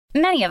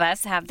Many of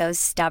us have those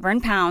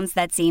stubborn pounds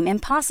that seem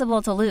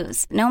impossible to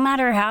lose, no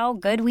matter how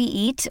good we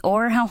eat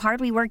or how hard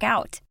we work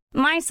out.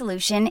 My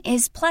solution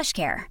is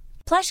PlushCare.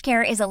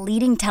 PlushCare is a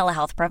leading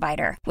telehealth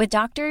provider with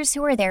doctors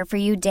who are there for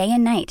you day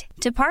and night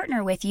to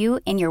partner with you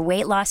in your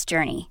weight loss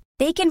journey.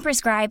 They can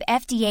prescribe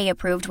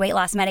FDA-approved weight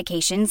loss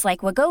medications like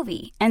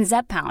Wegovy and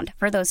Zepbound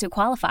for those who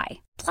qualify.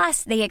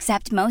 Plus, they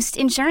accept most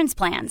insurance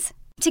plans.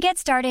 To get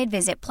started,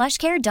 visit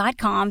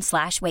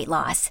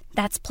plushcare.com/weightloss.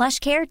 That's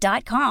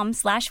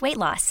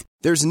plushcare.com/weightloss.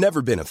 There's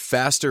never been a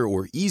faster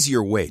or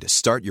easier way to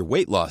start your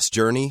weight loss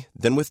journey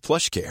than with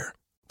PlushCare.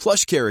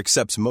 PlushCare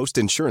accepts most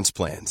insurance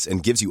plans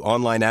and gives you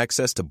online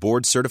access to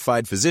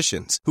board-certified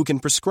physicians who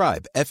can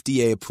prescribe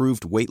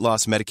FDA-approved weight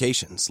loss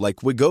medications like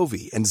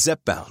Wegovy and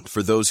Zepbound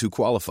for those who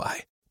qualify.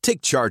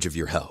 Take charge of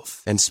your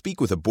health and speak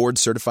with a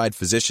board-certified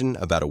physician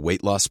about a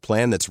weight loss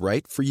plan that's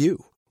right for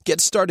you. Get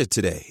started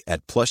today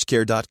at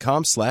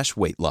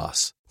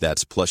plushcare.com/weightloss.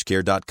 That's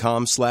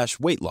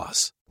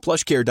plushcare.com/weightloss.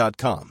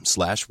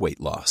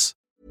 plushcare.com/weightloss.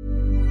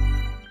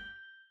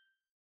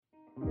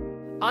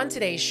 On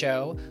today's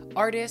show,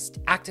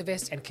 artist,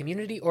 activist, and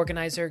community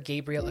organizer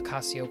Gabriel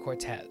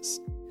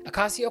Ocasio-Cortez.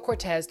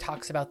 Ocasio-Cortez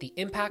talks about the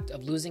impact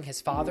of losing his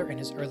father in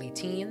his early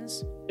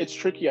teens. It's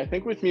tricky. I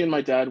think with me and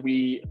my dad,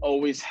 we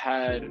always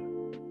had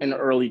an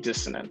early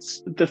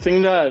dissonance. The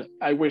thing that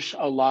I wish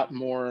a lot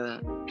more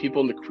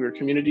people in the queer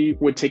community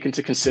would take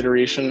into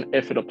consideration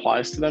if it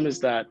applies to them is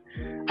that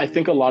I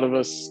think a lot of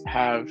us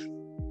have,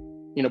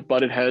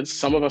 butted heads.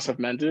 Some of us have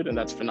mended, and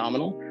that's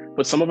phenomenal,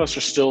 but some of us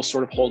are still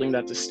sort of holding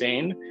that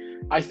disdain.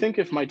 I think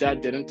if my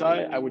dad didn't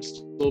die, I would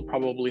still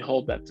probably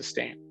hold that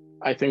disdain.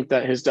 I think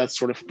that his death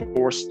sort of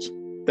forced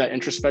that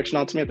introspection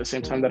onto me at the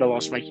same time that I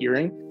lost my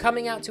hearing.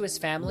 Coming out to his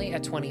family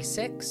at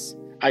 26.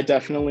 I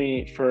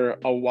definitely, for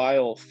a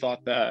while,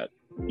 thought that,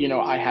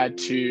 I had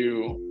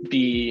to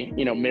be,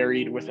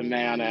 married with a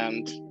man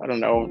and,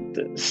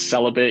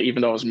 celibate,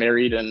 even though I was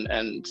married,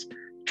 and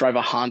drive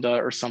a Honda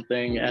or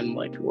something and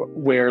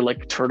wear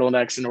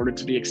turtlenecks in order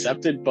to be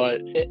accepted. But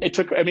it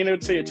took, I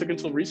would say it took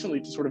until recently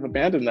to sort of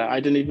abandon that.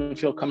 I didn't even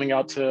feel coming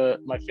out to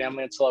my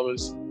family until I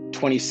was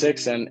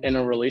 26 and in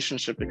a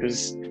relationship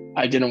because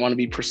I didn't want to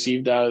be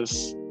perceived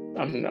as,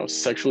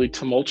 sexually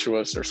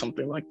tumultuous or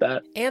something like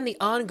that. And the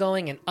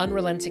ongoing and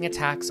unrelenting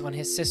attacks on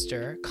his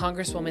sister,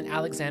 Congresswoman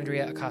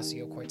Alexandria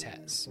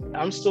Ocasio-Cortez.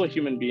 I'm still a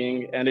human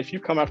being, and if you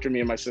come after me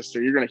and my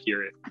sister, you're going to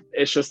hear it.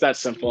 It's just that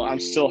simple. I'm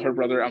still her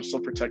brother, I'm still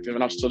protective,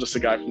 and I'm still just a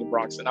guy from the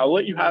Bronx, and I'll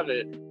let you have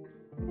it.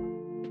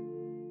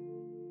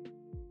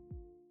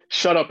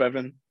 Shut up,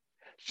 Evan.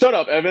 Shut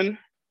up, Evan.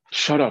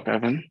 Shut up,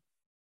 Evan.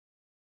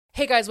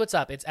 Hey guys, what's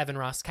up? It's Evan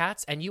Ross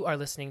Katz, and you are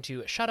listening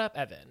to Shut Up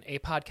Evan, a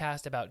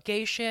podcast about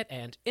gay shit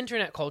and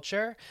internet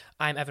culture.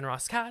 I'm Evan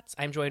Ross Katz.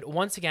 I'm joined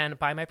once again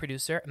by my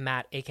producer,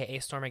 Matt, aka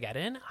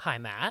Stormageddon. Hi,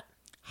 Matt.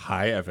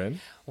 Hi,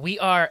 Evan. We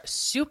are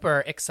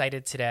super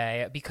excited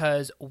today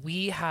because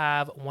we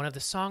have one of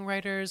the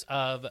songwriters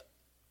of...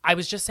 I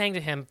was just saying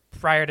to him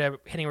prior to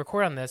hitting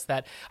record on this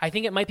that I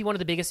think it might be one of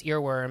the biggest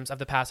earworms of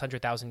the past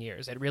 100,000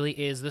 years. It really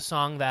is the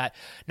song that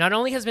not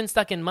only has been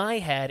stuck in my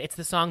head, it's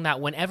the song that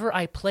whenever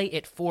I play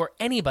it for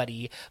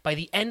anybody, by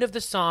the end of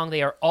the song,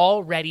 they are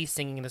already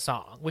singing the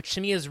song, which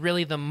to me is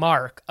really the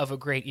mark of a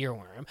great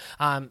earworm.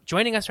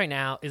 Joining us right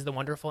now is the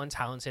wonderful and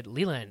talented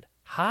Leland.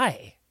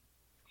 Hi.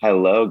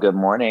 Hello, good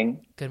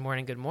morning. Good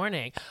morning, good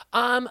morning.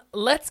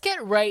 Let's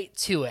get right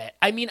to it.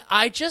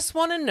 I just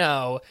want to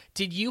know,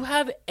 did you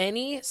have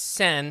any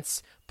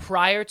sense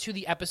prior to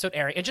the episode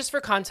airing? And just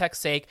for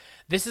context sake,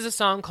 this is a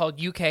song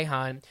called UK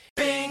Hun.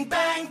 Bing,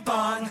 bang,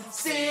 bong,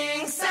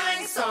 sing,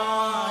 sang,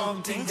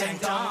 song, ding, dang,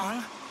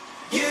 dong,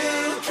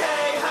 UK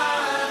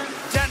Hun.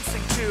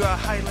 Dancing to a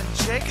Highland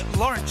chick,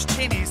 Lawrence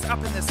Cheney's up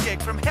in this gig.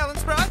 From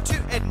Helensburgh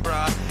to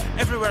Edinburgh,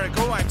 everywhere I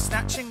go I'm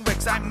snatching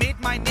wigs. I made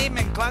my name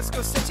in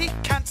Glasgow City,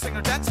 can't sing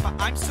or dance but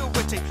I'm so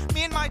witty.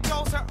 Me and my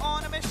dolls are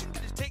on a mission,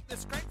 gonna take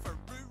this great for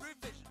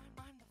Vision.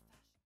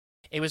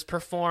 It was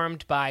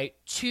performed by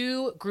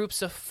two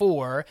groups of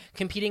four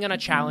competing on a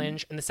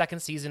challenge in the second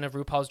season of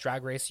RuPaul's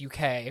Drag Race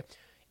UK.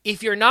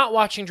 If you're not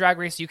watching Drag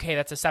Race UK,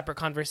 that's a separate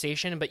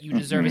conversation, but you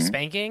deserve a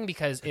spanking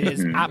because it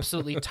is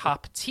absolutely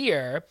top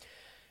tier.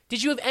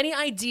 Did you have any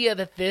idea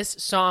that this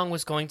song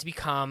was going to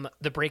become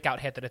the breakout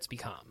hit that it's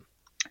become?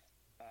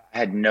 I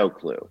had no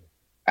clue.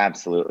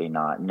 Absolutely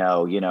not.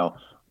 No,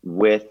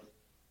 with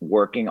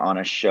working on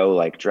a show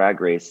like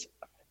Drag Race,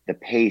 the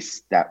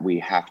pace that we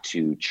have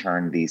to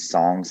churn these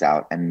songs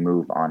out and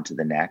move on to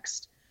the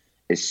next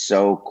is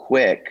so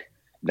quick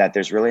that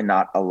there's really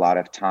not a lot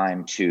of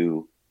time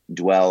to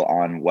dwell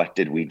on what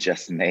did we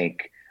just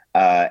make.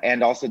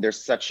 And also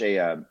there's such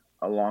a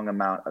long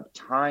amount of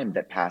time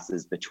that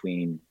passes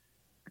between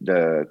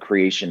the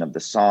creation of the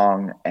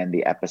song and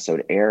the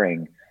episode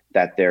airing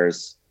that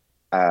there's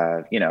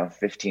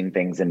 15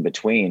 things in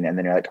between, and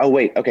then you're like, oh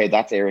wait, okay,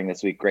 that's airing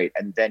this week, great,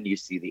 and then you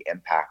see the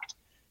impact,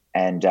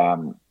 and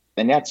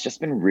yeah, it's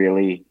just been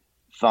really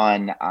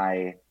fun.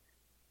 I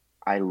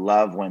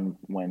love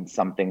when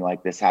something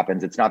like this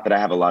happens. It's not that I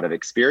have a lot of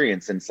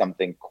experience in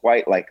something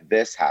quite like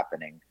this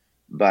happening,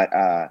 but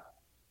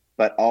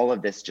but all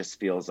of this just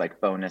feels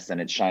like bonus,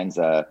 and it shines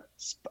a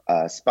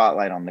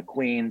spotlight on the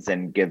queens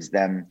and gives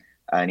them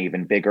an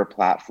even bigger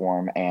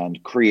platform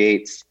and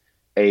creates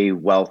a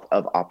wealth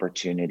of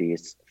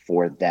opportunities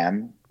for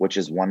them, which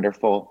is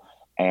wonderful.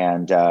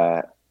 And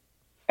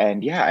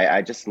yeah,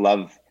 I just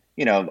love,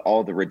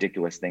 all the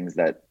ridiculous things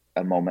that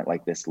a moment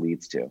like this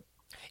leads to.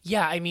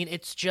 Yeah, I mean,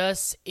 it's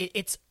just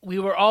we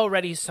were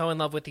already so in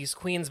love with these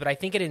queens, but I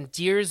think it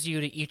endears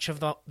you to each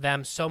of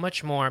them so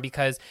much more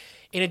because,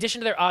 in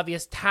addition to their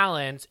obvious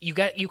talents, you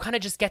kind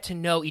of just get to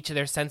know each of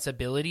their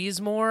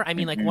sensibilities more. I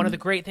mean, like one of the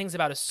great things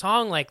about a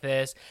song like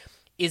this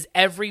is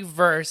every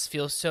verse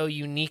feels so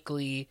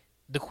uniquely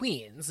the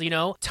queens.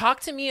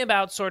 Talk to me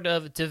about sort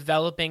of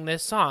developing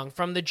this song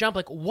from the jump.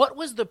 Like, what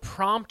was the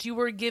prompt you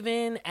were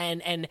given,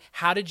 and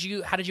how did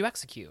you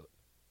execute?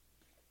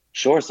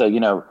 Sure.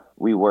 So,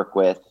 we work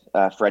with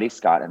Freddie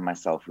Scott and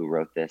myself, who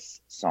wrote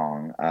this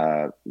song,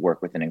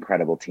 work with an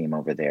incredible team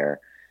over there.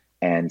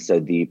 And so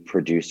the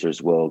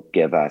producers will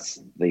give us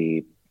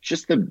the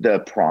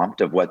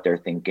prompt of what they're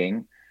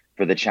thinking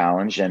for the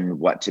challenge and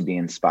what to be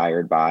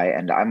inspired by.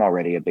 And I'm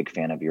already a big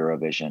fan of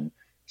Eurovision.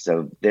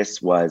 So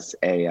this was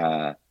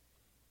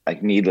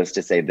needless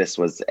to say, this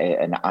was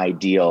an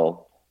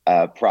ideal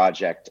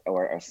project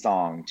or a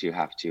song to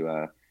have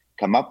to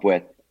come up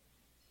with.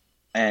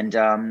 And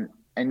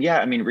yeah,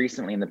 I mean,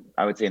 recently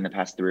I would say in the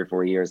past 3 or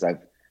 4 years,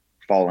 I've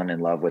fallen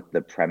in love with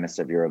the premise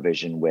of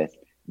Eurovision, with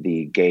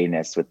the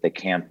gayness, with the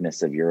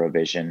campness of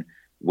Eurovision,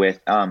 with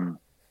the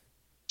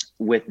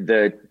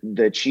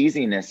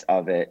cheesiness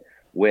of it,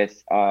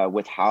 with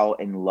how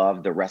in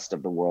love the rest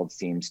of the world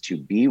seems to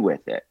be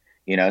with it.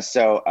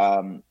 So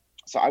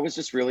I was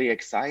just really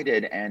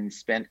excited and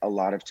spent a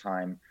lot of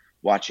time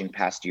watching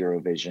past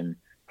Eurovision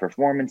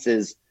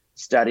performances,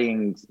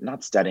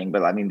 not studying,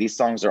 but I mean, these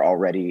songs are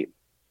already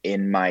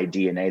in my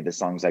DNA, the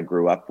songs I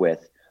grew up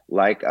with,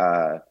 like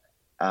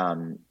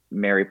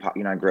Mary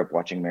I grew up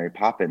watching Mary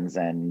Poppins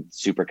and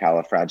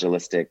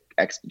Supercalifragilistic,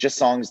 just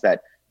songs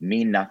that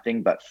mean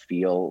nothing but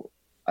feel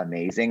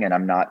amazing. And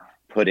I'm not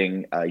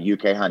putting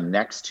UK Hun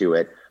next to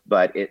it,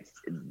 but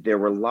there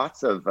were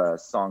lots of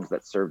songs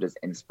that served as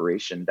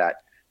inspiration that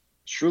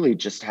truly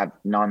just have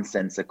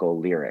nonsensical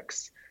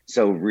lyrics.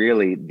 So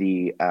really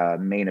the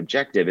main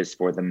objective is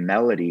for the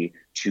melody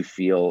to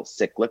feel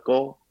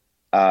cyclical,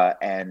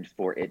 and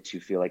for it to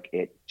feel like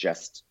it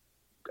just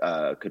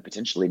could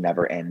potentially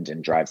never end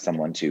and drive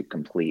someone to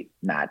complete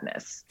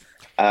madness.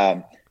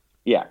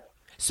 Yeah.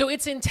 So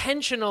it's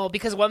intentional,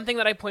 because one thing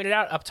that I pointed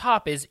out up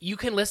top is you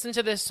can listen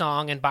to this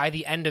song and by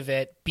the end of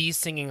it be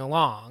singing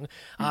along.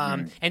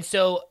 And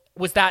so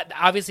was that,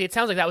 obviously it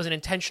sounds like that was an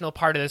intentional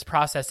part of this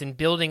process in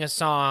building a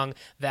song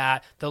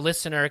that the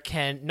listener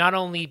can not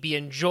only be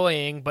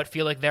enjoying, but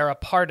feel like they're a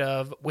part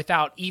of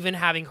without even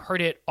having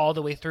heard it all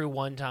the way through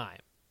one time.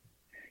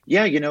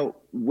 Yeah,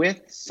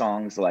 with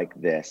songs like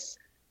this,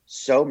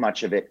 so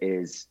much of it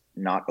is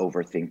not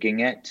overthinking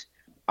it.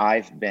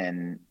 I've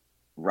been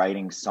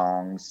writing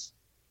songs,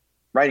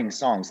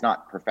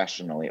 not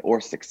professionally or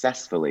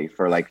successfully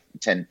for like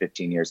 10,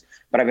 15 years,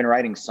 but I've been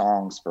writing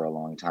songs for a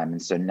long time.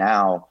 And so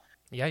now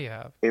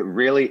it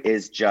really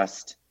is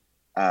just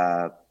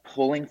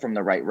pulling from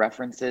the right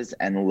references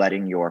and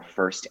letting your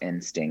first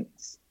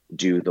instincts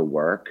do the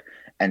work.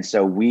 And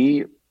so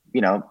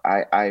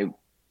I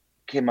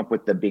came up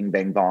with the Bing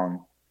Bang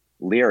Bong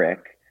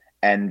lyric,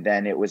 and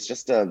then it was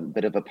just a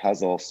bit of a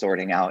puzzle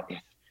sorting out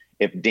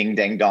if Ding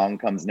Dang Dong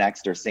comes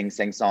next or Sing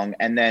Sing Song.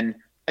 And then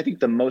I think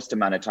the most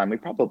amount of time, we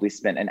probably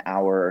spent an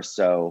hour or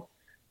so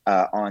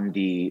on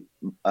the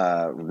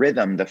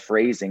rhythm, the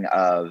phrasing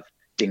of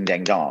Ding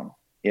Dang Dong.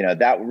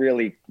 That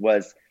really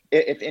was,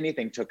 if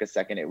anything took a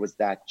second, it was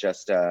that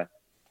just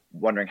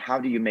wondering, how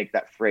do you make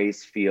that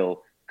phrase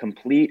feel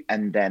complete,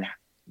 and then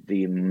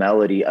the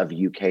melody of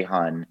UK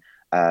Hun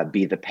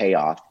be the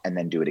payoff, and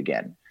then do it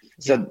again.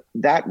 So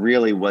that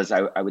really was,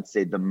 I would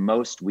say, the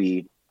most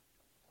we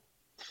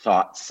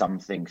thought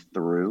something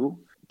through.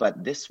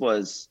 But this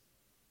was,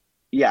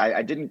 we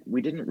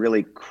didn't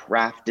really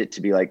craft it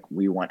to be like,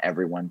 we want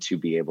everyone to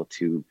be able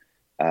to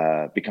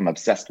become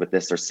obsessed with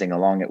this or sing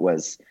along. It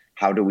was,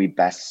 how do we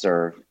best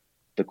serve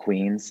the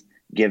queens,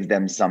 give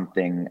them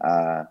something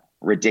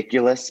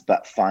ridiculous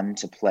but fun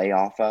to play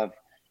off of.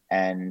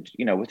 And,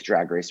 with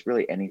Drag Race,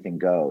 really anything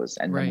goes.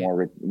 And the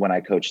more, when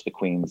I coach the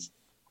queens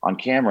on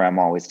camera, I'm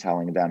always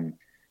telling them,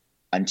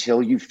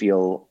 until you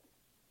feel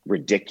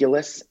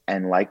ridiculous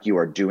and like you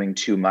are doing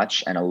too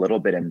much and a little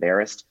bit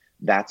embarrassed,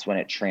 that's when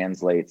it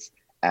translates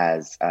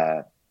as,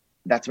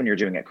 that's when you're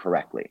doing it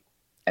correctly.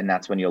 And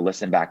that's when you'll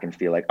listen back and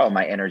feel like, oh,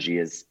 my energy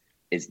is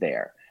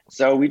there.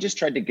 So we just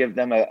tried to give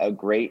them a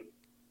great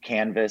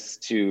canvas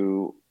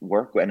to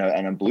work with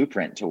and a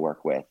blueprint to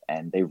work with,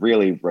 and they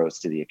really rose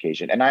to the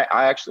occasion. And I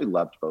actually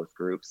loved both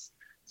groups,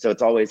 so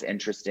it's always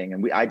interesting.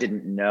 And I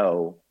didn't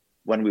know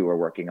when we were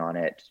working on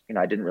it,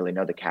 I didn't really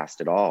know the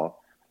cast at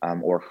all,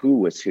 or who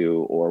was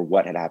who, or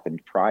what had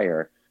happened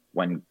prior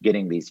when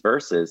getting these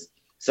verses.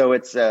 So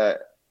it's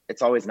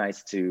always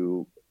nice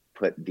to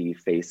put the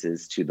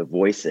faces to the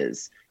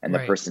voices and the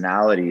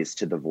personalities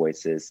to the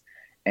voices.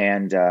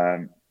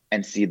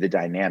 and see the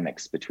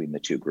dynamics between the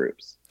two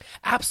groups.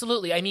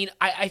 Absolutely. I mean,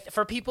 I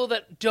for people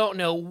that don't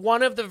know,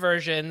 one of the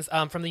versions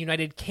from the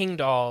United King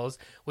Dolls,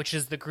 which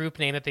is the group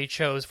name that they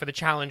chose for the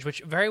challenge,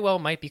 which very well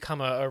might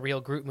become a real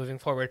group moving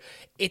forward,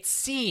 it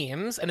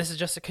seems, and this is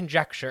just a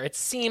conjecture, it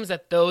seems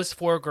that those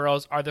 4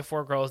 girls are the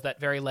 4 girls that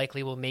very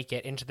likely will make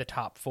it into the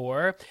top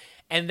 4.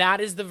 And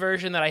that is the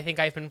version that I think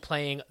I've been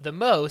playing the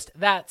most.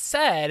 That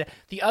said,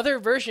 the other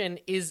version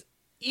is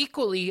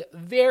equally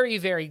very,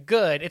 very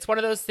good. It's one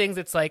of those things,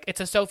 it's like, it's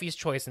a Sophie's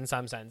choice in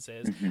some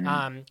senses.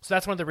 So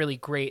that's one of the really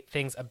great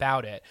things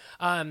about it.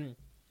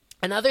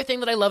 Another thing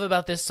that I love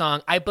about this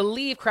song, I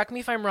believe, correct me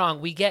if I'm wrong,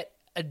 we get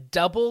a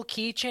double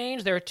key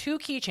change. There are 2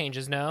 key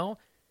changes, no?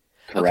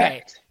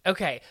 Correct.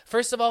 Okay.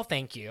 First of all,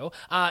 thank you.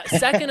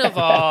 Second of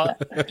all,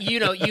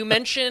 you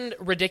mentioned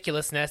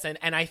ridiculousness,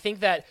 and I think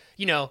that,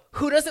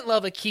 who doesn't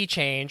love a key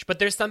change, but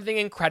there's something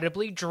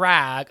incredibly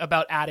drag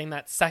about adding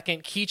that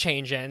second key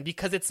change in,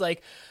 because it's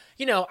like,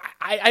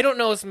 I don't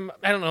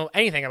know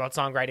anything about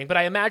songwriting, but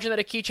I imagine that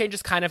a key change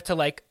is kind of to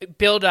like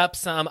build up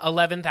some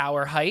 11th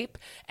hour hype.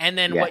 And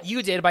then what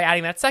you did by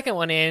adding that second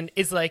one in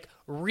is like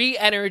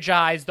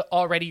re-energize the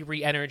already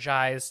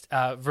re-energized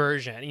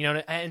version,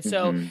 And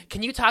so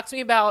can you talk to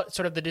me about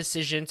sort of the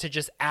decision to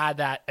just add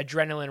that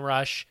adrenaline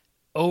rush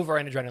over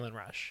an adrenaline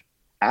rush?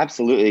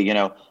 Absolutely.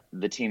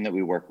 The team that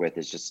we work with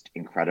is just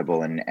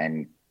incredible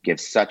and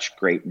gives such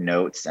great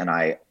notes. And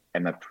I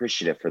am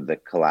appreciative for the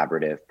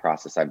collaborative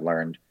process. I've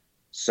learned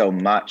so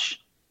much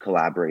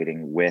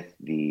collaborating with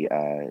the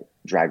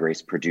Drag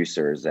Race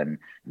producers, and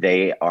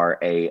they are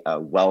a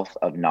wealth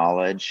of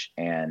knowledge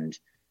and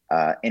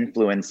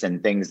influence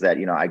and things that,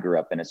 I grew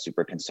up in a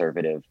super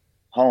conservative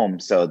home.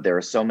 So there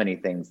are so many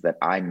things that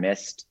I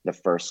missed the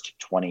first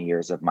 20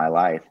 years of my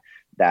life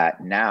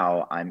that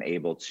now I'm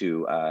able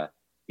to,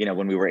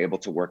 when we were able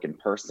to work in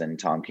person,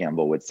 Tom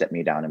Campbell would sit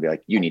me down and be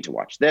like, you need to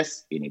watch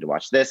this, you need to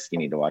watch this, you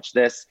need to watch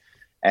this.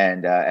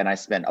 And I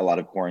spent a lot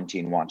of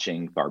quarantine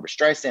watching Barbra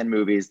Streisand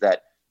movies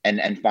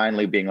and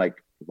finally being like,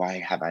 why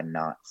have I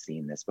not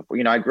seen this before?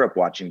 I grew up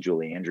watching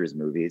Julie Andrews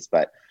movies,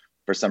 but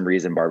for some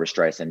reason, Barbra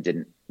Streisand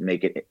didn't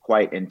make it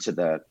quite into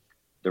the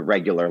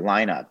regular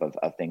lineup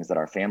of things that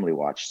our family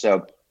watched.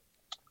 So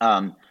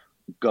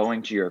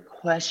going to your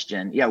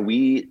question,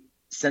 we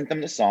sent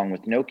them the song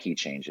with no key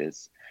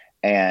changes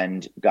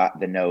and got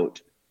the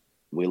note,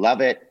 we love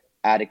it,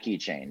 add a key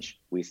change.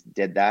 We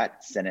did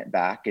that, sent it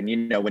back. And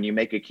when you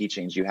make a key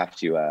change, you have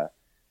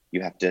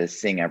to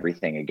sing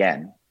everything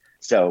again.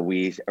 So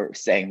we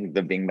sang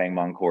the Bing Bang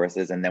Bong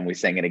choruses, and then we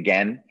sang it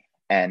again.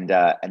 And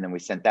then we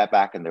sent that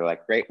back, and they're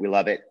like, great, we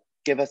love it.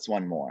 Give us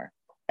one more.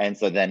 And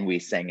so then we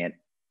sang it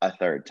a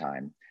third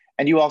time.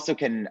 And you also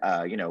can,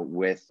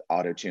 with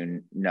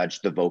auto-tune,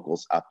 nudge the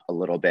vocals up a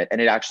little bit.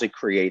 And it actually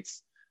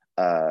creates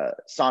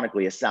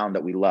sonically a sound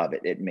that we love.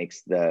 It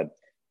makes the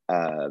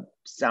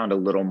sound a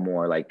little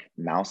more like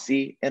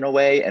mousy in a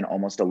way, and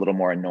almost a little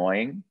more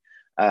annoying.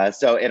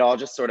 So it all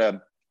just sort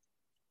of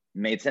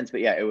made sense.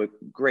 But it was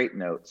great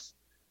notes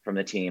from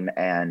the team.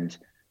 And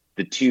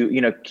the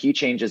 2, key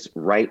changes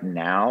right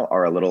now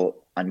are a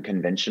little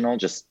unconventional,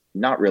 just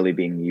not really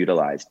being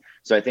utilized.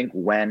 So I think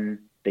when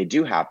they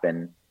do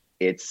happen,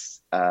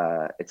 it's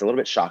a little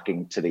bit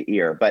shocking to the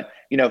ear. But,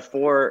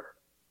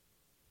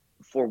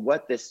 for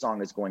what this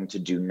song is going to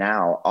do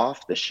now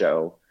off the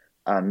show,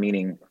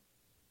 meaning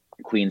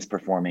queens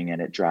performing it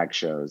at drag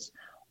shows,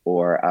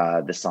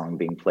 or the song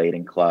being played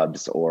in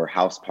clubs or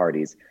house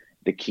parties,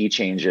 the key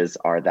changes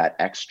are that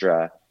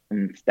extra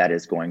that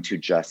is going to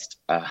just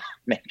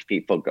make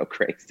people go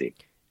crazy.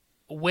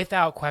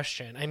 Without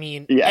question. I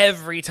mean, yes.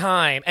 Every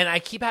time. And I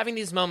keep having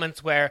these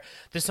moments where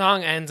the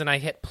song ends and I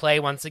hit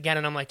play once again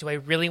and I'm like, do I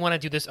really want to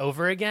do this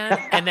over again?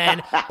 And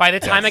then by the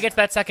time I get to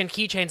that second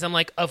key change, I'm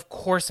like, of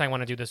course I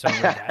want to do this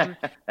over again.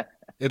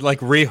 It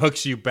like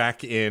rehooks you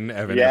back in,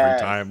 Evan,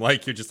 every time.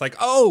 Like you're just like,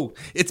 oh,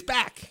 it's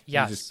back.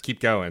 Yes. You just keep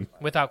going.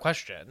 Without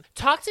question.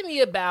 Talk to me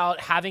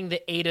about having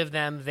the 8 of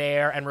them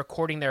there and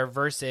recording their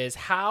verses.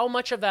 How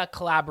much of that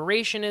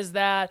collaboration is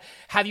that?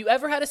 Have you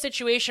ever had a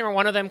situation where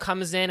one of them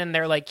comes in and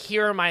they're like,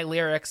 here are my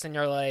lyrics, and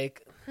you're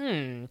like,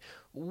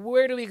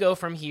 where do we go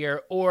from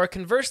here? Or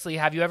conversely,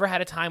 have you ever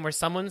had a time where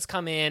someone's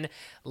come in,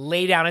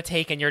 lay down a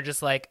take, and you're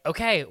just like,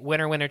 okay,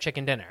 winner, winner,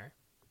 chicken dinner?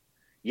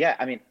 Yeah,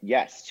 I mean,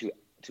 yes, to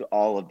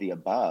all of the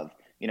above.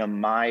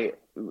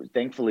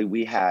 Thankfully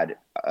we had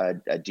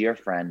a dear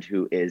friend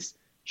who is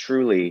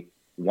truly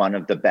one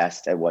of the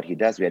best at what he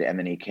does. We had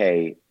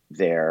MNEK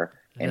there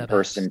in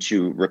person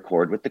to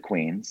record with the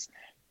queens.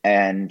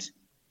 And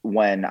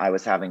when I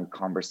was having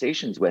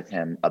conversations with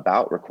him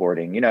about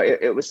recording,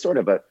 it was sort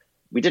of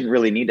we didn't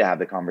really need to have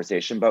the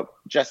conversation, but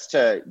just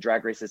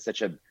Drag Race is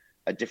such a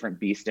different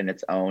beast in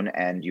its own,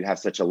 and you have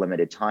such a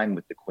limited time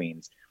with the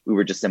queens. We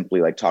were just simply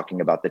like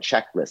talking about the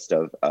checklist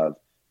of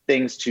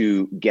things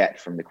to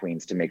get from the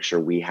queens to make sure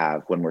we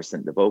have, when we're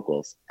sent the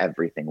vocals,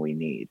 everything we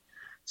need.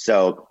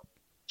 So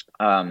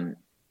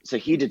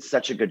he did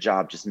such a good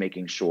job just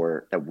making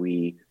sure that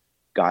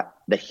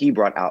he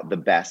brought out the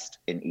best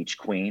in each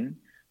queen,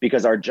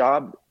 because our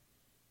job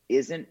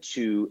isn't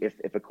to,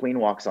 if a queen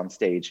walks on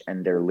stage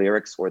and their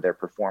lyrics or their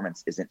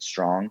performance isn't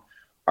strong,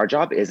 our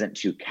job isn't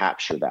to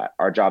capture that.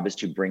 Our job is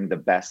to bring the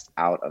best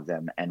out of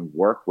them and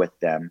work with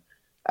them,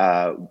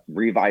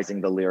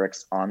 revising the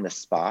lyrics on the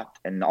spot.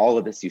 And all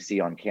of this you see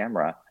on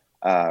camera,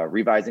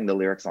 revising the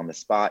lyrics on the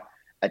spot.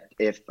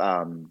 If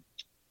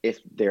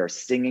they're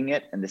singing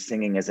it and the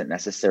singing isn't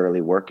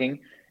necessarily working,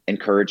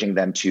 encouraging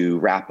them to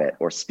rap it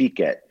or speak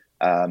it,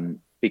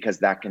 because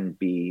that can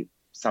be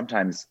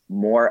sometimes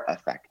more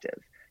effective.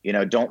 You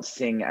know, don't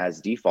sing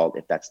as default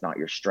if that's not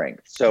your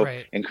strength. So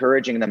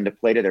encouraging them to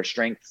play to their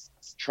strengths,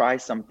 try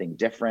something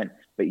different.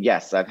 But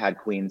yes, I've had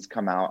queens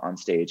come out on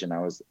stage and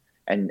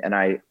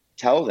I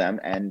tell them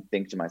and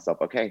think to myself,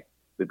 okay,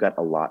 we've got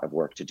a lot of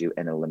work to do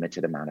in a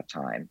limited amount of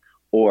time.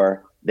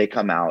 Or they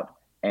come out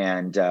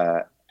and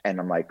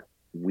I'm like,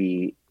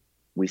 we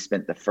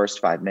spent the first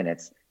 5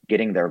 minutes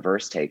getting their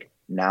verse take.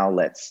 Now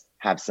let's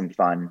have some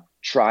fun,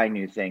 try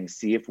new things,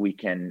 see if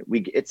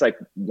it's like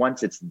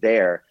once it's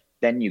there,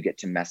 then you get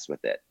to mess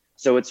with it.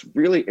 So it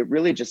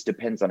really just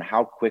depends on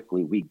how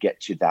quickly we get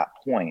to that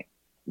point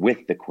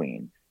with the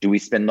queen. Do we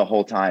spend the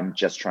whole time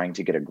just trying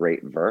to get a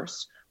great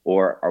verse,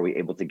 or are we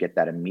able to get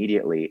that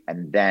immediately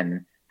and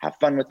then have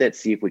fun with it,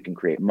 see if we can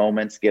create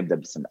moments, give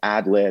them some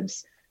ad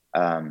libs?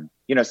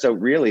 So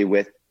really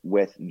with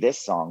this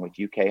song, with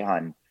UK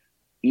Hun,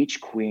 each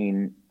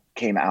queen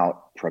came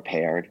out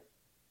prepared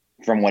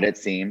from what it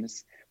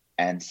seems.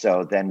 And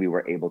so then we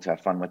were able to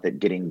have fun with it,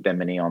 getting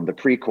Bimini on the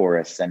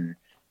pre-chorus and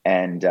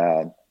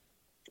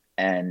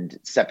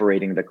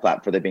separating the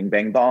clap for the bing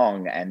bang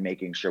bong and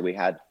making sure we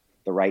had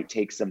the right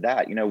takes of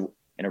that. You know,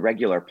 in a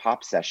regular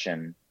pop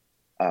session,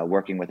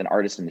 working with an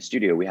artist in the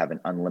studio, we have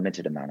an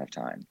unlimited amount of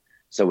time.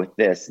 So with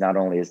this, not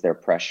only is there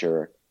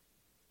pressure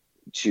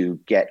to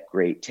get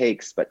great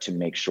takes, but to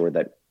make sure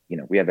that, you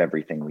know, we have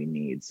everything we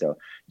need. So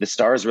the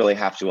stars really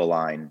have to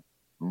align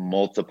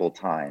multiple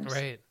times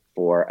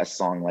for a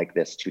song like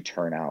this to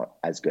turn out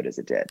as good as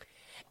it did.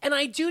 And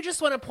I do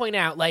just want to point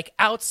out, like,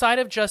 outside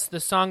of just the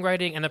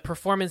songwriting and the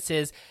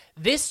performances,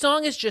 this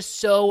song is just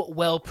so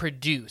well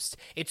produced.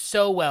 It's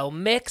so well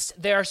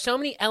mixed. There are so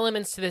many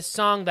elements to this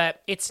song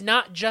that it's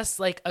not just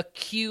like a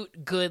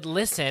cute, good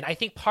listen. I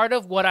think part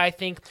of what I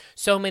think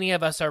so many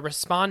of us are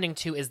responding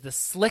to is the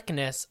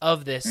slickness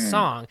of this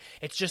song.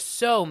 It's just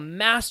so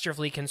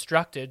masterfully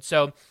constructed.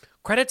 So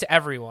credit to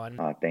everyone.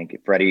 Thank you.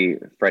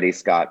 Freddie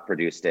Scott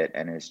produced it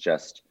and is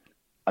just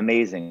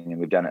amazing. And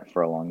we've done it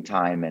for a long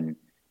time. And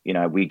you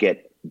know, we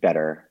get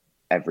better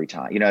every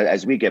time. You know,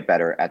 as we get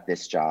better at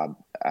this job,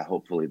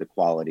 hopefully the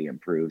quality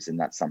improves. And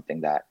that's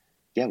something that,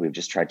 we've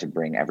just tried to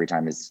bring every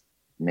time, is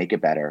make it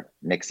better,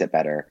 mix it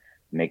better,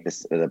 make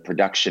the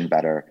production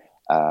better,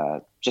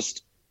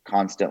 just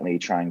constantly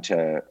trying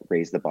to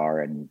raise the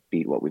bar and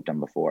beat what we've done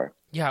before.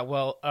 Yeah,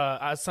 well,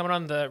 as someone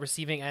on the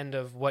receiving end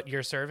of what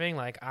you're serving,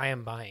 like, I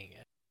am buying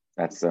it.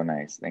 That's so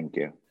nice. Thank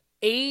you.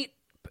 Eight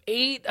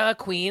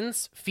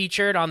queens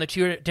featured on the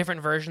two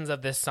different versions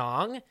of this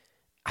song.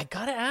 I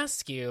gotta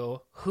ask you,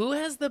 who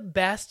has the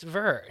best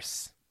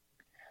verse?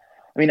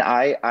 I mean,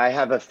 I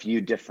have a few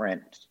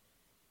different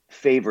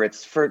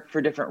favorites for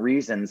different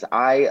reasons.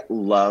 I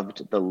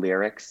loved the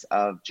lyrics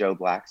of Joe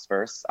Black's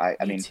verse. I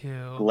mean,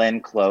 too. Glenn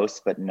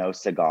Close, but no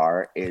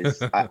cigar is.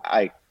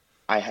 I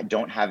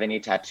don't have any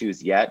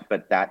tattoos yet,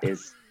 but that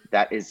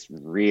is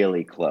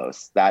really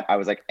close. That I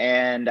was like,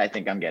 and I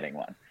think I'm getting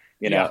one.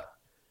 You know.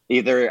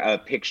 Either a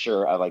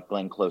picture of like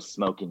Glenn Close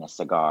smoking a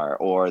cigar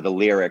or the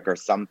lyric or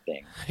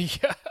something.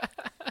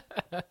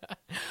 Yeah.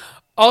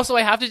 Also,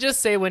 I have to just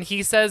say, when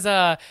he says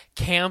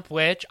camp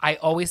witch, I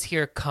always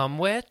hear come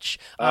witch,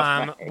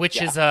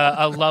 which is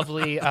a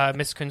lovely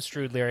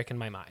misconstrued lyric in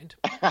my mind.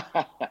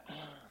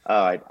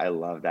 I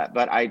love that.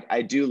 But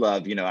I do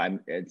love, you know,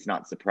 it's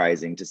not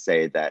surprising to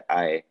say that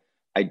I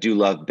do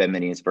love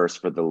Bimini's verse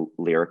for the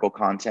lyrical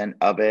content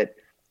of it,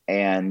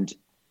 and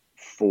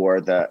for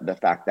the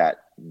fact that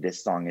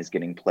this song is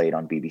getting played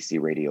on BBC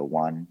Radio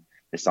 1.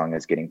 This song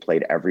is getting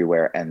played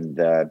everywhere. And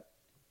the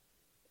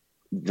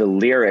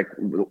lyric,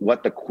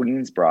 what the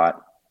Queens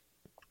brought,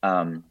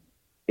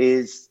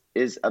 is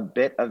a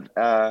bit of,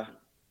 I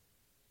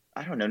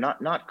don't know,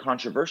 not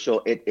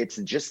controversial. It's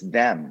just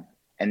them.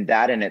 And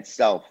that in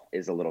itself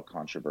is a little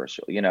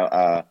controversial, you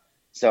know?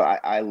 So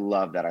I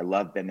love that. I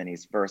love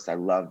Bimini's verse. I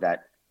love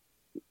that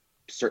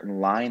certain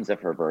lines of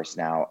her verse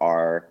now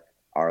are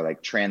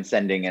like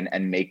transcending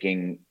and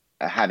making,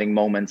 having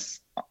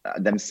moments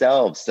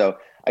themselves. So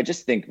I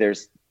just think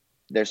there's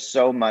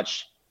so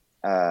much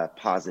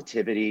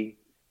positivity.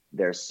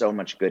 There's so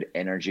much good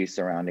energy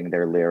surrounding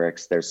their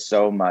lyrics. There's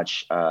so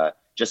much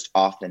just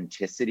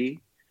authenticity.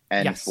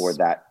 And for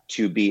that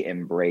to be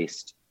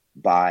embraced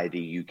by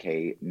the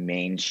UK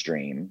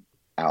mainstream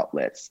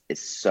outlets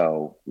is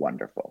so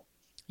wonderful.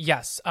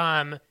 Yes.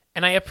 And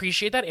I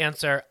appreciate that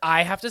answer.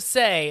 I have to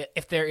say,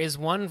 if there is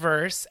one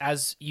verse,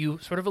 as you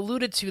sort of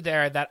alluded to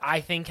there, that I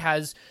think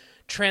has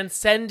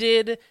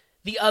transcended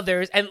the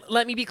others, and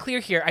let me be clear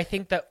here, I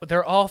think that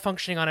they're all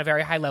functioning on a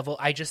very high level.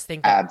 I just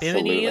think that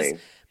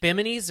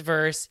Bimini's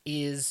verse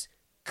is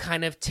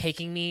kind of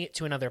taking me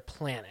to another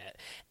planet.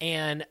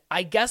 And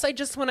I guess I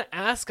just want to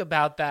ask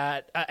about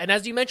that. And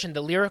as you mentioned,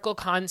 the lyrical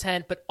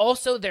content, but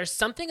also there's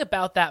something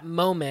about that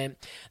moment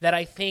that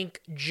I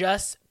think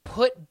just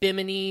put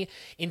Bimini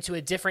into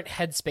a different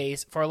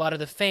headspace for a lot of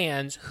the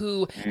fans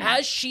who,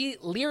 as she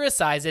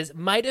lyricizes,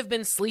 might have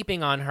been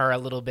sleeping on her a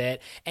little bit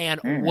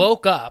and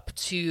woke up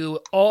to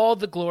all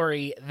the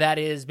glory that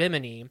is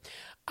Bimini.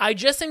 I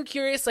just am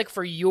curious, like,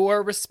 for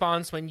your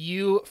response when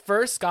you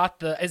first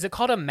got is it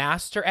called a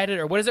master edit,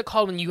 or what is it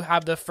called when you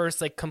have the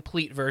first, like,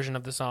 complete version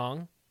of the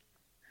song?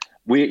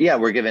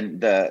 We're given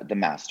the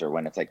master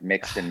when it's like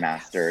mixed and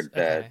mastered.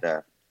 Okay.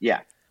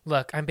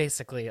 Look, I'm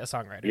basically a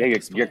songwriter. Yeah,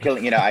 you're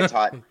killing. You know, I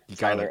taught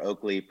Tyler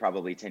Oakley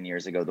probably 10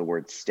 years ago the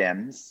word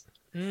stems,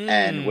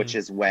 and which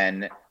is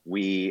when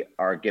we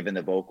are given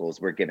the vocals,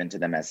 we're given to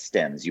them as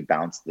stems. You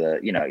bounce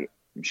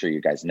I'm sure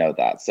you guys know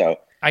that. So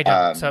I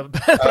don't.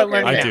 But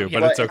I do,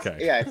 but it's okay.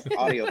 It's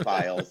audio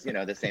files.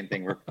 The same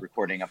thing. We're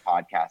recording a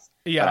podcast.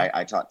 Yeah. But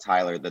I taught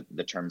Tyler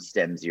the term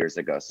stems years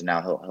ago. So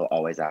now he'll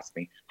always ask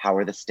me, "How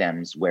are the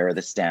stems? Where are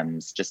the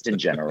stems?" Just in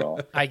general.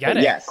 I get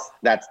it. Yes,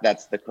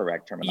 that's the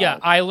correct terminology. Yeah,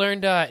 I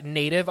learned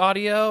native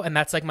audio, and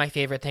that's like my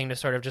favorite thing to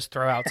sort of just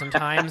throw out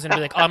sometimes and be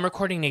like, "Oh, I'm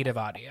recording native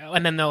audio,"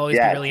 and then they'll always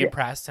be really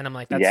impressed, and I'm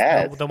like,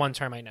 "That's the one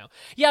term I know."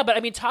 Yeah, but I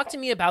mean, talk to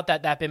me about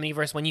that Bimini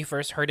verse when you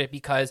first heard it,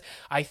 because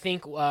I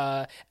think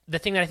the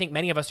thing that I think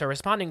many of us are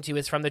responding to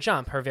is from the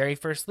jump. Her very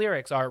first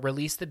lyrics are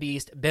 "Release the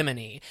beast,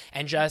 Bimini,"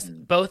 and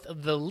just both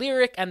the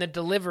lyric and the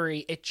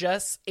delivery,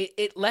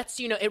 it lets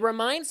you know. It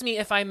reminds me,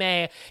 if I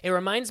may,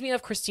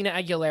 of Christina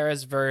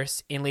Aguilera's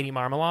verse in Lady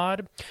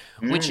Marmalade,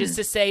 which is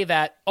to say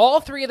that all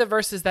three of the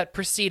verses that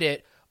precede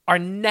it are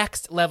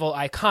next level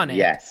iconic.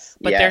 Yes.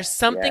 But there's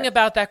something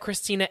about that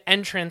Christina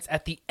entrance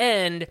at the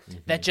end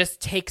that just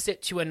takes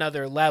it to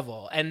another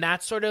level. And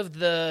that's sort of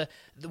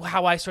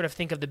how I sort of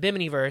think of the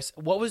Bimini verse.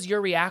 What was your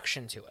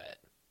reaction to it?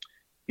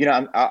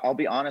 I'll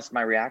be honest,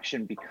 my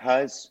reaction,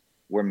 because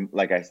we're,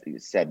 like I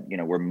said,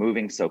 we're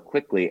moving so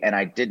quickly, and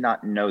I did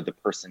not know the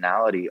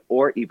personality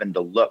or even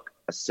the look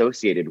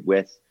associated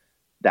with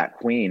that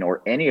queen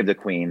or any of the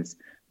queens,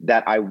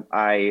 that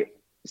I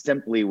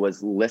simply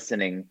was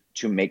listening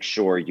to make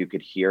sure you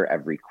could hear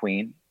every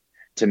queen,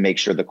 to make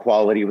sure the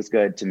quality was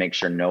good, to make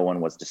sure no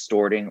one was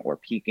distorting or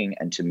peaking,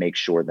 and to make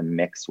sure the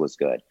mix was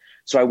good.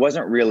 So I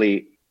wasn't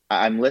really,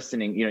 I'm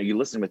listening, you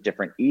listen with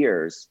different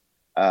ears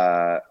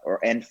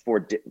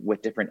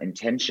with different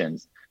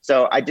intentions.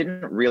 So I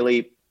didn't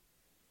really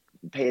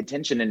pay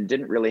attention and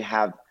didn't really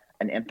have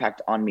an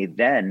impact on me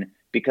then,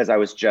 because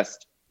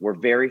we're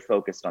very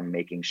focused on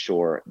making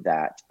sure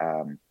that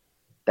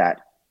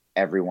that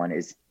everyone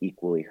is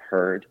equally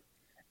heard,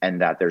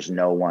 and that there's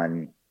no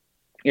one,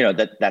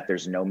 that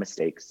there's no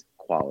mistakes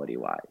quality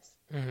wise.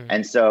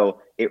 And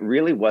so it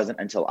really wasn't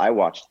until I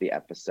watched the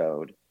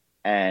episode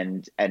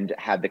and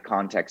had the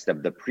context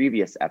of the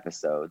previous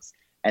episodes,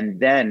 and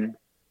then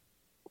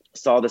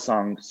saw the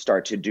song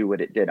start to do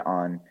what it did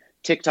on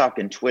TikTok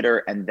and Twitter,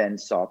 and then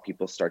saw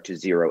people start to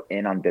zero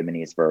in on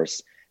Bimini's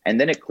verse.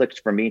 And then it clicked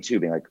for me too,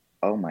 being like,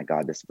 oh my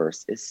God, this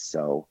verse is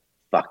so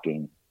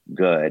fucking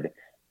good.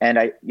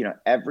 And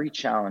every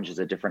challenge is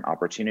a different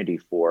opportunity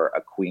for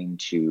a queen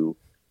to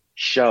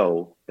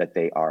show that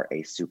they are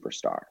a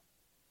superstar.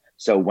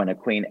 So when a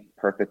queen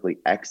perfectly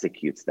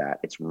executes that,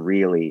 it's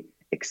really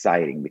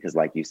exciting, because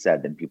like you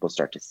said, then people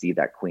start to see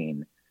that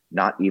queen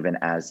not even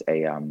as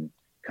a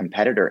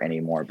competitor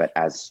anymore, but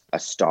as a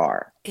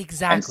star.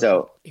 Exactly. And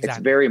so it's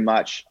very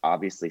much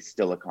obviously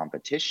still a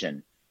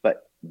competition,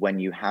 but when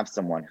you have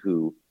someone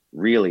who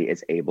really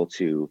is able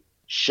to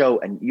show,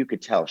 and you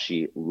could tell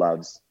she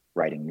loves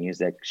writing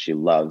music, she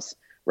loves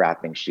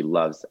rapping,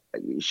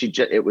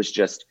 it was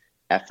just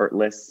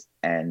effortless,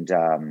 and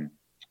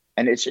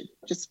it's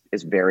just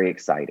is very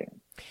exciting.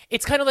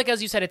 It's kind of like,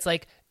 as you said, it's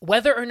like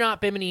whether or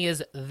not Bimini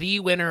is the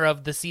winner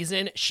of the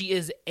season, she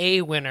is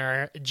a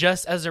winner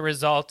just as a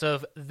result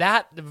of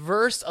that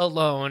verse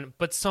alone,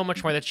 but so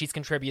much more that she's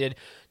contributed.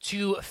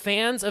 To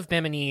fans of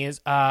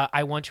Bimini's,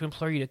 I want to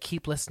implore you to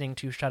keep listening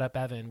to Shut Up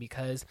Evan,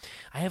 because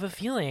I have a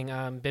feeling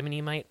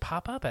Bimini might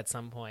pop up at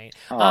some point.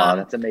 Oh,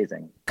 that's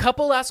amazing.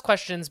 Couple last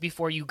questions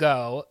before you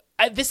go.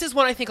 This is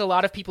one I think a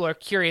lot of people are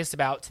curious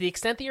about. To the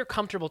extent that you're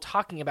comfortable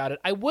talking about it,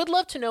 I would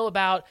love to know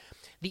about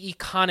the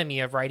economy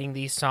of writing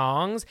these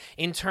songs,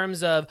 in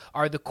terms of,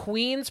 are the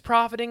queens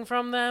profiting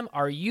from them?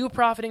 Are you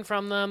profiting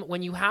from them?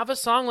 When you have a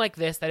song like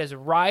this that is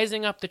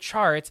rising up the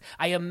charts,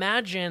 I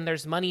imagine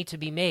there's money to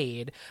be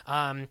made.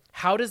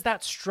 How does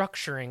that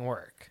structuring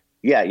work?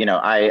 Yeah,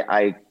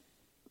 I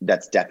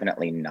that's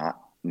definitely not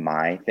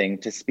my thing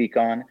to speak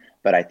on,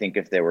 but I think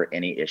if there were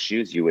any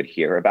issues, you would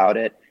hear about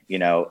it.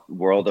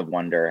 World of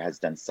Wonder has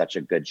done such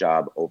a good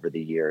job over the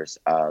years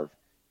of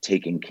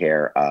taking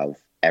care of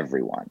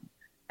everyone.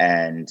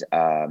 And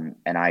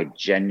I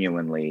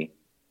genuinely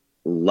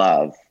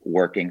love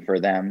working for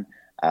them.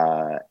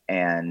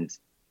 And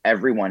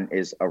everyone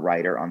is a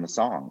writer on the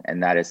song.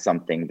 And that is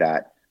something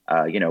that,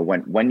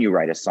 when you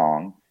write a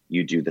song,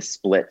 you do the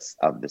splits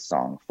of the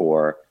song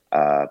for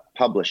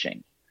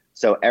publishing.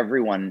 So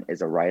everyone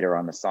is a writer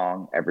on the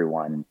song.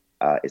 Everyone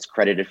is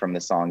credited from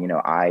the song. You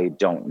know, I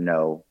don't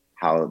know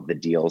how the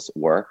deals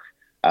work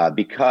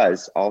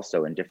because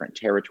also in different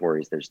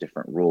territories, there's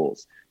different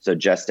rules. So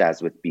just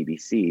as with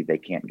BBC, they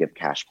can't give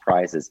cash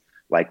prizes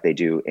like they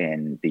do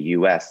in the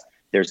US.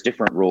 There's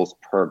different rules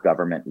per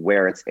government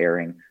where it's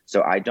airing.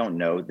 So I don't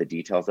know the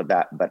details of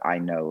that, but I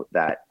know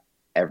that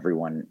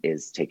everyone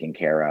is taken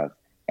care of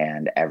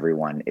and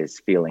everyone is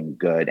feeling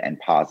good and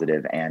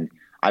positive. And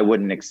I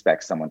wouldn't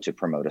expect someone to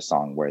promote a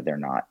song where they're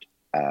not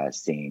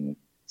seeing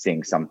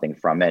something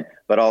from it.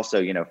 But also,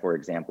 you know, for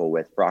example,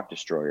 with Rock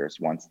Destroyers,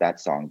 once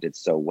that song did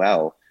so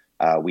well,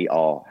 we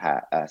all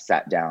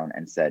sat down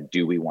and said,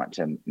 do we want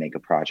to make a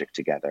project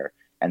together?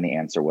 And the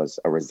answer was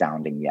a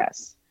resounding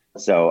yes.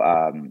 So,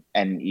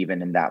 and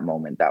even in that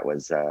moment, that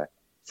was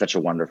such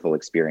a wonderful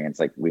experience,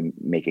 like we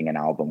making an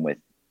album with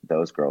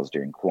those girls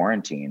during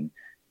quarantine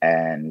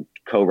and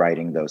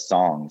co-writing those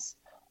songs.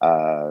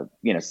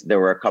 You know, there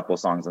were a couple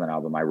songs on that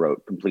album I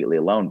wrote completely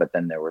alone, but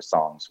then there were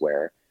songs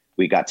where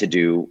we got to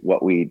do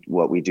what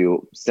we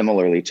do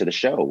similarly to the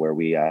show, where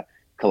we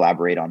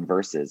collaborate on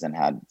verses and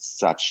had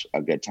such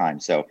a good time.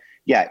 So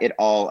yeah, it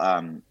all,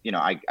 you know,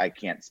 I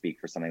can't speak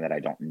for something that I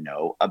don't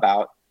know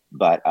about,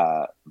 but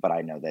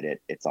I know that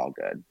it's all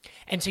good.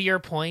 And to your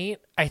point,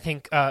 I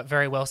think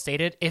very well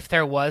stated. If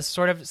there was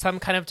sort of some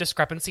kind of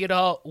discrepancy at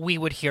all, we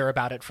would hear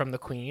about it from the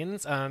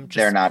queens.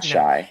 They're not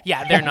shy.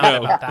 Yeah, they're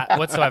not about that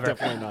whatsoever.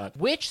 Definitely not.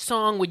 Which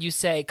song would you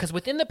say, because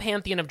within the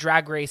pantheon of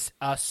Drag Race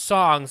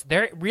songs,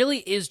 there really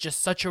is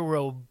just such a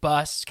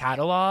robust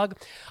catalog.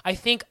 I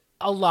think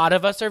a lot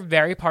of us are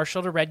very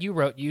partial to Read You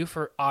Wrote You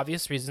for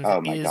obvious reasons. Oh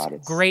it my is God,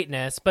 it's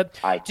greatness, but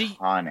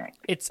iconic.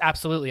 It's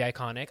absolutely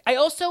iconic. I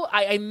also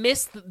I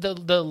miss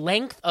the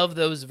length of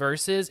those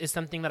verses is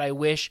something that I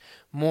wish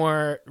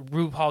more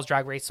RuPaul's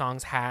Drag Race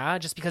songs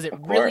had, just because it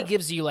really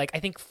gives you like I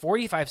think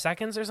 45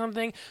 seconds or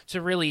something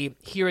to really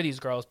hear these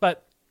girls.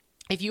 But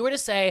if you were to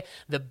say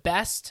the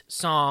best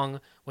song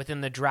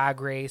within the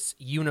Drag Race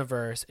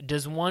universe,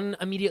 does one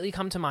immediately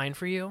come to mind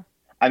for you?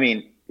 I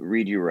mean,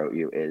 Read You Wrote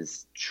You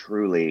is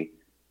truly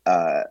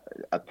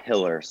a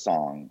pillar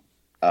song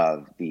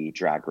of the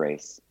Drag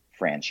Race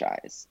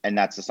franchise. And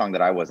that's a song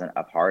that I wasn't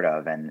a part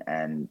of.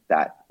 And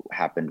that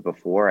happened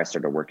before I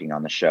started working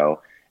on the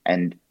show.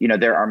 And, you know,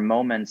 there are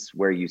moments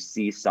where you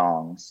see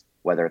songs,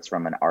 whether it's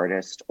from an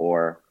artist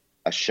or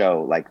a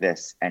show like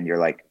this, and you're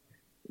like,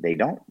 they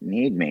don't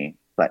need me,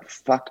 but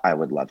fuck, I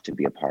would love to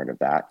be a part of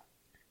that.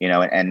 You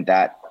know, and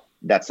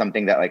that's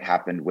something that like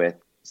happened with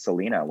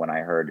Selena when I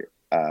heard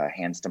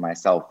Hands to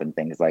Myself and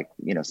things like,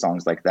 you know,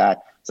 songs like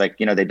that. It's like,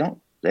 you know, they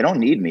don't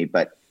need me,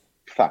 but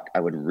fuck,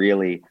 I would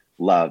really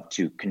love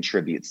to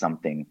contribute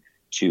something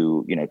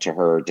to, you know, to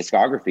her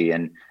discography.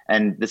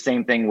 And the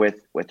same thing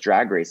with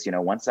Drag Race. You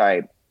know, once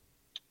I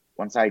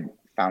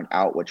found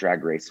out what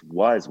Drag Race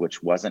was,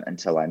 which wasn't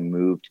until I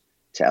moved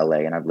to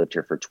LA, and I've lived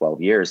here for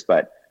 12 years,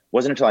 but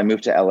wasn't until I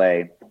moved to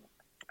LA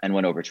and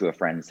went over to a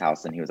friend's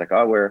house and he was like,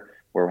 oh,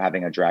 we're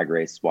having a Drag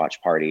Race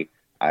watch party.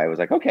 I was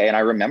like, okay. And I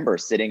remember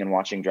sitting and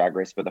watching Drag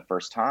Race for the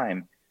first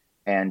time.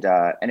 And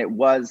it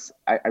was,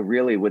 I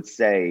really would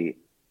say,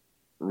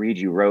 Read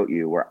You Wrote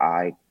You, where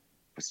I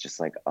was just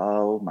like,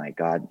 oh my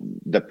God,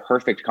 the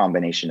perfect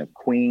combination of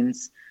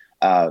queens,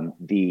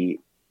 the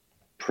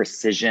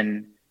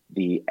precision,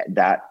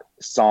 that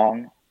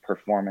song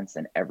performance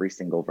in every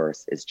single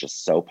verse is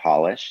just so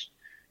polished.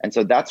 And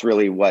so that's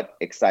really what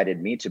excited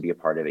me to be a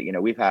part of it. You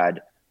know, we've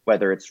had,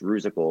 whether it's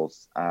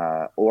musicals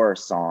or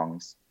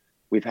songs,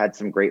 we've had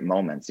some great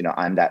moments. You know,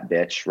 I'm That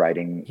Bitch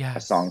writing a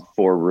song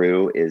for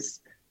Ru is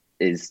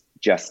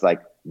just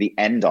like the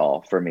end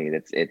all for me.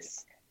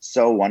 It's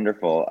so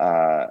wonderful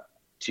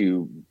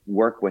to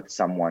work with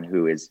someone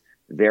who is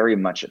very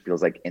much, it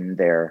feels like, in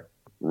their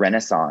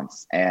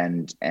renaissance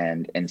and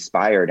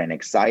inspired and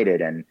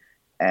excited.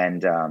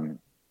 And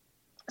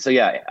so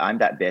yeah, I'm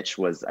That Bitch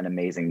was an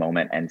amazing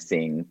moment, and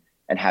seeing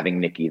and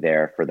having Nikki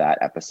there for that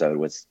episode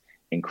was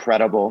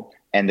incredible.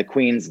 And the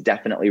queens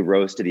definitely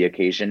rose to the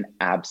occasion,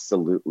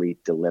 absolutely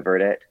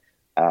delivered it.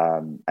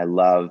 I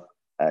love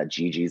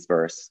Gigi's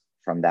verse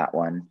from that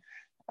one.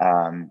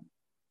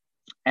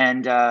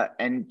 And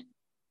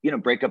you know,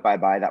 Break Up Bye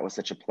Bye, that was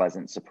such a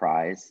pleasant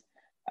surprise.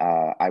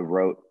 I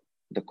wrote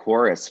the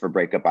chorus for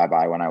Break Up Bye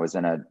Bye when I was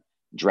in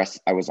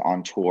I was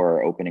on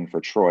tour opening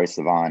for Troye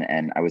Sivan,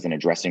 and I was in a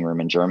dressing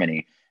room in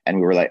Germany, and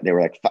they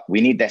were like,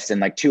 we need this in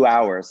like 2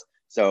 hours.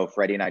 So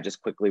Freddie and I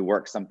just quickly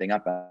worked something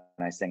up, and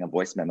I sang a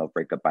voice memo,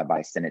 Break Up Bye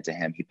Bye, sent it to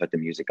him. He put the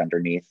music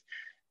underneath.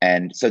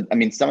 And so, I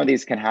mean, some of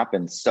these can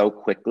happen so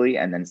quickly,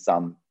 and then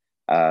some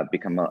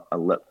become a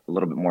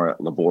little bit more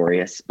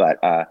laborious. But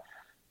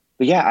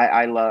yeah,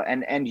 I love,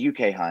 and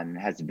UK Hun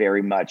has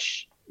very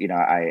much, you know,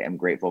 I am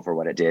grateful for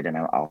what it did, and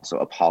I also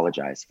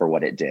apologize for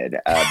what it did,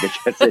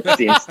 because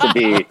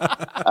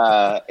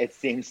it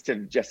seems to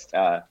just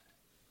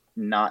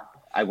not.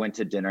 I went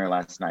to dinner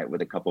last night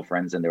with a couple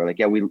friends, and they were like,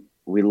 yeah,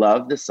 we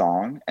love the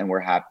song and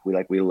we're happy.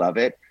 We love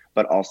it.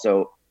 But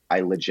also I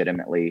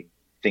legitimately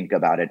think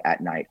about it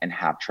at night and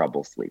have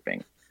trouble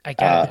sleeping. I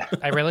get it.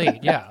 I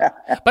relate. Yeah.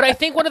 But I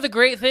think one of the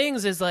great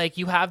things is like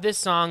you have this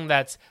song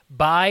that's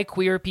by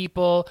queer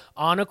people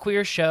on a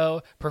queer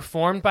show,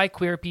 performed by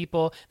queer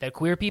people that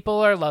queer people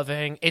are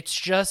loving. It's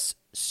just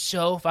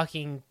so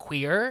fucking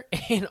queer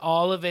in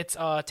all of its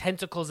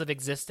tentacles of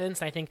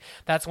existence. I think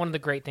that's one of the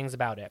great things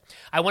about it.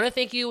 I want to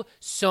thank you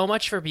so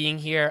much for being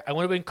here. I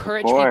want to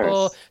encourage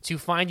people to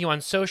find you on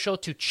social,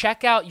 to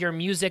check out your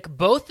music,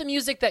 both the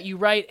music that you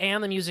write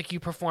and the music you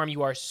perform.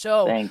 You are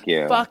so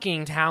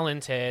fucking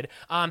talented.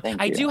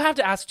 I do have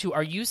to ask too,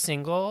 are you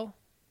single?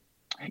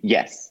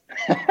 Yes.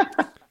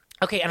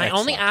 Okay, and I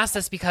only ask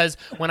this because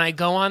when I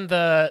go on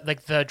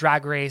the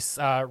Drag Race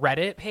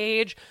Reddit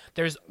page,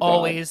 there's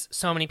always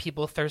so many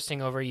people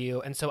thirsting over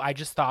you, and so I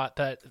just thought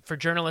that for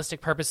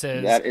journalistic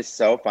purposes, that is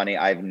so funny.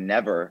 I've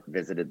never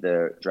visited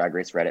the Drag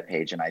Race Reddit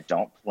page, and I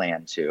don't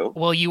plan to.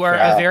 Well, you are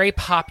a very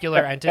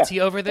popular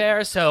entity over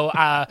there, so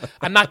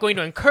I'm not going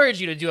to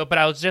encourage you to do it, but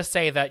I'll just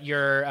say that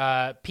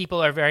your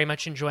people are very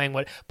much enjoying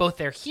what both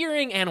they're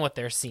hearing and what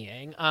they're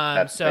seeing.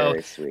 That's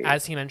very sweet.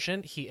 As he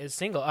mentioned, he is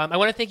single. I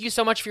want to thank you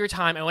so much for your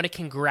time. I want to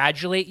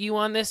congratulate you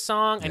on this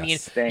song.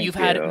 Yes. I mean, you've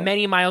had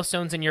many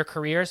milestones in your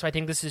career, so I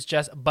think this is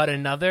just but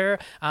another.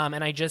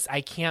 And I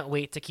can't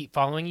wait to keep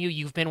following you.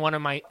 You've been one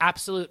of my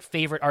absolute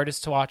favorite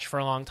artists to watch for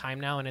a long time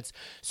now, and it's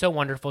so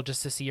wonderful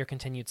just to see your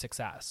continued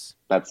success.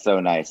 That's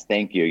so nice.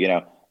 Thank you. You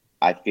know,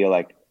 I feel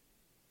like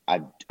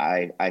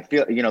I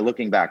feel, you know,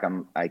 looking back,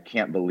 I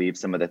can't believe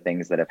some of the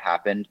things that have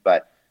happened,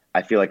 but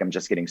I feel like I'm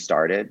just getting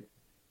started,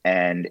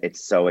 and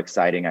it's so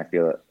exciting. I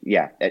feel,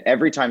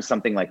 every time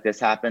something like this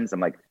happens,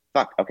 I'm like,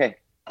 fuck, okay,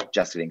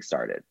 just getting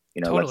started.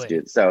 You know, Let's do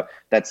it. So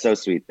that's so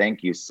sweet.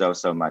 Thank you so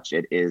much.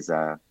 It is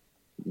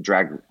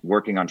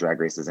working on Drag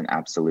Race is an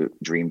absolute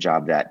dream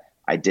job that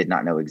I did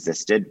not know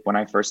existed when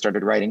I first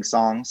started writing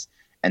songs.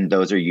 And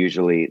those are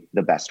usually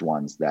the best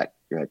ones that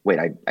you're like, wait,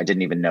 I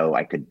didn't even know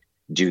I could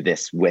do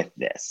this with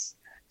this.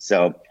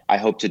 So I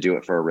hope to do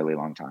it for a really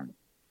long time.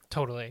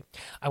 Totally.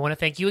 I want to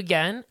thank you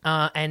again.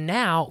 And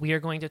now we are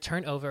going to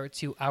turn over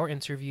to our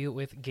interview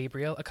with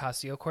Gabriel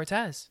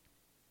Ocasio-Cortez.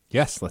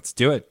 Yes, let's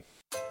do it.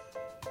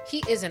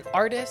 He is an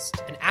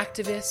artist, an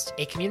activist,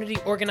 a community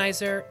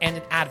organizer, and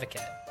an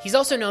advocate. He's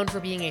also known for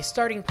being a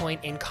starting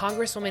point in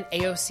Congresswoman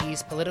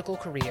AOC's political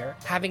career,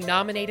 having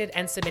nominated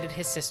and submitted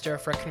his sister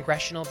for a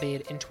congressional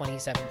bid in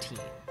 2017.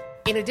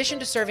 In addition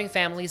to serving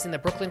families in the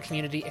Brooklyn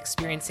community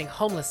experiencing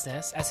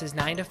homelessness as his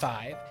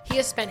 9-to-5, he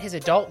has spent his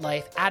adult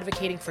life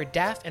advocating for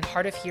deaf and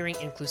hard of hearing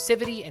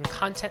inclusivity and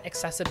content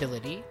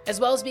accessibility, as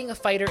well as being a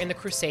fighter in the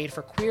crusade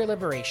for queer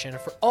liberation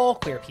for all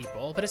queer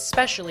people, but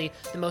especially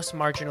the most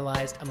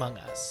marginalized among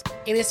us.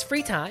 In his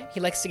free time, he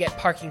likes to get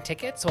parking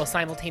tickets while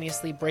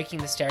simultaneously breaking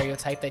the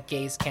stereotype that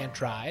gays can't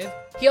drive.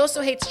 He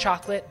also hates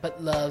chocolate,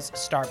 but loves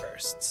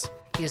Starbursts.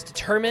 He is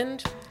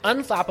determined,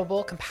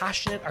 unflappable,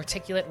 compassionate,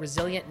 articulate,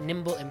 resilient,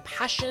 nimble,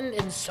 impassioned,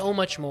 and so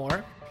much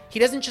more. He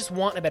doesn't just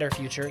want a better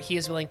future, he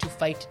is willing to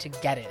fight to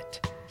get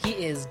it. He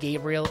is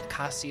Gabriel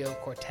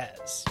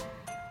Ocasio-Cortez.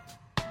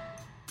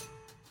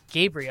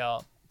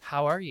 Gabriel,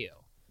 how are you?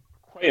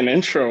 Quite an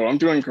intro. I'm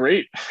doing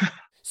great.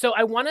 So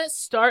I want to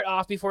start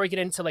off before we get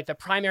into like the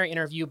primary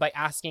interview by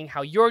asking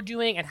how you're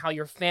doing and how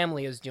your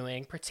family is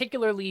doing,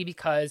 particularly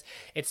because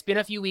it's been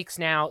a few weeks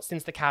now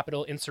since the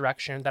Capitol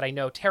insurrection that I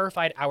know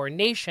terrified our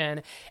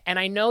nation. And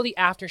I know the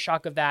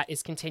aftershock of that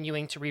is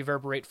continuing to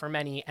reverberate for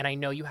many. And I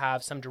know you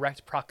have some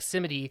direct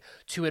proximity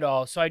to it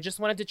all. So I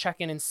just wanted to check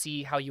in and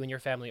see how you and your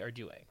family are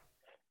doing.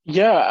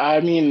 Yeah,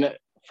 I mean,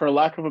 for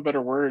lack of a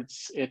better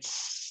words,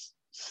 it's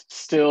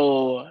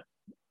still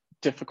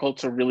difficult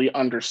to really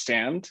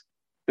understand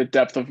the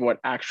depth of what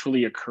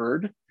actually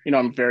occurred. You know,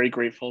 I'm very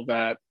grateful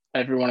that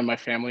everyone in my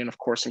family, and of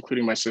course,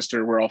 including my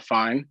sister, we're all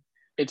fine.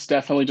 It's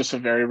definitely just a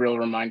very real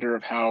reminder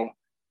of how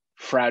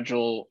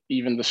fragile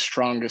even the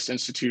strongest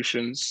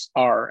institutions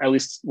are, at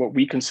least what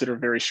we consider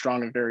very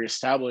strong and very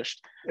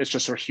established. It's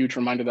just a huge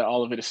reminder that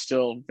all of it is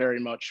still very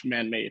much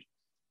man-made.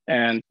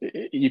 And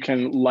you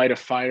can light a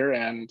fire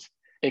and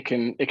it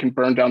can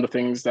burn down the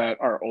things that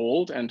are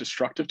old and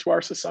destructive to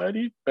our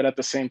society. But at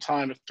the same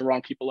time, if the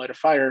wrong people light a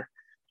fire,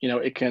 you know,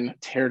 it can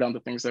tear down the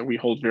things that we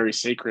hold very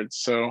sacred.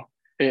 So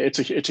it's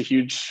a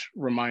huge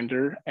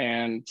reminder.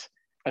 And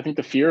I think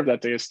the fear of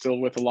that day is still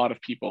with a lot of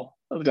people,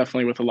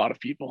 definitely with a lot of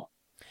people.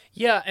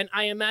 Yeah. And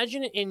I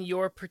imagine in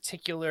your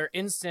particular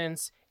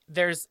instance,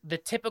 there's the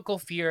typical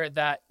fear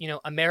that, you know,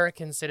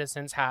 American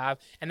citizens have.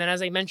 And then,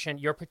 as I mentioned,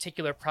 your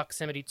particular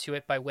proximity to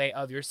it by way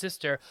of your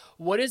sister.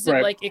 What is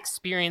it like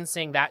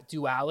experiencing that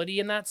duality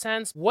in that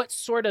sense? What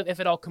sort of, if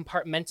at all,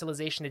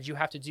 compartmentalization did you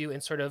have to do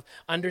in sort of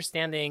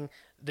understanding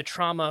the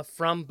trauma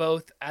from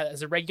both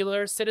as a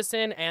regular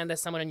citizen and as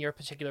someone in your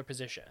particular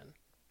position?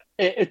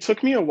 It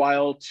took me a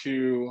while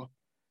to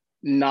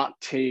not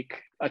take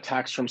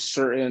attacks from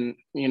certain,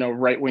 you know,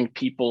 right-wing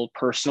people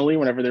personally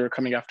whenever they were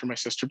coming after my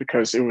sister,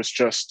 because it was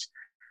just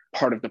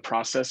part of the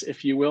process,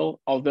 if you will.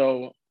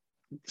 Although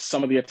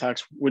some of the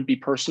attacks would be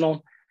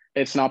personal,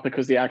 it's not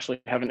because they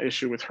actually have an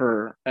issue with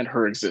her and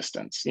her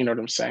existence. You know what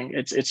I'm saying?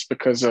 It's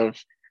because of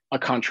a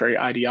contrary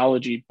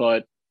ideology.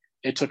 But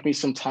it took me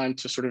some time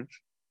to sort of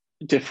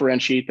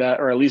differentiate that,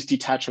 or at least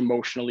detach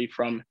emotionally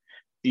from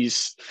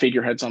these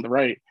figureheads on the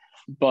right.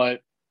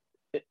 But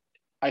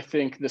I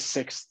think the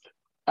sixth,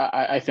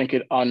 I think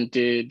it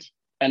undid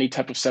any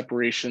type of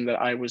separation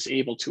that I was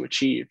able to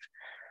achieve.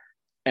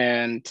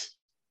 And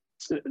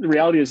the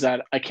reality is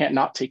that I can't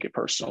not take it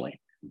personally.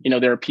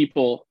 There are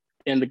people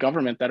in the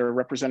government that are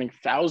representing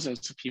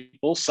thousands of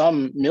people,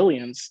 some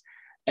millions,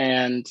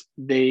 and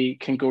they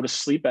can go to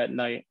sleep at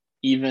night,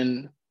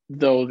 even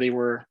though they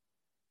were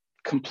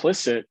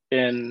complicit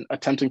in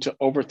attempting to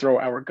overthrow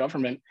our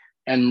government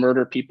and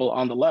murder people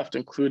on the left,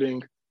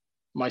 including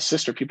my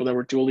sister, people that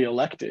were duly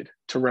elected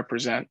to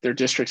represent their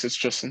districts. It's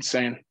just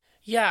insane.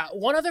 Yeah,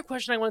 one other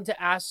question I wanted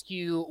to ask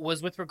you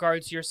was with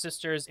regards to your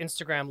sister's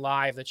Instagram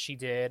live that she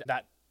did,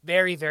 that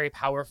very, very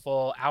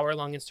powerful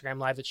hour-long Instagram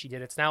live that she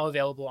did. It's now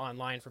available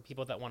online for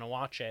people that want to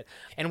watch it,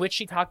 in which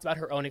she talked about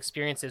her own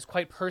experiences,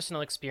 quite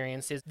personal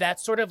experiences,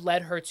 that sort of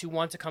led her to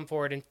want to come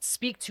forward and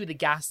speak to the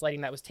gaslighting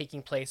that was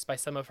taking place by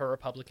some of her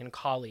Republican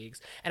colleagues.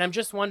 And I'm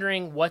just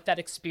wondering what that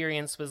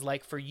experience was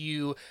like for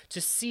you to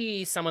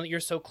see someone that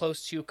you're so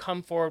close to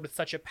come forward with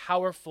such a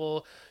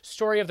powerful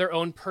story of their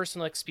own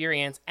personal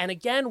experience. And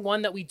again,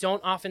 one that we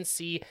don't often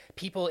see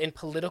people in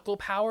political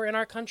power in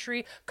our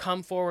country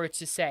come forward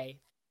to say.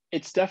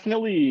 It's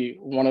definitely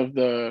one of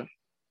the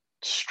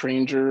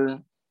stranger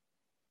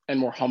and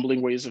more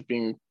humbling ways of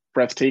being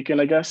breathtaking,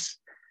 I guess.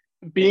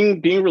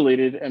 Being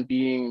related and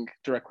being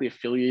directly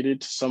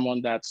affiliated to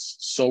someone that's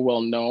so well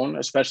known,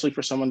 especially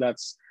for someone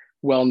that's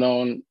well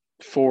known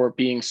for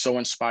being so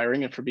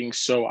inspiring and for being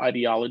so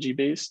ideology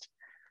based.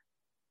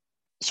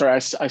 Sorry,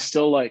 I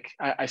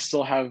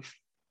still have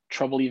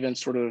trouble even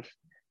sort of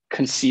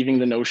conceiving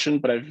the notion,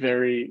 but I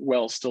very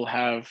well still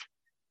have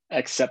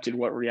accepted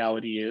what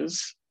reality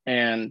is.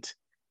 And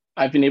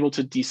I've been able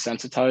to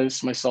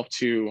desensitize myself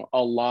to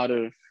a lot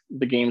of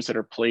the games that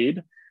are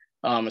played,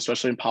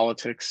 especially in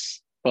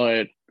politics.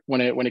 But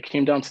when it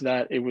came down to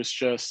that,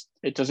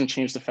 it doesn't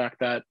change the fact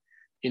that,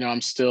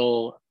 I'm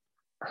still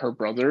her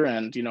brother,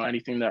 and,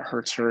 anything that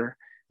hurts her,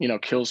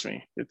 kills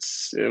me.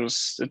 It's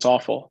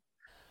awful.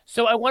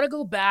 So I want to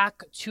go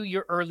back to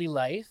your early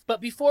life, but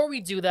before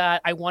we do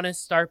that, I want to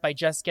start by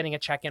just getting a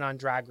check-in on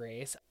Drag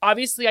Race.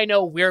 Obviously, I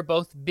know we're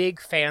both big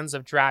fans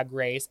of Drag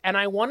Race, and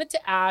I wanted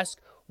to ask,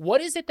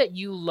 what is it that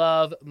you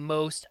love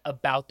most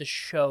about the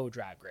show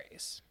Drag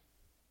Race?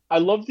 I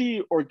love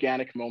the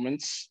organic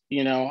moments.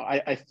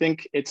 I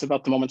think it's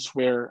about the moments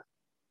where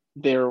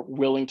they're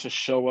willing to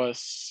show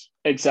us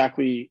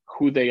exactly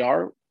who they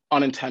are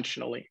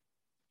unintentionally.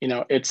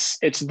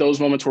 It's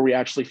those moments where we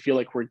actually feel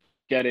like we're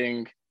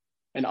getting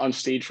an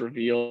unstaged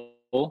reveal.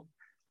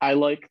 I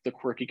like the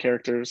quirky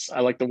characters.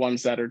 I like the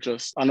ones that are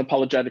just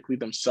unapologetically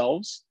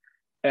themselves.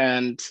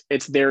 And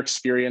it's their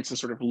experience and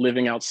sort of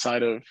living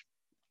outside of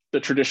the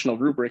traditional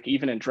rubric,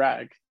 even in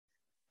drag,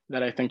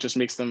 that I think just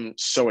makes them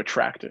so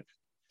attractive.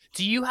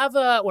 Do you have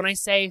when I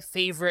say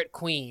favorite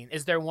queen,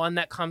 is there one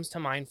that comes to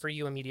mind for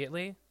you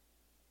immediately?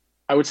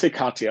 I would say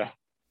Katya.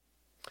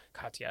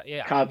 Katya,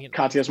 yeah.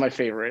 Katya is my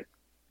favorite,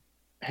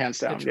 hands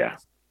down, yeah.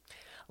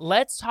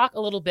 Let's talk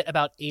a little bit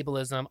about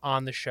ableism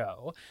on the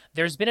show.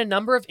 There's been a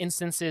number of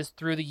instances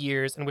through the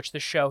years in which the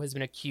show has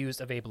been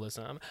accused of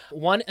ableism.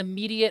 One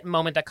immediate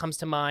moment that comes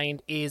to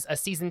mind is a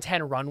season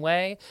 10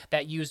 runway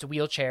that used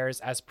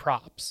wheelchairs as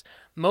props.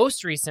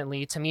 Most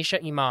recently,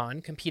 Tamisha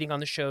Iman, competing on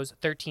the show's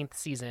 13th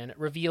season,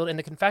 revealed in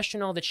the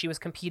confessional that she was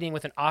competing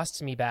with an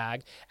ostomy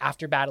bag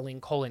after battling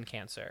colon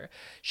cancer.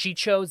 She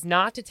chose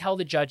not to tell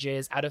the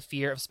judges out of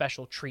fear of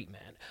special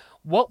treatment.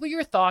 What were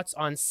your thoughts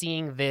on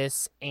seeing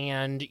this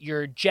and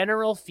your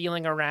general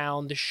feeling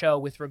around the show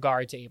with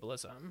regard to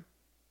ableism?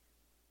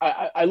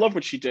 I love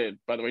what she did,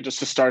 by the way, just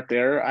to start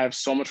there. I have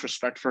so much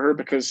respect for her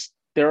because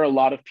there are a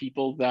lot of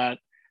people that,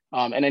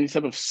 in any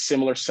type of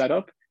similar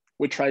setup,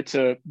 would try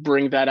to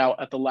bring that out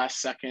at the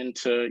last second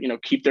to,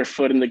 keep their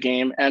foot in the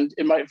game, and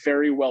it might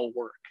very well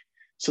work.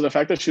 So the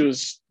fact that she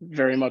was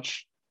very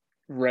much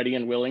ready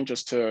and willing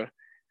just to,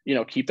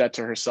 keep that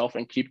to herself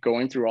and keep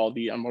going through all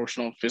the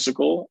emotional and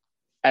physical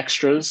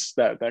extras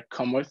that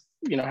come with,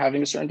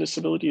 having a certain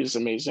disability is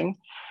amazing.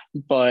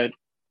 But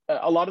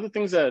a lot of the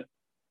things that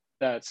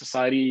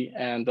society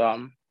and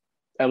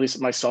at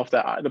least myself,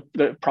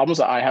 the problems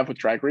that I have with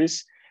Drag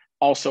Race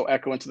also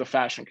echo into the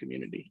fashion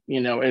community.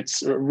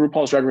 It's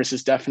RuPaul's Drag Race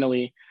is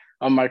definitely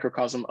a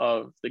microcosm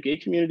of the gay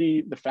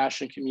community, the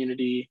fashion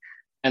community,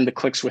 and the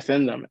cliques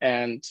within them.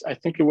 And I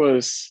think it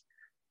was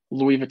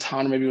Louis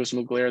Vuitton, or maybe it was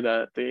Mugler,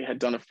 that they had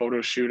done a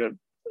photo shoot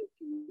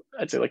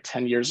I'd say like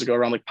 10 years ago,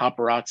 around like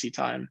paparazzi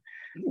time,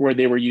 where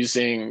they were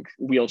using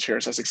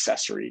wheelchairs as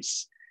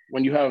accessories.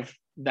 When you have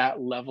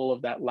that level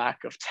of that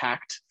lack of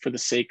tact for the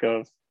sake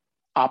of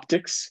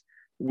optics,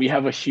 we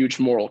have a huge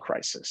moral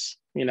crisis.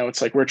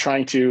 It's like we're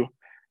trying to,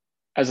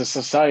 as a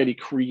society,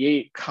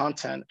 create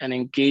content and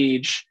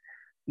engage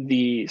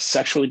the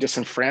sexually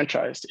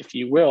disenfranchised, if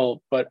you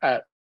will, but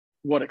at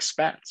what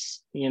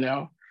expense?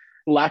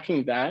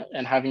 Lacking that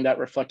and having that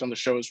reflect on the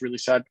show is really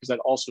sad, because that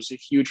also is a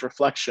huge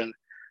reflection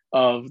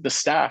of the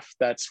staff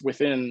that's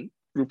within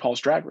RuPaul's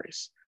Drag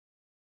Race.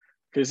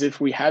 Because if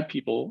we had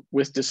people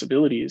with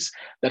disabilities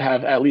that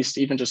have at least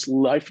even just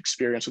life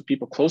experience with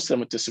people close to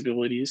them with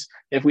disabilities,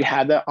 if we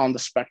had that on the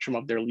spectrum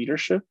of their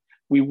leadership,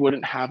 we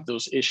wouldn't have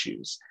those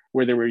issues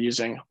where they were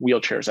using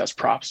wheelchairs as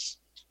props.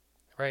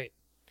 Right.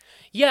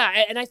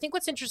 Yeah, and I think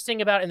what's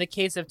interesting about in the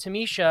case of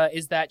Tamisha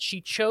is that she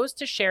chose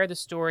to share the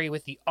story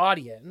with the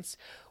audience,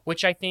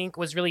 which I think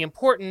was really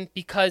important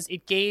because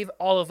it gave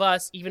all of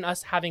us, even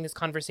us having this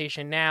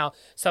conversation now,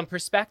 some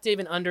perspective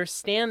and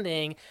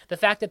understanding the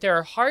fact that there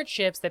are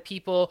hardships that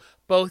people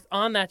both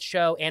on that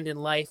show and in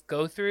life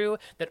go through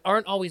that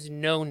aren't always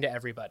known to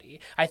everybody.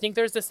 I think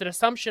there's this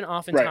assumption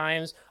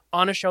oftentimes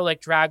on a show like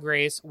Drag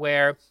Race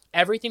where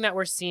everything that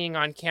we're seeing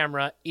on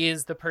camera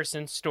is the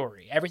person's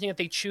story. Everything that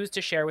they choose to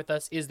share with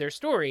us is their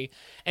story.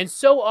 And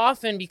so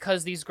often,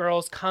 because these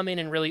girls come in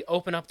and really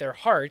open up their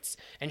hearts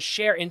and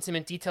share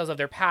intimate details of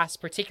their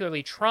past,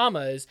 particularly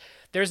traumas,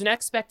 there's an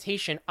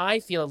expectation, I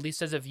feel, at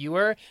least as a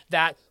viewer,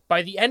 that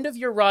by the end of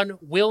your run,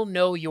 we'll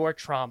know your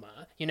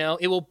trauma. You know,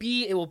 it will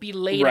be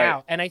laid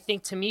out. And I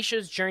think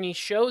Tamisha's journey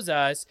shows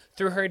us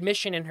through her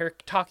admission and her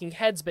talking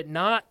heads, but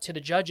not to the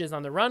judges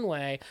on the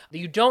runway, that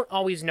you don't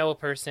always know a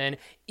person,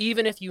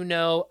 even if you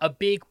know a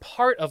big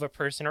part of a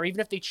person, or even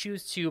if they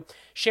choose to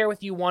share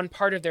with you one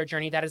part of their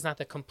journey, that is not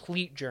the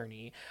complete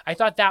journey. I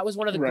thought that was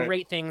one of the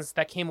great things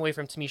that came away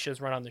from Tamisha's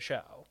run on the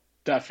show.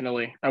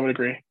 Definitely. I would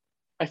agree.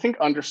 I think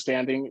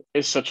understanding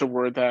is such a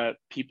word that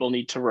people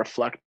need to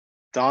reflect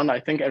on. I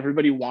think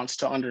everybody wants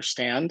to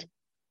understand,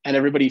 and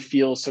everybody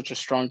feels such a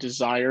strong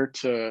desire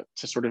to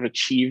sort of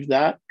achieve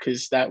that,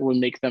 because that would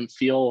make them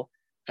feel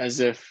as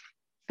if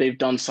they've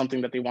done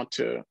something that they want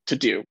to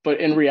do.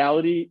 But in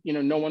reality, you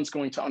know, no one's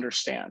going to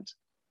understand.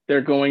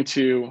 They're going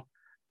to,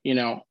 you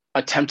know,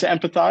 attempt to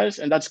empathize,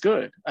 and that's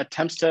good.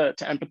 Attempts to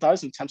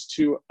empathize and attempts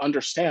to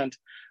understand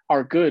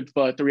are good.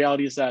 But the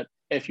reality is that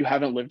if you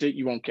haven't lived it,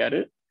 you won't get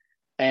it.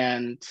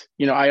 And,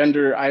 you know, I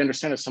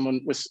understand as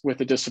someone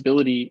with a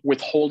disability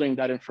withholding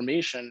that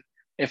information,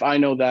 if I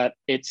know that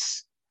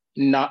it's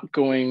not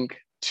going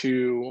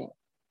to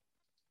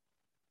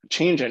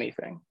change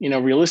anything, you know,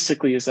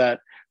 realistically, is that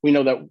we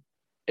know that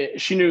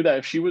she knew that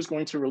if she was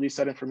going to release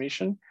that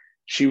information,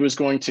 she was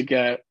going to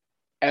get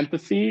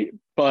empathy,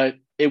 but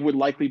it would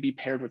likely be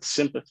paired with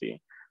sympathy,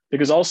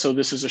 because also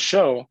this is a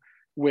show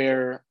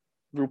where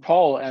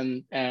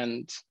RuPaul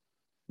and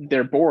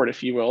their board,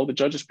 if you will, the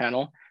judges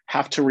panel,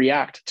 have to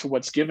react to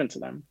what's given to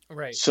them.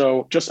 Right.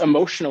 So just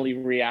emotionally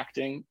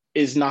reacting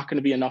is not going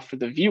to be enough for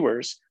the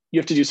viewers. You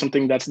have to do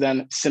something that's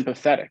then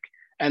sympathetic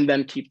and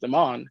then keep them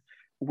on,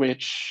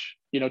 which,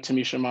 you know,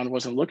 Tamisha Iman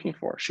wasn't looking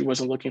for. She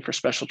wasn't looking for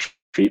special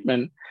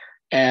treatment.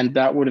 And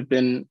that would have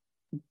been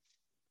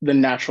the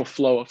natural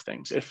flow of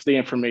things if the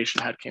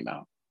information had came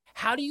out.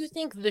 How do you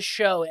think the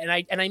show, and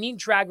I mean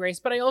Drag Race,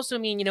 but I also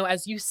mean, you know,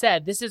 as you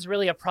said, this is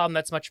really a problem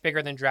that's much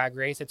bigger than Drag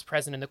Race. It's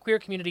present in the queer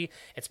community,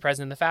 it's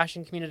present in the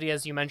fashion community,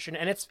 as you mentioned,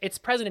 and it's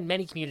present in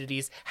many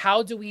communities.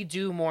 How do we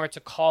do more to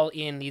call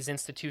in these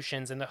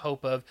institutions in the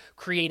hope of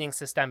creating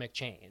systemic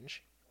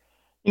change?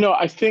 You know,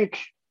 I think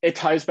it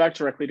ties back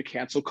directly to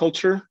cancel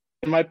culture.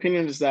 In my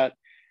opinion, is that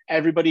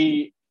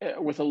everybody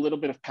with a little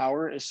bit of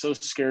power is so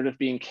scared of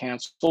being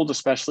canceled,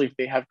 especially if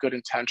they have good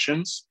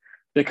intentions.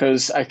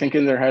 Because I think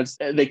in their heads,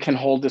 they can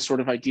hold this sort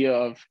of idea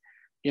of,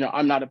 you know,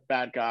 I'm not a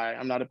bad guy.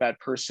 I'm not a bad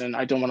person.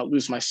 I don't want to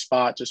lose my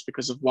spot just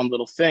because of one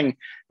little thing.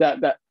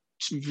 That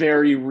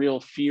very real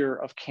fear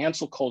of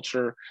cancel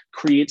culture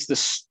creates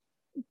this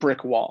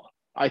brick wall.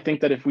 I think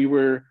that if we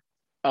were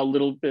a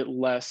little bit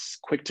less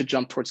quick to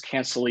jump towards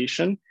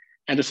cancellation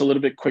and just a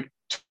little bit quick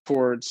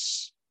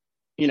towards,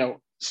 you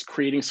know,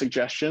 creating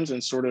suggestions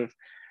and sort of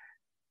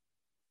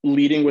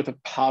leading with a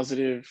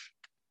positive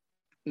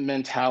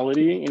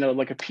mentality, you know,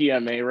 like a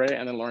PMA, right?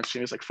 And then Lawrence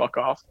Cheney's like, fuck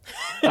off.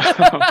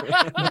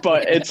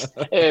 But it's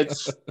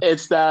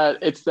that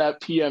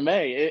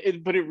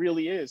PMA. But it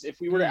really is. If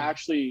we were to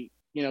actually,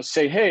 you know,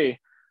 say, hey,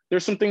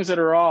 there's some things that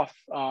are off.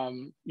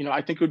 You know,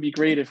 I think it would be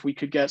great if we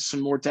could get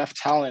some more deaf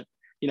talent,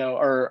 you know,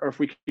 or if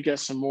we could get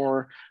some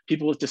more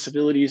people with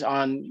disabilities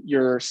on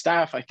your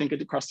staff. I think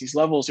across these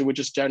levels, it would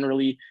just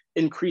generally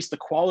increase the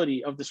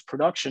quality of this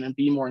production and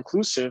be more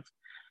inclusive.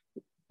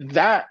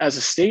 That as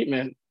a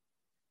statement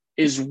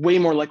is way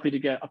more likely to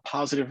get a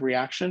positive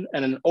reaction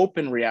and an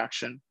open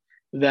reaction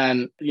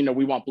than, you know,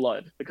 we want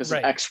blood because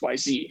of X, Y,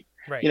 Z.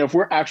 Right. You know, if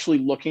we're actually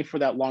looking for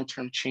that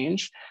long-term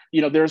change,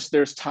 you know,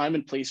 there's time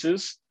and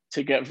places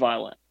to get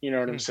violent, you know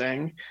what I'm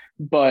saying?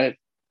 But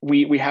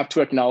we have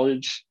to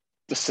acknowledge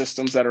the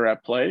systems that are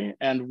at play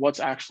and what's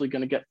actually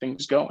going to get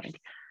things going.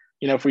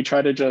 You know, if we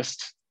try to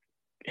just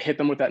hit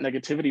them with that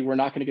negativity, we're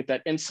not going to get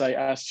that insight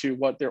as to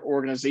what their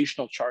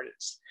organizational chart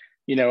is,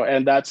 you know,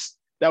 and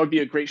that would be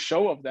a great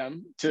show of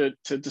them to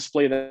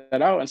display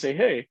that out and say,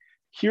 hey,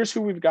 here's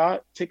who we've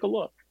got, take a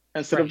look.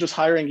 Instead of just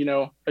hiring, you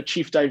know, a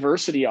chief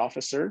diversity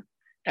officer,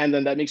 and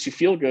then that makes you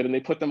feel good and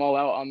they put them all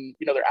out on,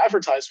 you know, their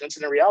advertisements.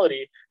 And in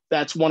reality,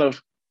 that's one of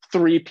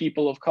 3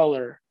 people of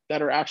color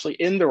that are actually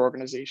in their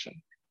organization.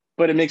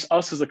 But it makes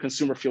us as a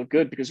consumer feel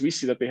good because we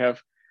see that they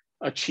have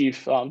a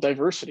chief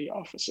diversity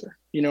officer.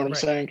 You know what I'm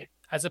saying?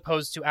 as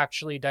opposed to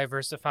actually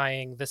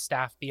diversifying the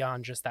staff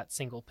beyond just that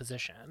single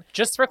position.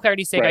 Just for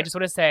clarity's sake, I just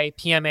want to say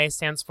PMA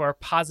stands for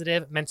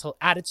Positive Mental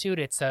Attitude.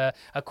 It's a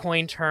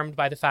coin termed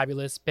by the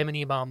fabulous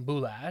Bimini Bon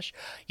Boulash.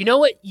 You know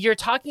what you're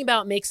talking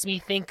about makes me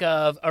think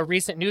of a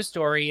recent news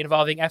story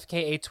involving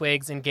FKA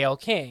Twigs and Gayle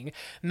King.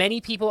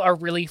 Many people are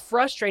really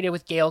frustrated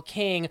with Gayle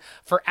King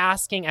for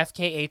asking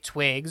FKA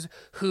Twigs,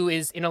 who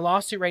is in a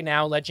lawsuit right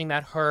now alleging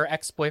that her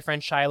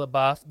ex-boyfriend Shia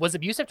LaBeouf was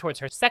abusive towards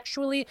her,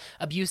 sexually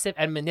abusive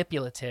and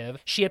manipulative.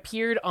 She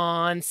appeared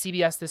on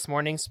CBS this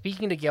morning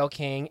speaking to Gayle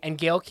King, and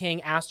Gayle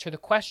King asked her the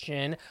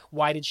question,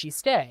 why did she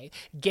stay?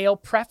 Gayle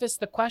prefaced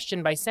the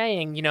question by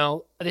saying, you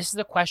know, this is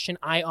a question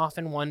I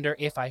often wonder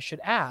if I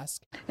should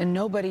ask. And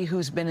nobody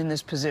who's been in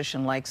this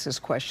position likes this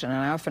question. And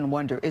I often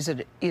wonder, is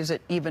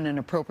it even an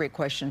appropriate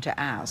question to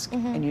ask?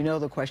 And you know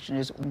the question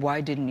is,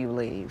 why didn't you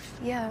leave?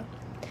 Yeah.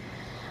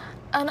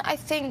 And I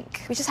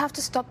think we just have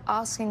to stop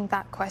asking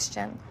that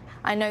question.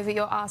 I know that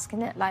you're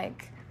asking it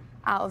like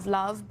out of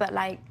love, but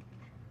like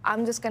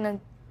I'm just gonna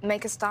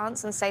make a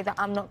stance and say that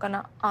I'm not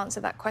gonna answer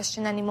that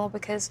question anymore,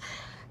 because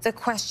the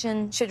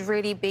question should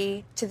really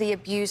be to the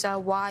abuser,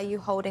 why are you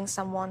holding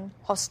someone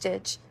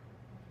hostage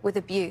with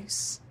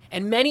abuse?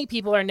 And many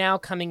people are now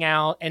coming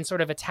out and sort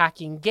of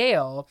attacking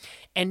Gayle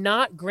and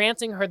not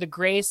granting her the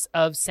grace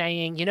of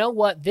saying, you know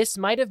what, this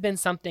might have been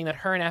something that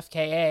her and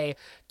FKA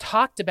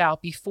talked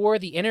about before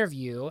the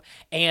interview.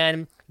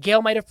 And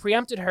Gayle might have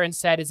preempted her and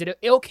said, is it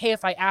okay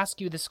if I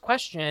ask you this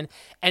question?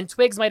 And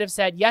Twigs might have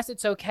said, yes,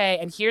 it's okay.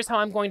 And here's how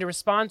I'm going to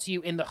respond to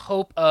you in the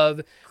hope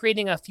of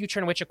creating a future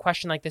in which a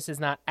question like this is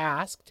not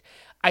asked.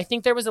 I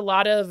think there was a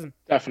lot of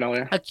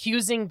definitely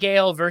accusing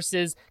Gayle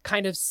versus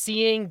kind of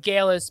seeing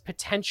Gayle as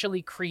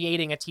potentially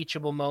creating a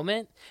teachable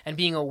moment and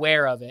being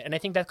aware of it. And I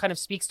think that kind of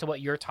speaks to what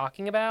you're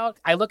talking about.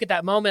 I look at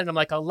that moment and I'm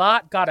like, a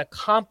lot got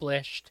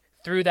accomplished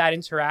through that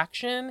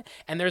interaction.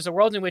 And there's a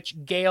world in which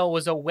Gayle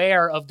was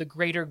aware of the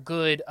greater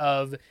good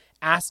of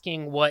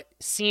asking what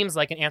seems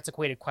like an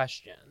antiquated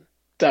question.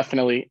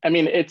 Definitely. I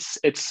mean, it's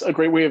a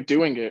great way of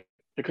doing it,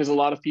 because a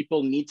lot of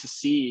people need to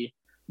see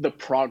the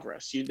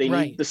progress. They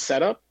need the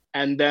setup,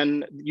 and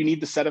then you need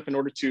the setup in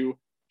order to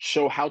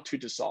show how to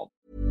dissolve.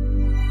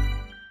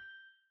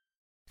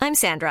 I'm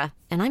Sandra,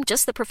 and I'm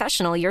just the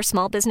professional your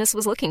small business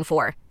was looking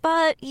for.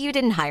 But you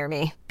didn't hire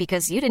me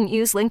because you didn't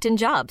use LinkedIn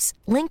Jobs.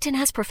 LinkedIn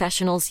has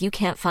professionals you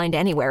can't find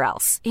anywhere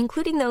else,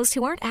 including those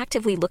who aren't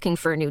actively looking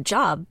for a new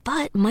job,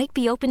 but might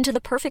be open to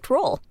the perfect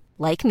role,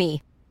 like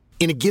me.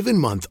 In a given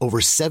month, over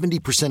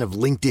 70% of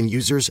LinkedIn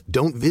users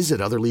don't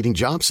visit other leading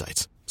job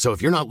sites. So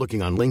if you're not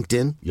looking on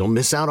LinkedIn, you'll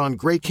miss out on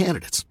great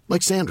candidates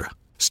like Sandra.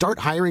 Start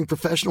hiring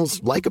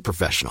professionals like a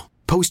professional.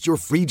 Post your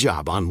free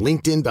job on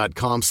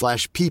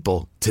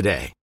linkedin.com/people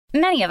today.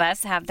 Many of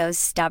us have those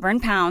stubborn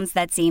pounds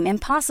that seem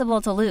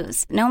impossible to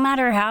lose, no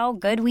matter how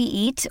good we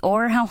eat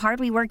or how hard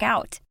we work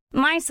out.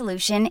 My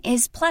solution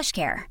is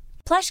PlushCare.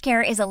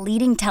 PlushCare is a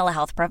leading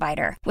telehealth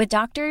provider with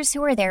doctors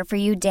who are there for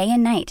you day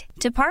and night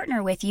to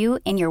partner with you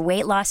in your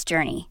weight loss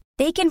journey.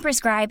 They can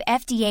prescribe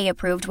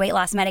FDA-approved weight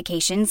loss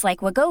medications like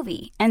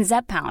Wegovy and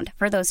Zepbound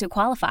for those who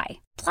qualify.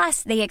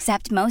 Plus, they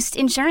accept most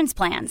insurance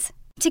plans.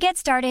 To get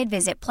started,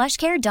 visit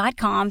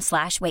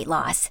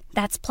plushcare.com/weightloss.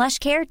 That's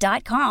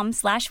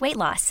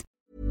plushcare.com/weightloss.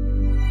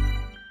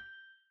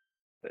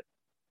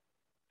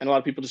 And a lot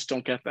of people just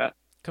don't get that.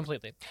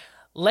 Completely.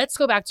 Let's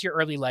go back to your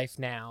early life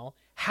now.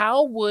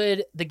 How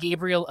would the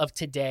Gabriel of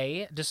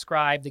today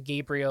describe the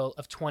Gabriel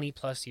of 20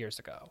 plus years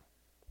ago?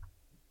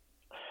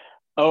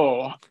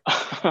 Oh,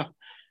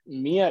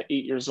 me at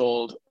 8 years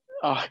old.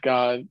 Oh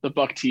God, the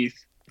buck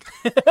teeth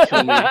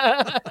kill me.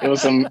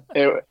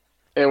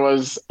 It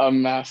was a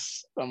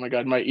mess. Oh my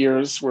God, my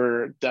ears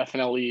were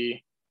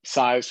definitely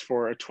sized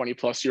for a 20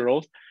 plus year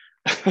old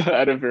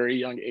at a very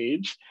young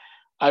age.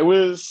 I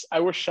was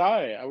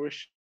shy. I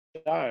was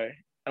a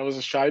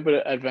shy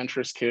but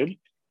adventurous kid,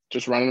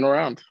 just running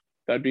around.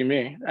 That'd be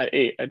me at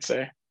 8, I'd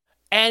say.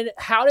 And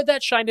how did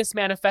that shyness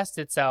manifest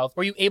itself?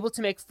 Were you able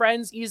to make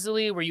friends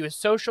easily? Were you a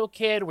social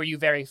kid? Were you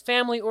very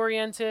family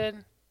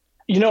oriented?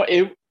 You know,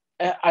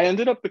 I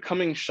ended up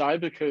becoming shy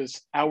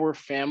because our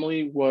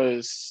family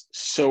was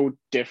so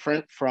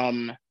different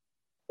from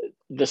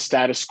the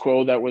status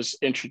quo that was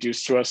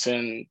introduced to us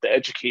in the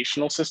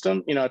educational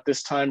system. You know, at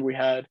this time we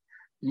had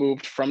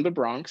moved from the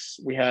Bronx.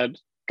 We had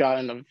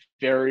gotten a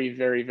very,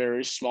 very,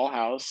 very small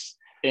house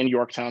in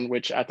Yorktown,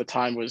 which at the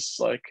time was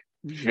like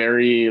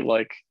very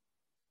like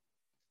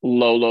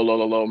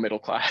low middle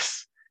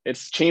class.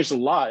 It's changed a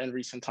lot in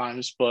recent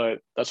times, but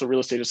that's what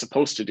real estate is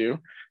supposed to do.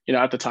 You know,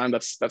 at the time,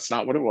 that's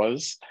not what it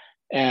was.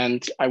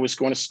 And I was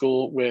going to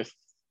school with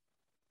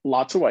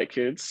lots of white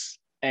kids,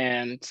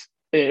 and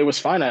it was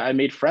fine. I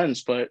made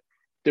friends, but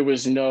there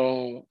was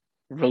no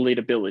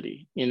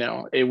relatability. You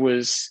know, it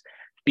was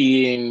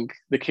being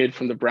the kid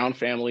from the Brown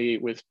family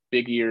with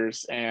big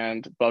ears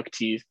and buck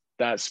teeth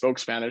that spoke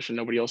Spanish and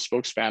nobody else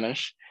spoke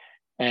Spanish.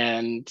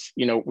 And,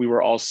 you know, we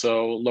were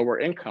also lower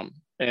income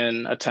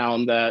in a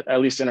town that,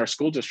 at least in our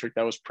school district,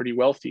 that was pretty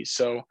wealthy.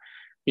 So,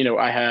 you know,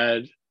 I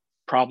had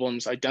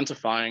problems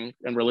identifying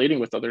and relating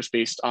with others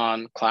based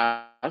on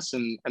class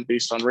and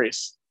based on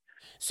race.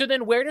 So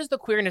then where does the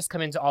queerness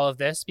come into all of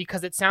this?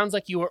 Because it sounds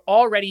like you were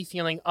already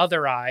feeling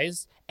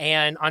otherized.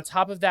 And on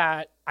top of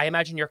that, I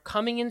imagine you're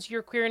coming into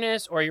your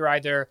queerness, or you're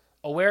either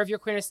aware of your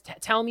queerness.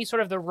 Tell me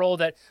sort of the role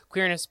that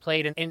queerness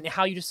played and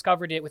how you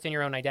discovered it within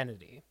your own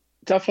identity.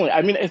 Definitely.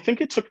 I mean, I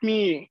think it took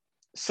me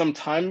some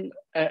time.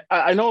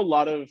 I know a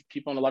lot of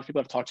people, and a lot of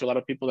people I've talked to, a lot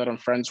of people that I'm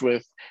friends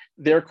with,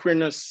 their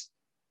queerness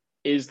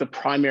is the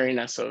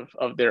primariness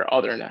of their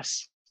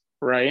otherness,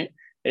 right?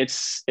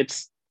 It's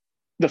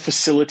the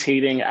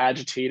facilitating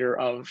agitator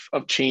of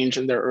change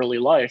in their early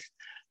life.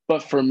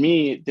 But for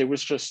me, there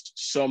was just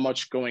so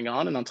much going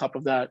on. And on top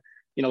of that,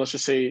 let's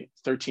just say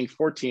 13,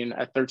 14.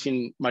 At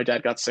 13, my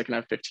dad got sick, and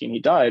at 15, he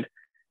died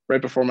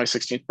right before my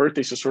 16th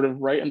birthday. So sort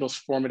of right in those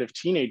formative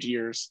teenage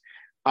years,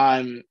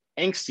 I'm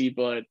angsty,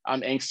 but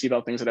I'm angsty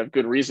about things that I have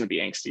good reason to be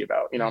angsty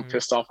about. I'm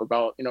pissed off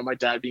about, my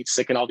dad being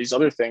sick and all these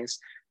other things.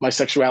 My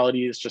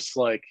sexuality is just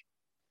like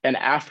an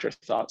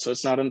afterthought. So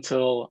it's not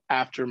until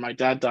after my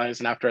dad dies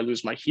and after I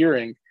lose my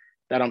hearing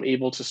that I'm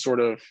able to sort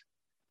of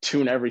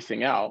tune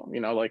everything out,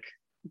 like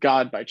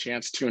God by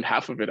chance tuned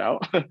half of it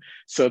out.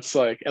 So it's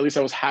like, at least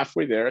I was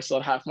halfway there. I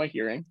still had half my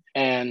hearing.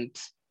 And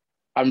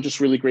I'm just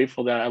really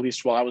grateful that at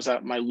least while I was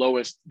at my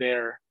lowest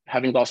there,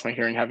 having lost my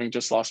hearing, having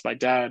just lost my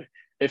dad,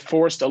 it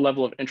forced a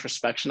level of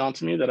introspection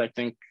onto me that I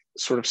think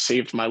sort of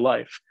saved my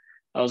life.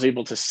 I was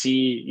able to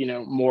see,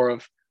 more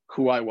of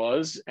who I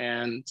was,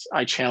 and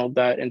I channeled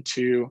that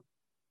into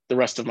the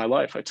rest of my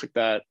life. I took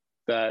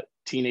that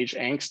teenage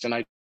angst and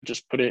I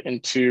just put it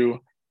into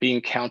being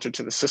counter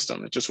to the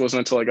system. It just wasn't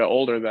until I got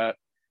older that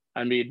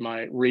I made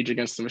my Rage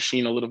Against the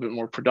Machine a little bit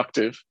more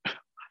productive.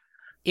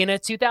 In a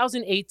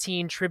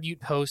 2018 tribute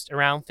post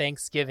around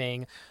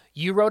Thanksgiving,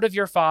 you wrote of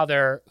your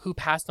father, who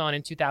passed on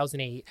in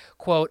 2008,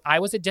 quote, "I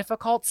was a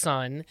difficult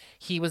son.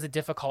 He was a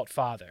difficult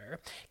father."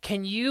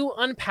 Can you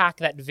unpack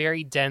that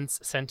very dense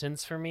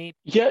sentence for me?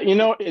 Yeah,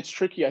 it's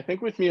tricky. I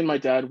think with me and my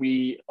dad,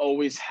 we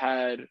always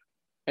had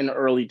an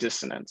early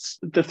dissonance.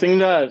 The thing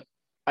that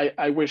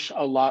I wish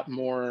a lot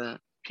more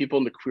people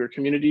in the queer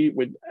community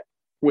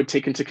would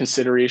take into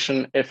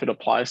consideration, if it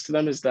applies to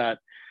them, is that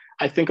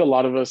I think a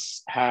lot of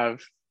us have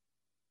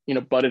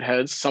butted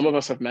heads. Some of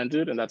us have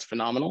mended, and that's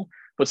phenomenal.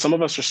 But some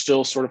of us are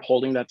still sort of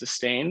holding that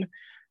disdain.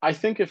 I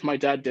think if my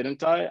dad didn't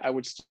die, I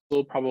would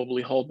still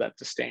probably hold that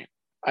disdain.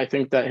 I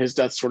think that his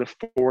death sort of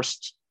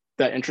forced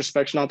that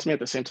introspection onto me at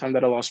the same time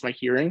that I lost my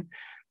hearing.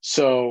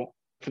 So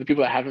for the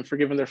people that haven't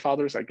forgiven their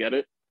fathers, I get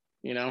it,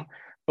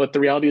 But the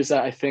reality is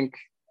that I think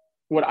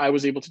what I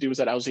was able to do is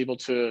that I was able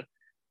to,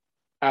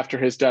 after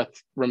his death,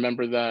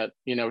 remember that,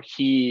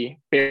 he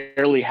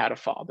barely had a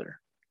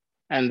father,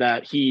 and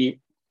that he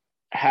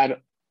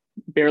had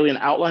barely an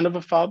outline of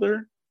a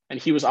father, and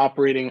he was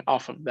operating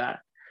off of that.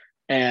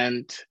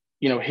 And,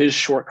 his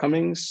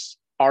shortcomings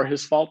are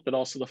his fault, but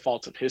also the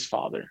fault of his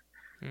father.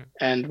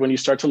 And when you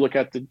start to look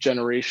at the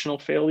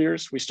generational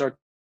failures, we start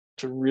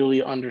to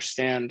really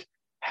understand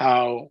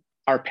how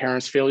our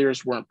parents'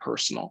 failures weren't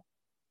personal.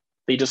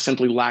 They just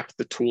simply lacked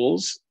the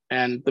tools.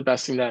 And the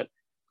best thing that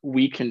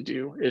we can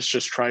do is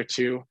just try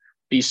to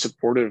be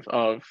supportive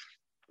of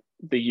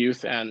the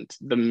youth and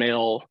the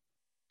male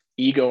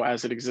ego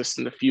as it exists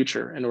in the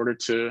future in order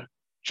to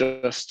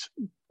just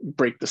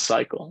break the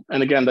cycle.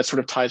 And again, that sort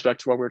of ties back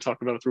to what we were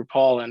talking about with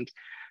RuPaul and,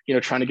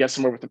 trying to get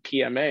somewhere with the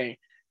PMA.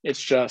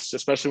 It's just,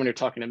 especially when you're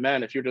talking to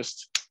men, if you're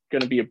just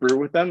going to be a brew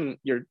with them,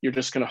 you're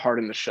just going to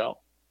harden the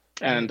shell.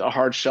 And a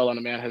hard shell on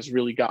a man has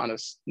really gotten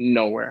us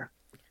nowhere.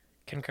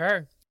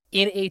 Concur.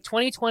 In a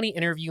 2020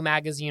 Interview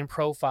magazine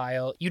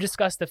profile, you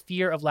discussed the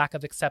fear of lack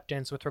of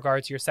acceptance with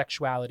regard to your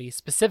sexuality,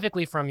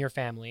 specifically from your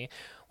family,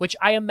 which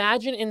I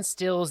imagine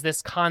instills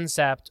this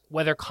concept,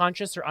 whether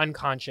conscious or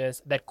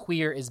unconscious, that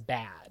queer is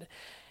bad.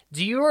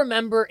 Do you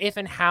remember if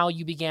and how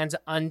you began to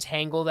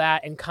untangle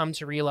that and come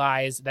to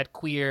realize that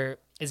queer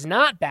is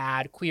not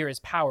bad, queer is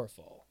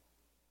powerful?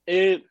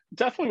 It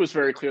definitely was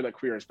very clear that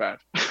queer is bad.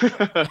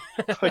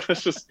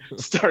 Let's just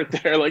start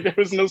there. There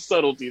was no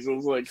subtleties. It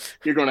was like,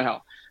 you're going to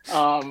hell.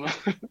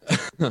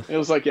 It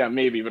was like, yeah,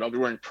 maybe, but I'll be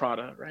wearing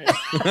Prada, right?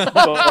 But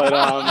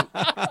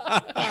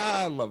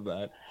I love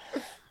that.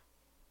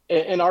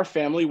 In our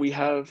family, we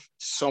have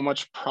so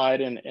much pride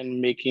in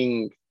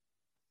making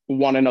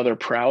one another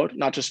proud,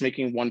 not just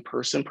making one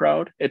person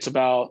proud. It's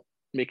about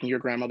making your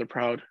grandmother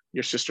proud,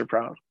 your sister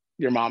proud,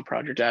 your mom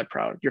proud, your dad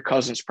proud, your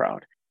cousins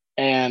proud.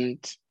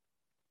 And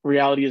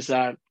reality is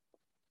that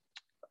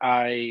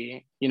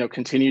I,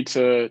 continued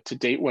to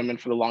date women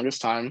for the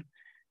longest time.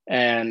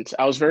 And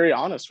I was very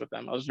honest with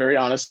them. I was very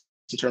honest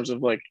in terms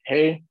of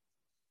hey,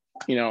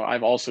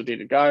 I've also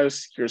dated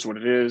guys. Here's what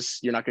it is.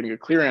 You're not getting a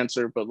clear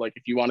answer, but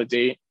if you want to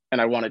date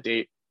and I want to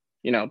date,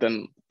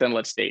 then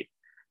let's date.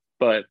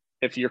 But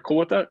if you're cool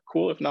with that,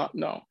 cool. If not,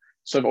 no.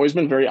 So I've always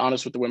been very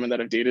honest with the women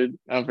that I've dated.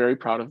 I'm very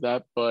proud of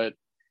that. But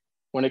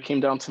when it came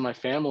down to my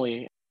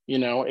family,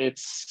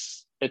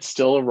 it's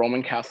still a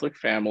Roman Catholic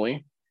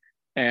family,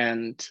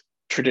 and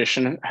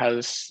tradition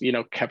has,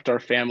 kept our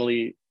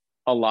family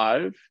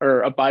alive,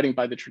 or abiding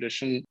by the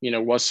tradition,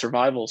 was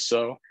survival.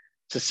 So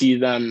to see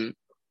them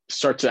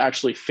start to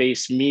actually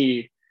face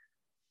me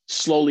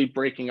slowly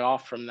breaking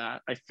off from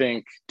that, I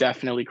think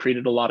definitely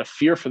created a lot of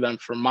fear for them,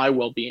 for my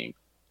well-being,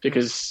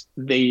 because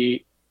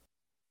they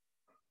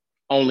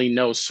only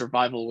know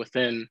survival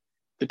within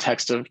the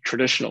text of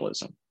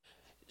traditionalism.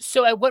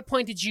 So at what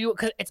point did you,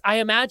 because I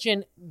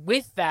imagine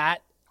with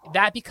that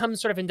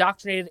becomes sort of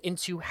indoctrinated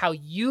into how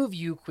you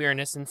view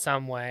queerness in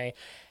some way.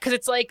 Because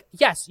it's like,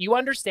 yes, you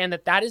understand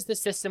that is the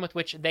system with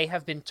which they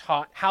have been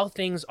taught how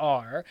things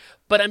are.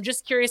 But I'm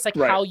just curious, like,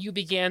 how you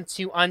began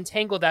to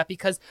untangle that,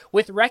 because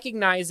with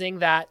recognizing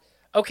that,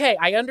 okay,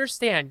 I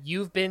understand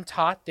you've been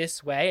taught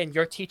this way and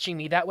you're teaching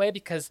me that way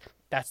because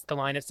that's the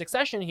line of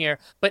succession here.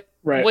 But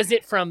was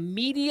it from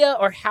media,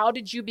 or how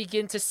did you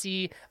begin to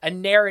see a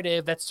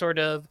narrative that sort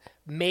of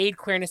made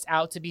queerness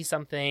out to be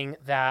something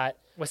that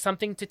was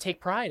something to take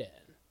pride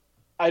in?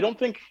 I don't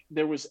think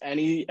there was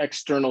any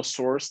external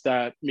source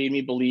that made me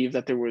believe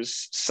that there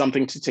was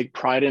something to take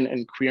pride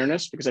in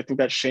queerness, because I think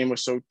that shame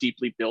was so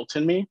deeply built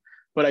in me.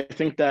 But I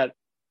think that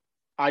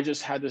I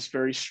just had this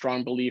very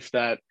strong belief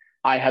that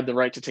I had the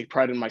right to take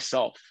pride in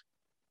myself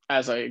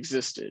as I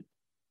existed.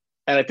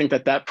 And I think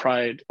that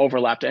pride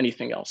overlapped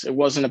anything else. It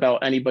wasn't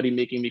about anybody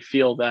making me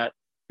feel that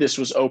this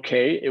was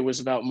okay. It was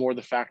about more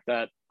the fact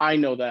that I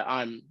know that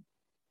I'm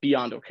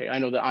beyond okay. I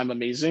know that I'm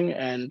amazing,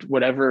 and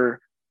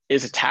whatever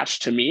is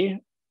attached to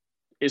me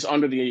is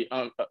under the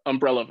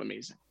umbrella of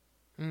amazing.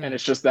 And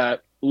it's just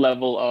that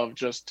level of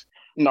just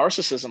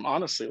narcissism,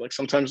 honestly. Like,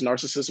 sometimes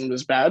narcissism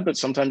is bad, but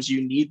sometimes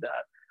you need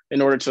that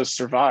in order to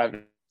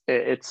survive.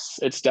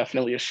 It's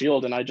definitely a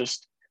shield, and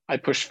I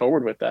pushed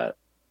forward with that.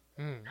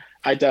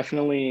 I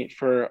definitely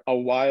for a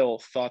while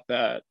thought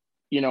that,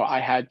 I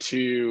had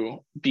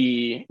to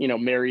be,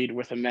 married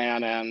with a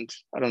man and,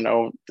 I don't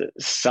know,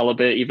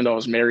 celibate, even though I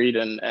was married,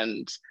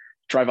 and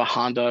drive a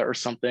Honda or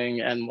something,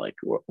 and like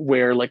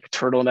wear like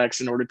turtlenecks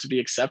in order to be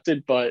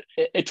accepted. But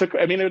it took,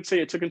 I would say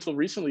it took until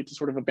recently to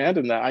sort of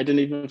abandon that. I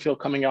didn't even feel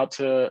coming out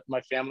to my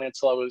family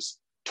until I was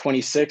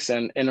 26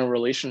 and in a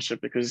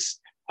relationship, because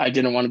I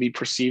didn't want to be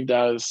perceived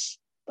as,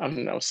 I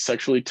don't know,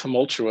 sexually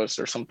tumultuous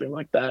or something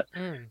like that.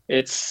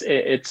 It's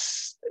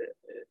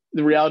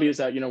the reality is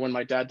that, when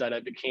my dad died, I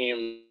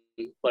became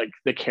like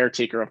the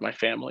caretaker of my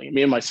family.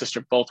 Me and my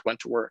sister both went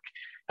to work.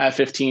 At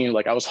 15,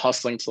 like, I was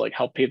hustling to like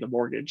help pay the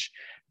mortgage.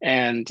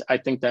 And I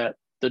think that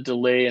the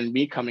delay in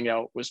me coming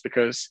out was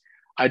because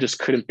I just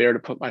couldn't bear to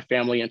put my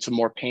family into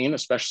more pain,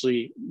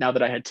 especially now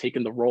that I had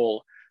taken the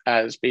role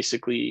as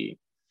basically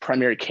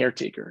primary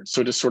caretaker.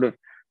 So to sort of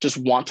just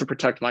want to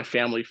protect my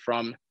family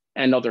from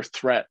another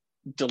threat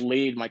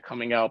delayed my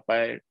coming out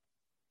by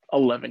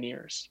 11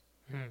 years.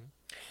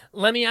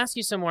 Let me ask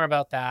you some more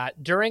about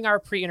that. During our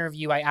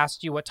pre-interview, I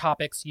asked you what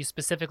topics you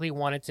specifically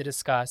wanted to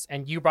discuss,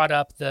 and you brought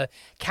up the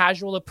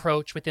casual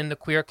approach within the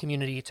queer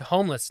community to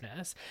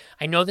homelessness.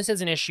 I know this is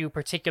an issue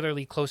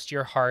particularly close to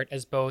your heart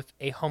as both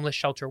a homeless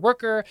shelter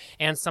worker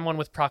and someone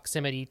with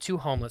proximity to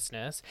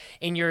homelessness.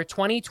 In your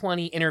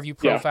 2020 interview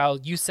profile,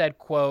 you said,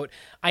 quote,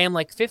 "I am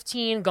like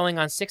 15 going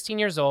on 16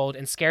 years old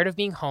and scared of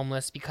being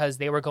homeless because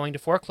they were going to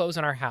foreclose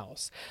on our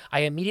house. I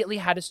immediately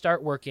had to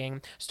start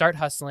working, start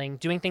hustling,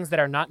 doing things that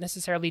are not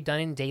necessarily done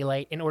in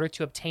daylight in order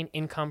to obtain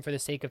income for the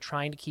sake of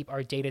trying to keep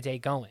our day-to-day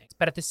going.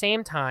 But at the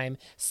same time,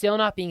 still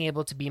not being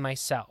able to be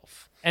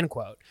myself." End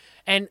quote.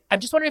 And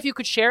I'm just wondering if you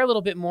could share a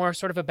little bit more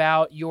sort of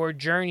about your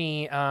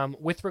journey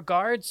with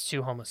regards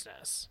to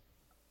homelessness.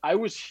 I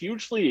was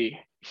hugely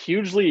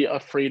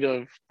afraid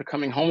of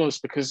becoming homeless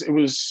because it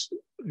was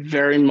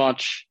very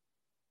much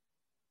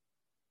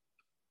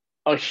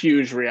a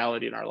huge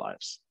reality in our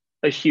lives,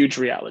 a huge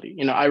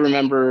reality. I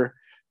remember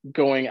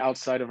going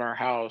outside of our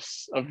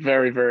house, a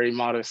very, very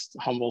modest,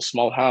 humble,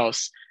 small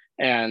house,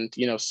 and,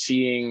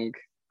 seeing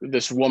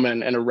this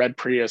woman in a red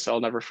Prius, I'll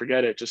never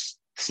forget it, just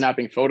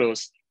snapping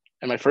photos.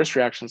 And my first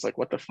reaction is like,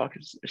 what the fuck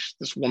is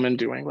this woman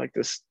doing? Like,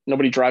 this,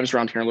 nobody drives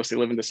around here unless they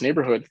live in this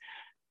neighborhood.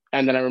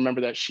 And then I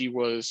remember that she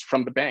was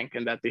from the bank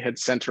and that they had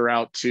sent her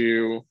out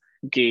to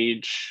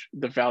gauge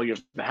the value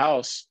of the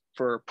house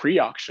for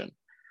pre-auction.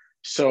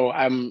 So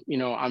I'm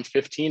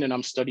 15 and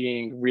I'm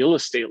studying real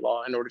estate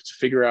law in order to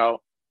figure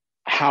out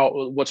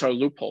what's our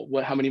loophole?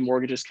 How many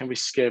mortgages can we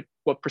skip?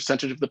 What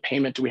percentage of the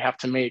payment do we have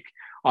to make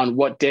on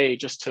what day,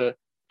 just to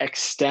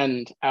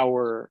extend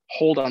our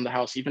hold on the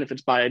house, even if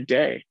it's by a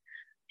day,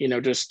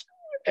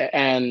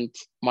 and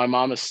my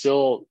mom is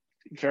still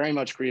very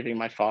much grieving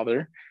my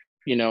father.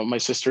 My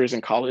sister is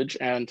in college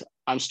and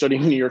I'm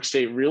studying New York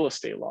State real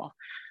estate law.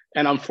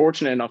 And I'm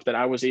fortunate enough that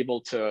I was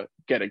able to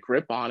get a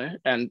grip on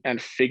it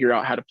and figure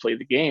out how to play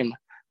the game.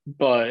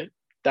 But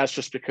that's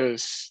just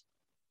because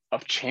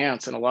of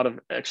chance and a lot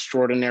of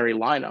extraordinary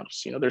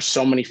lineups. There's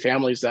so many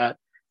families that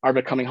are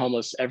becoming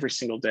homeless every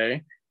single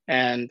day.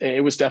 And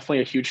it was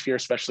definitely a huge fear,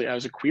 especially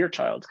as a queer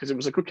child, because it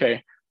was like,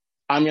 okay,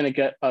 I'm going to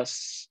get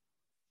us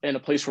in a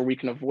place where we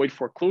can avoid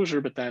foreclosure,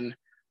 but then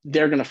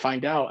they're going to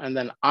find out and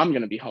then I'm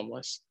going to be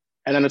homeless.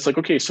 And then it's like,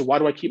 okay, so why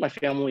do I keep my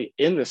family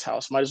in this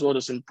house? Might as well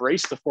just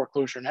embrace the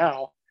foreclosure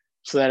now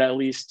so that at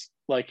least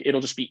like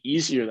it'll just be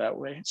easier that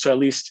way. So at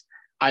least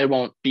I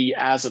won't be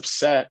as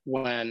upset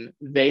when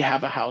they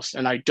have a house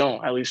and I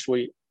don't. At least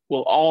we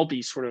will all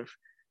be sort of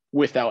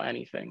without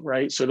anything,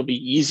 right? So it'll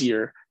be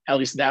easier, at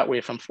least that way.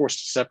 If I'm forced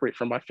to separate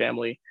from my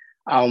family,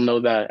 I'll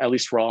know that at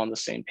least we're all on the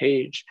same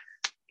page.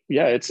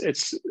 Yeah,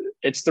 it's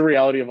the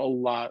reality of a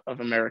lot of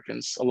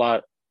Americans, a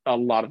lot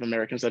of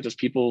Americans, that just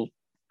people,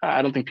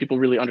 I don't think people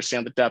really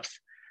understand the depth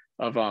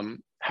of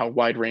how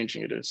wide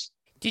ranging it is.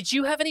 Did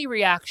you have any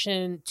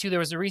reaction to, there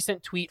was a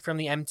recent tweet from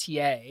the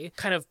MTA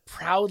kind of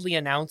proudly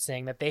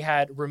announcing that they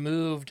had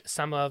removed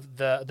some of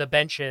the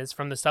benches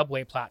from the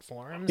subway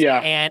platforms. Yeah.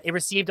 And it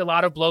received a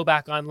lot of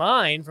blowback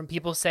online from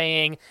people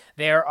saying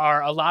there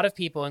are a lot of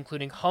people,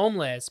 including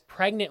homeless,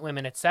 pregnant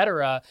women,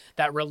 etc.,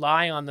 that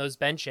rely on those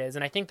benches.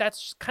 And I think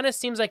that's kind of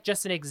seems like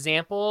just an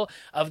example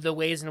of the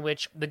ways in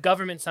which the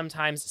government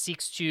sometimes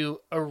seeks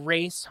to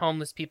erase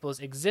homeless people's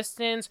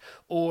existence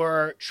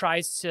or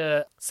tries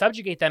to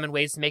subjugate them in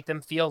ways to make them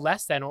feel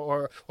less than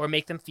or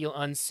make them feel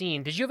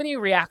unseen. Did you have any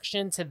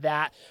reaction to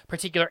that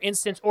particular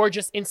instance, or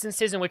just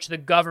instances in which the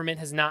government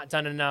has not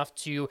done enough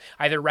to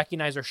either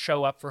recognize or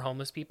show up for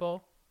homeless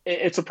people?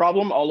 It's a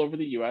problem all over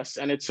the US,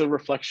 and it's a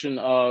reflection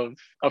of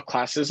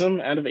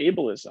classism and of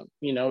ableism.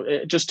 You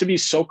know, just to be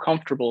so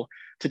comfortable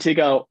to take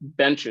out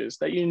benches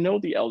that you know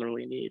the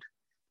elderly need,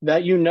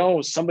 that you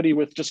know somebody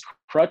with just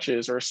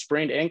crutches or a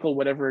sprained ankle,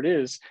 whatever it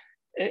is,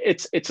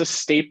 it's a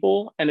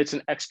staple and it's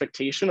an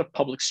expectation of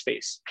public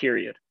space,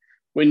 period.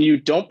 When you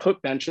don't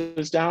put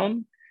benches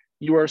down,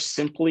 you are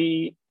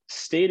simply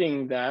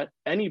stating that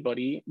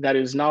anybody that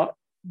is not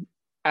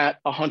at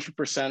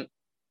 100%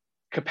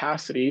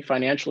 capacity,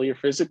 financially or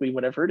physically,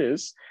 whatever it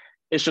is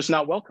just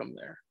not welcome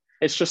there.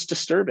 It's just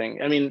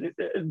disturbing. I mean,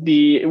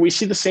 we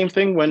see the same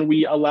thing when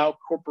we allow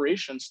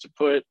corporations to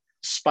put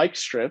spike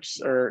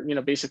strips or,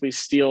 basically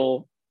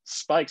steel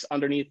spikes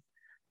underneath,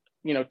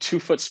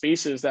 2-foot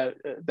spaces that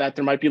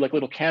there might be like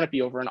little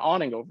canopy over, an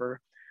awning over.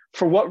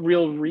 For what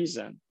real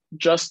reason?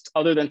 Just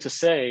other than to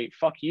say,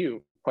 fuck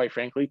you, quite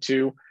frankly,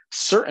 to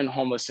certain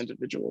homeless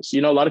individuals.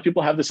 A lot of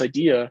people have this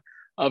idea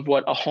of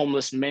what a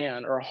homeless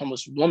man or a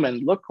homeless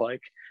woman look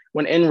like,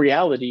 when in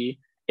reality,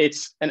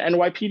 it's an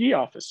NYPD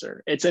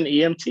officer, it's an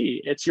EMT,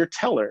 it's your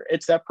teller,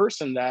 it's that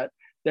person that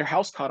their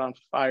house caught on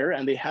fire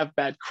and they have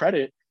bad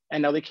credit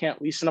and now they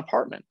can't lease an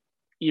apartment,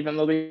 even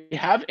though they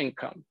have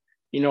income.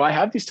 I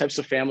have these types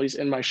of families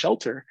in my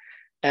shelter.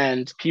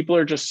 And people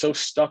are just so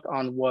stuck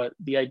on what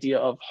the idea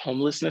of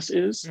homelessness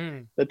is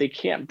that they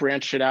can't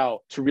branch it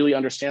out to really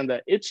understand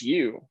that it's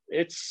you,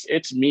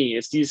 it's me,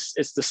 it's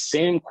the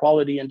same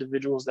quality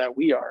individuals that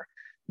we are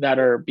that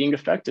are being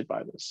affected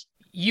by this.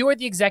 You are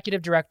the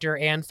executive director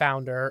and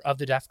founder of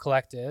the Deaf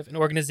Collective, an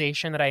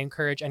organization that I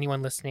encourage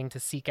anyone listening to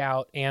seek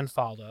out and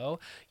follow.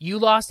 You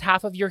lost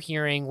half of your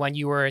hearing when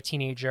you were a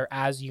teenager,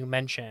 as you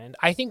mentioned.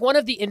 I think one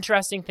of the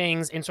interesting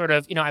things in sort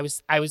of, I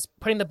was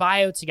putting the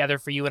bio together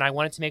for you, and I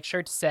wanted to make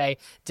sure to say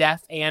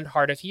deaf and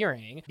hard of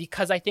hearing,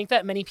 because I think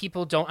that many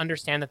people don't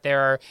understand that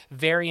there are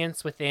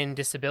variants within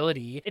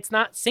disability. It's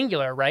not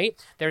singular, right?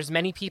 There's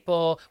many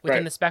people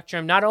within the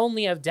spectrum, not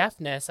only of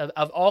deafness,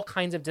 of all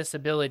kinds of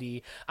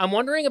disability. I'm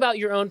wondering about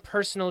your own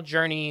personal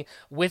journey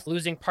with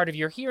losing part of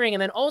your hearing, and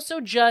then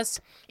also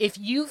just if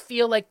you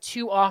feel like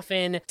too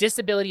often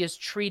disability is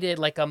treated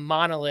like a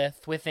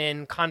monolith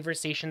within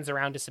conversations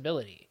around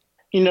disability.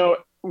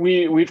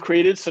 We've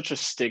created such a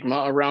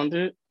stigma around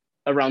it,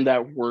 around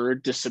that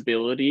word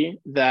disability,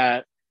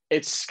 that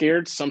it's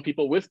scared some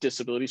people with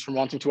disabilities from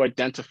wanting to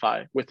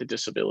identify with a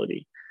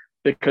disability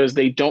because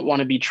they don't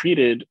want to be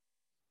treated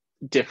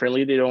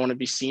differently. They don't want to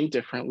be seen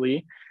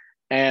differently.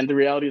 And the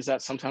reality is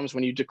that sometimes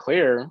when you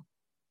declare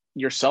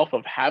yourself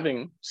of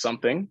having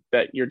something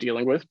that you're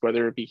dealing with,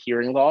 whether it be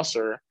hearing loss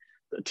or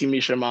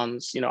Timisha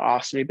Mann's,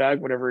 ostomy bag,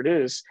 whatever it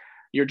is,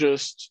 you're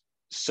just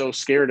so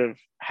scared of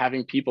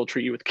having people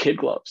treat you with kid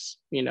gloves.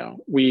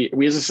 We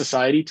as a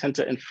society tend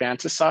to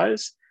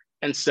infantilize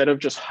instead of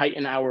just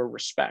heighten our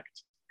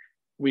respect.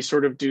 We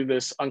sort of do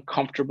this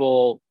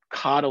uncomfortable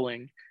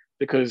coddling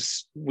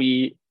because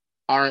we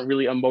aren't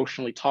really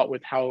emotionally taught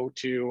with how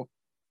to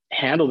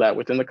handle that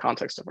within the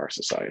context of our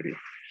society.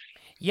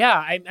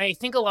 Yeah, I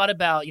think a lot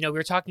about, we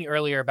were talking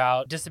earlier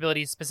about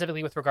disabilities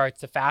specifically with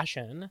regards to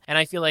fashion. And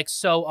I feel like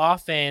so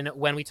often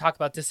when we talk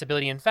about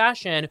disability in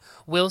fashion,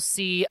 we'll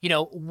see,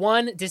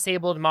 one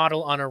disabled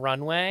model on a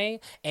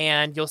runway,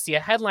 and you'll see a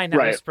headline that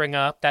will spring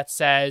up that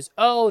says,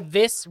 oh,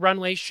 this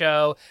runway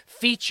show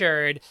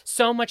featured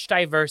so much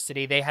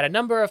diversity. They had a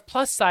number of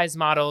plus size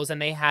models,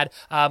 and they had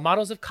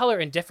models of color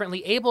and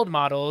differently abled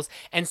models.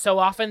 And so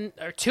often,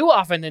 or too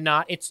often than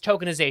not, it's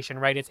tokenization,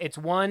 right? It's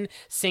one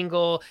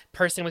single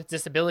person with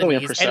disability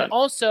disabilities. 1,000,000%. And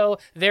also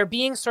they're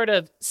being sort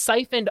of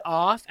siphoned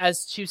off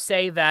as to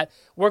say that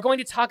we're going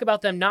to talk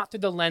about them not through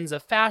the lens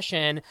of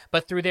fashion,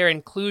 but through their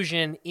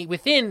inclusion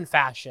within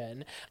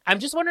fashion. I'm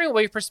just wondering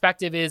what your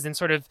perspective is in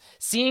sort of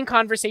seeing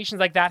conversations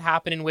like that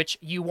happen, in which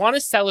you want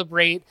to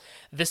celebrate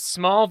the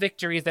small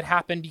victories that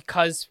happen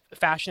because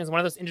fashion is one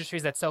of those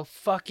industries that's so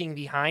fucking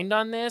behind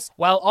on this,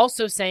 while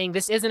also saying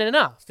this isn't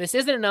enough. This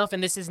isn't enough,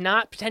 and this is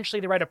not potentially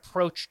the right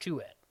approach to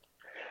it.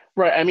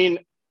 Right. I mean,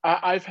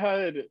 I've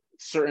had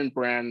certain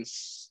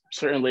brands,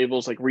 certain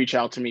labels like reach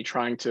out to me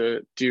trying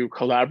to do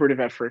collaborative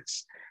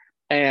efforts.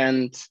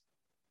 And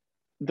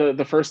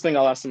the first thing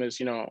I'll ask them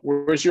is,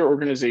 where's your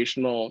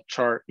organizational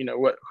chart?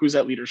 Who's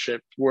at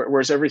leadership?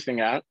 Where's everything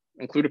at?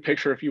 Include a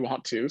picture if you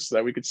want to, so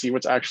that we could see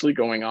what's actually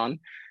going on.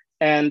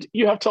 And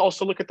you have to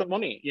also look at the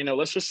money.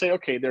 Let's just say,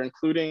 okay, they're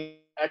including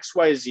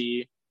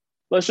XYZ.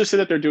 Let's just say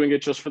that they're doing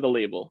it just for the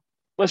label.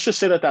 Let's just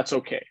say that that's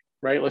okay,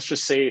 right? Let's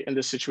just say in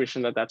this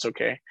situation that that's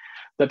okay,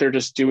 that they're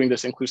just doing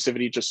this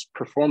inclusivity just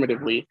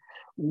performatively.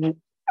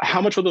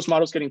 How much are those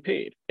models getting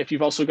paid? If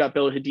you've also got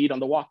Bella Hadid on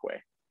the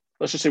walkway,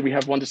 let's just say we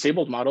have one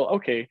disabled model.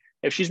 Okay,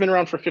 if she's been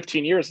around for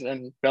 15 years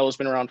and Bella's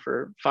been around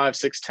for 5,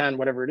 6, 10,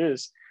 whatever it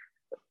is,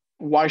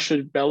 why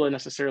should Bella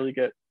necessarily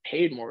get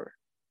paid more?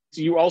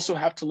 So you also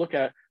have to look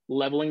at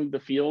leveling the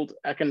field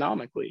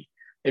economically.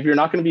 If you're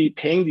not going to be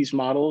paying these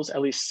models at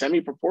least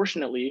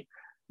semi-proportionately,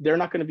 they're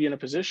not going to be in a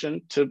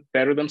position to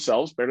better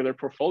themselves, better their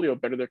portfolio,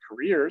 better their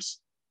careers,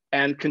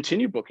 and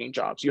continue booking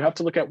jobs. You have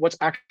to look at what's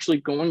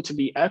actually going to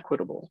be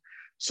equitable.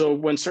 So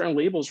when certain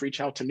labels reach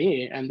out to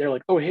me and they're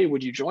like, oh, hey,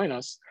 would you join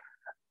us?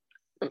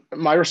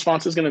 My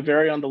response is going to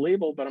vary on the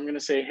label, but I'm going to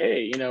say,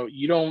 hey,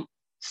 you don't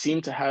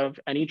seem to have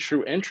any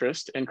true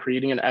interest in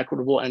creating an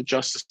equitable and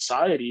just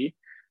society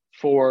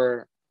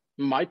for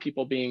my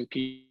people, being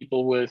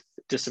people with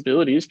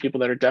disabilities, people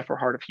that are deaf or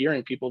hard of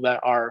hearing, people that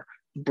are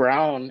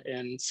brown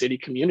in city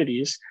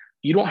communities.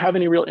 You don't have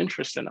any real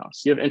interest in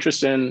us. You have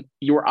interest in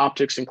your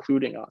optics,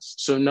 including us.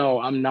 So no,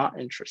 I'm not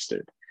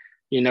interested.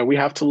 We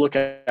have to look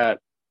at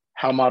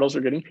how models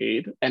are getting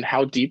paid and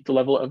how deep the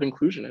level of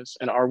inclusion is.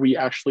 And are we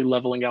actually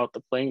leveling out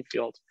the playing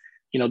field?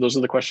 Those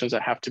are the questions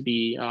that have to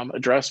be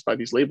addressed by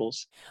these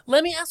labels.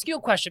 Let me ask you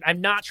a question.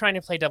 I'm not trying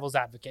to play devil's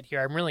advocate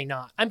here. I'm really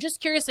not. I'm just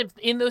curious if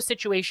in those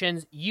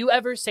situations you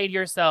ever say to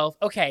yourself,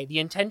 okay, the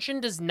intention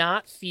does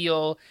not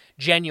feel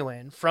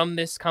genuine from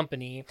this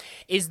company.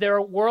 Is there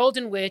a world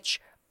in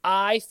which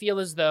I feel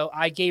as though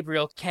I,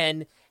 Gabriel,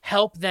 can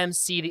help them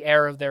see the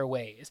error of their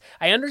ways?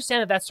 I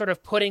understand that that's sort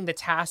of putting the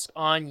task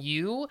on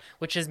you,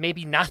 which is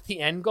maybe not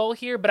the end goal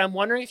here, but I'm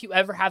wondering if you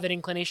ever have that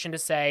inclination to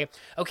say,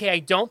 okay, I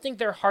don't think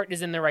their heart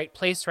is in the right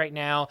place right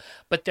now,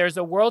 but there's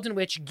a world in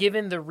which,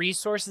 given the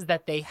resources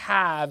that they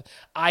have,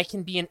 I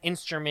can be an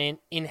instrument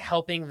in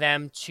helping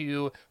them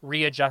to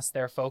readjust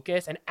their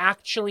focus and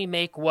actually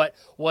make what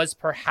was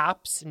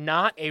perhaps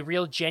not a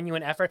real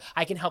genuine effort.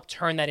 I can help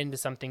turn that into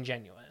something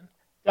genuine.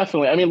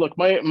 Definitely. I mean, look,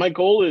 my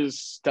goal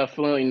is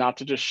definitely not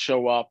to just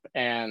show up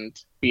and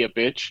be a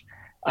bitch.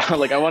 I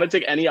want to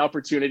take any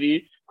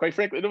opportunity, quite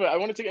frankly, I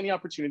want to take any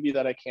opportunity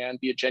that I can,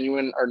 be it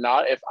genuine or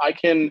not. If I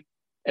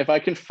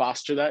can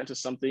foster that into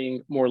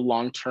something more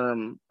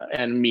long-term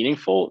and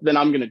meaningful, then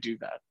I'm going to do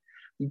that.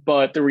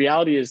 But the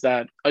reality is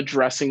that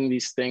addressing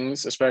these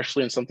things,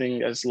 especially in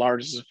something as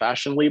large as a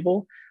fashion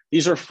label,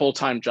 these are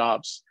full-time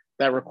jobs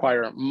that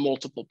require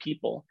multiple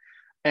people.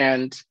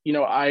 And,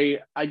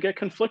 I get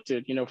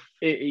conflicted.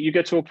 You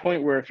get to a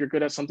point where if you're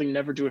good at something,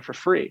 never do it for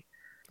free.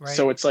 Right.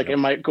 So it's like,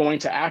 am I going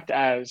to act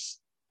as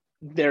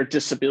their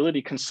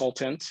disability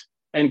consultant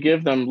and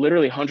give them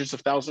literally hundreds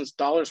of thousands of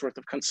dollars worth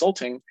of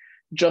consulting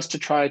just to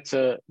try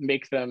to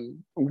make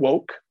them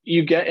woke?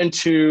 You get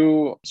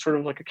into sort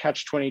of like a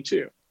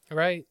catch-22.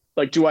 Right.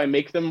 Like, do I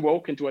make them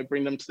woke and do I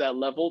bring them to that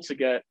level to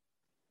get,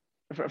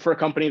 for a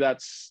company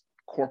that's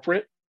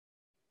corporate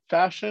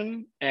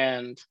fashion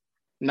and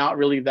not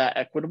really that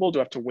equitable? Do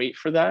I have to wait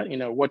for that?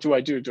 What do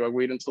I do? Do I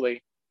wait until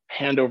they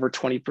hand over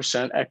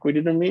 20%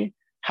 equity to me?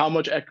 How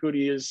much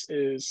equity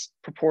is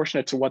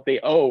proportionate to what they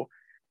owe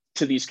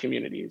to these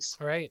communities?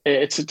 Right.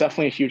 It's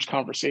definitely a huge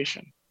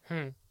conversation.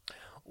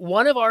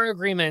 One of our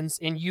agreements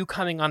in you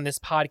coming on this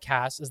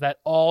podcast is that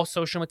all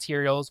social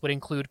materials would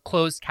include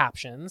closed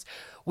captions.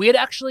 We had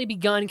actually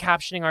begun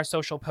captioning our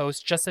social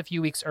posts just a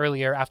few weeks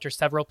earlier after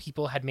several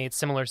people had made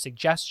similar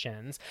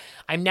suggestions.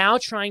 I'm now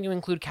trying to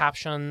include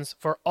captions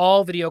for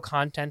all video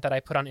content that I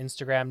put on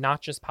Instagram,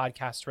 not just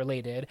podcast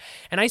related.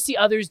 And I see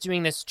others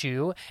doing this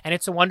too. And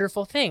it's a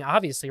wonderful thing,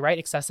 obviously, right?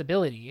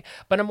 Accessibility.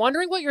 But I'm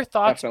wondering what your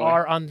thoughts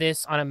are on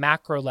this on a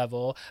macro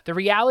level. The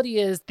reality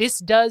is this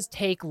does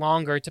take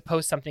longer to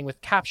post something with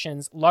captions,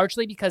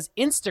 largely because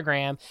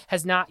Instagram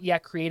has not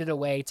yet created a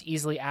way to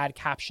easily add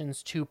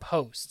captions to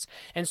posts.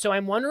 And so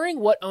I'm wondering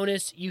what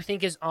onus you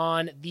think is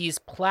on these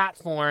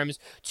platforms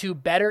to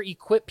better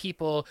equip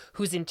people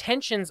whose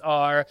intentions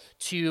are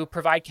to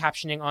provide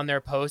captioning on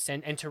their posts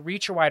and to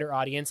reach a wider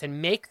audience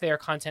and make their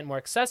content more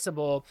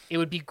accessible. It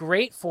would be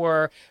great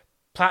for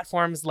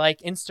platforms like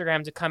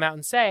Instagram to come out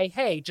and say,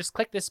 hey, just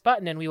click this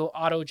button and we will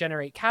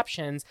auto-generate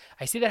captions.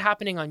 I see that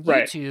happening on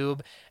YouTube.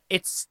 Right.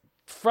 It's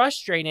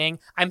frustrating.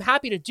 I'm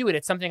happy to do it.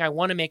 It's something I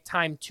want to make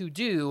time to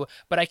do,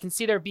 but I can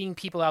see there being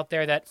people out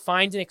there that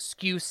find an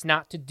excuse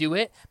not to do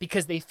it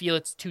because they feel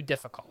it's too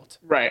difficult.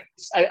 Right.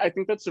 I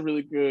think that's a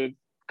really good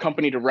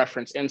company to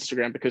reference,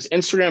 Instagram, because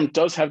Instagram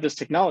does have this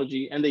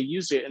technology and they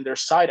use it in their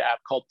side app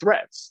called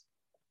Threads,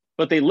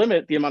 but they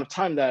limit the amount of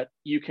time that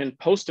you can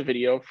post a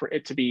video for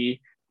it to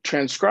be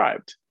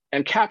transcribed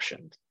and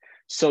captioned.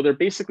 So they're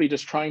basically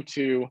just trying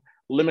to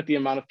limit the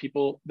amount of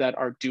people that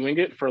are doing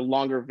it for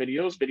longer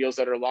videos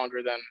that are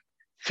longer than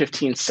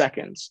 15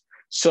 seconds.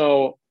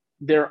 So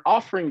they're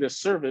offering this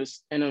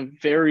service in a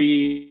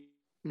very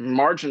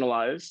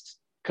marginalized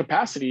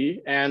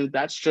capacity. And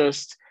that's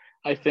just,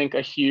 I think,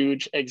 a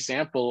huge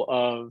example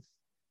of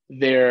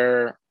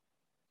their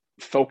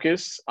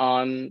focus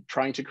on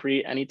trying to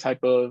create any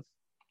type of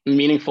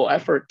meaningful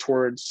effort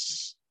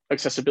towards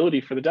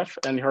accessibility for the deaf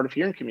and hard of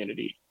hearing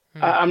community.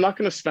 I'm not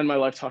going to spend my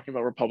life talking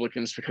about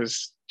Republicans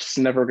because it's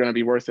never going to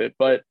be worth it.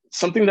 But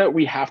something that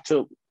we have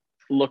to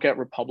look at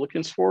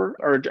Republicans for,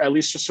 or at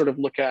least just sort of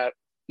look at,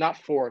 not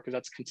for, because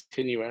that's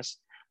continuous,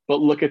 but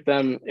look at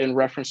them in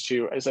reference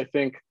to, is I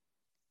think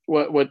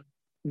what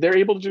they're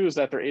able to do is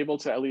that they're able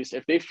to, at least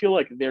if they feel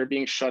like they're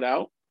being shut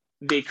out,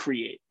 they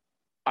create.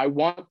 I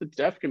want the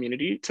deaf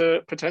community to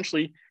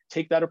potentially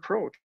take that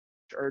approach,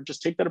 or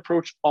just take that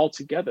approach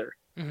altogether.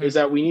 Is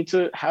that we need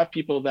to have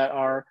people that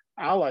are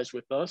allies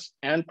with us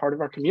and part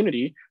of our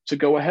community to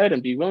go ahead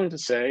and be willing to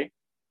say,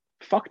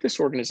 fuck this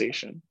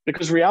organization.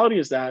 Because reality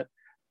is that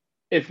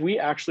if we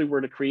actually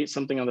were to create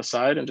something on the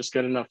side and just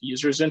get enough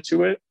users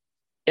into it,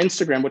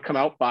 Instagram would come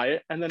out, buy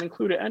it, and then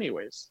include it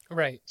anyways.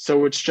 Right.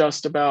 So it's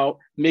just about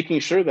making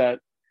sure that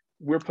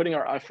we're putting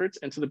our efforts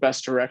into the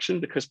best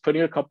direction, because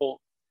putting a couple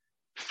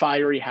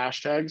fiery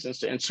hashtags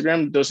into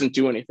Instagram doesn't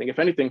do anything. If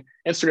anything,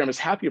 Instagram is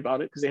happy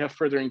about it because they have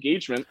further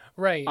engagement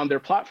on their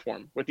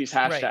platform with these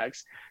hashtags.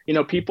 Right. You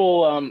know,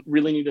 people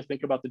really need to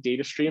think about the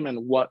data stream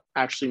and what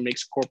actually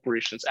makes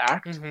corporations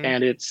act,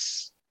 and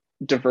it's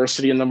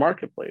diversity in the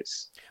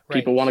marketplace. Right.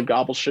 People want to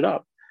gobble shit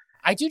up.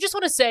 I do just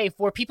want to say,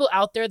 for people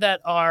out there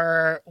that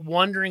are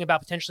wondering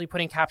about potentially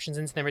putting captions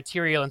into their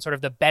material and sort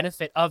of the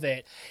benefit of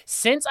it,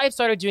 since I've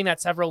started doing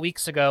that several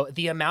weeks ago,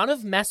 the amount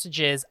of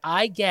messages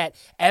I get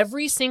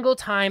every single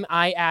time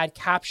I add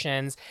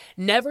captions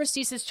never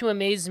ceases to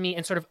amaze me,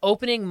 and sort of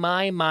opening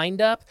my mind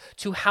up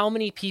to how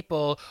many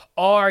people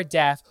are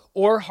deaf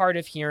or hard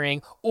of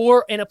hearing,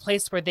 or in a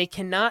place where they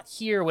cannot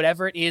hear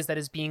whatever it is that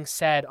is being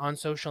said on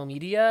social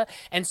media.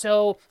 And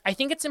so I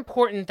think it's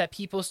important that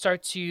people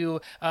start to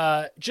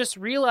just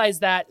realize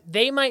that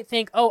they might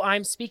think, oh,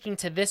 I'm speaking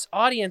to this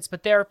audience,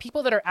 but there are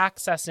people that are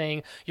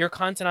accessing your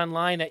content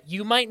online that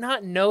you might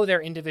not know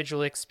their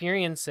individual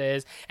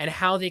experiences and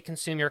how they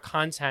consume your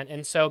content.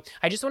 And so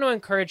I just want to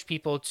encourage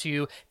people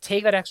to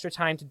take that extra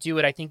time to do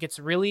it. I think it's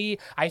really,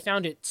 I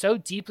found it so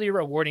deeply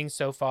rewarding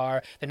so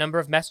far. The number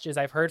of messages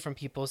I've heard from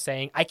people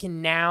saying, I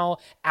can now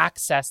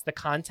access the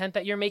content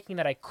that you're making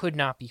that I could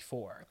not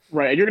before.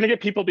 Right. And you're going to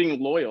get people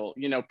being loyal.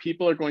 You know,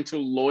 people are going to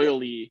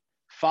loyally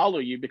follow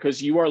you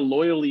because you are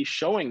loyally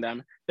showing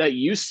them that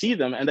you see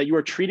them and that you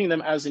are treating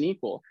them as an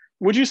equal.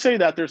 Would you say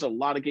that there's a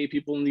lot of gay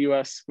people in the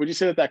US? Would you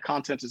say that that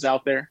content is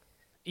out there?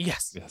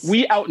 Yes.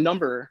 We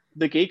outnumber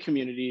the gay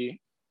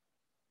community.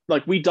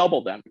 Like, we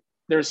double them.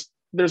 There's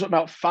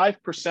about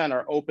 5%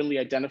 are openly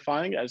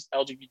identifying as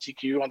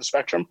LGBTQ on the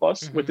spectrum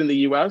plus within the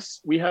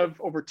US. We have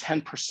over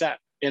 10%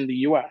 in the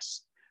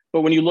US.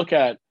 But when you look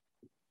at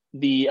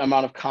the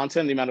amount of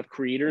content, the amount of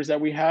creators that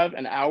we have,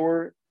 and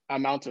our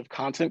amount of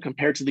content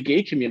compared to the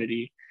gay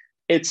community,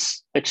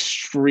 it's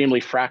extremely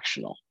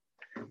fractional.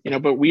 You know,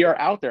 but we are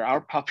out there.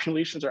 Our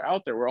populations are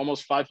out there. We're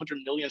almost 500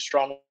 million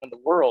strong in the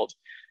world.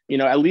 You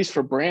know, at least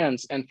for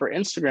brands and for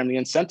Instagram, the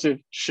incentive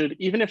should,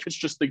 even if it's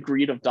just the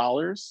greed of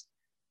dollars,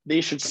 they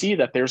should see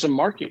that there's a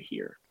market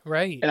here.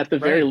 Right. And at the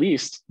very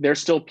least, there's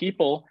still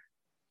people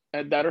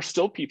that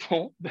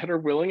are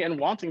willing and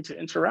wanting to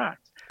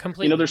interact.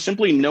 Completely. You know, there's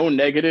simply no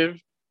negative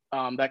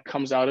that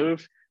comes out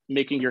of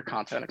making your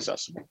content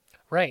accessible.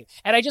 Right.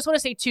 And I just want to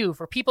say, too,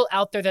 for people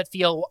out there that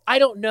feel, well, I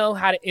don't know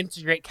how to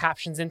integrate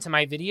captions into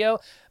my video,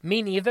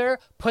 me neither,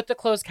 put the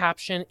closed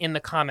caption in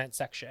the comment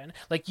section.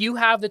 Like, you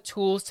have the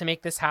tools to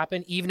make this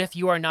happen, even if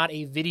you are not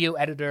a video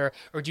editor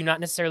or do not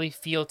necessarily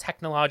feel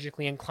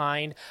technologically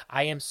inclined.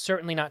 I am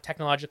certainly not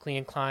technologically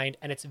inclined,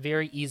 and it's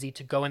very easy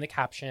to go in the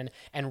caption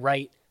and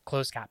write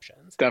closed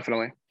captions.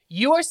 Definitely.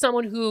 You are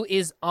someone who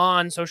is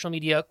on social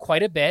media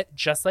quite a bit,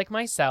 just like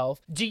myself.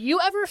 Do you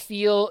ever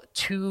feel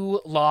too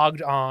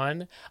logged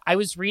on? I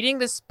was reading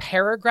this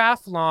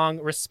paragraph-long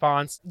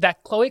response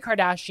that Khloe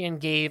Kardashian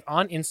gave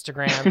on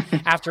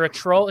Instagram after a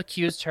troll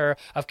accused her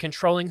of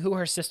controlling who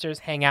her sisters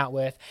hang out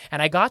with.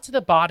 And I got to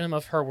the bottom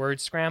of her word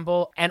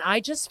scramble, and I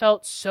just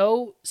felt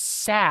so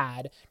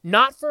sad,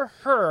 not for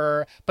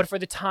her, but for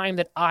the time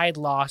that I'd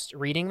lost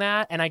reading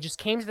that. And I just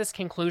came to this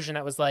conclusion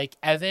that was like,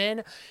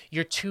 Evan,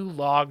 you're too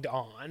logged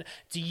on.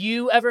 Do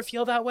you ever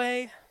feel that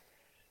way?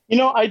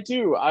 I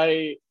do.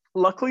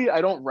 Luckily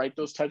I don't write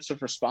those types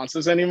of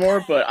responses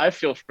anymore, but I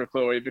feel for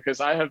Chloe because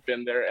I have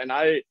been there, and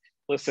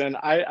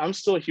I'm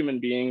still a human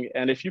being,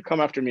 and if you come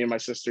after me and my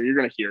sister, you're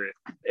gonna hear it.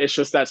 It's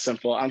just that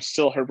simple. I'm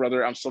still her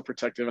brother, I'm still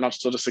protective, and I'm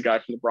still just a guy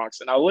from the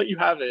Bronx, and I'll let you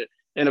have it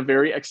in a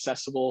very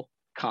accessible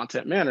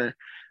content manner.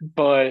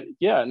 But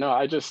yeah,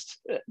 no,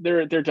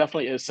 there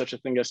definitely is such a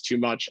thing as too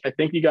much. I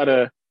think you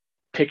gotta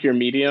pick your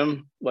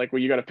medium, like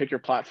where you gotta pick your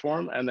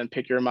platform and then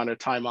pick your amount of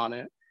time on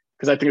it.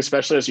 Because I think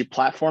especially as you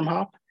platform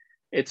hop,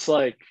 it's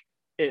like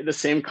the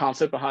same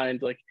concept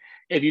behind, like,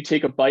 if you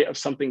take a bite of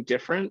something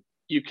different,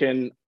 you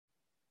can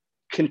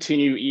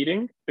continue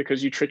eating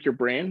because you trick your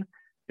brain,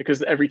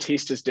 because every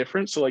taste is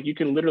different. So like you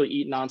can literally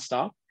eat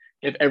nonstop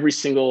if every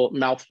single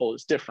mouthful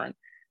is different.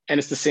 And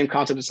it's the same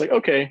concept. It's like,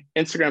 okay,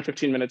 Instagram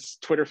 15 minutes,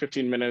 Twitter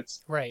 15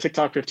 minutes, right,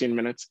 TikTok 15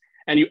 minutes.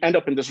 And you end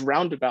up in this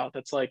roundabout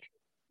that's like,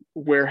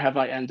 where have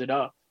I ended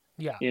up?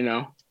 Yeah.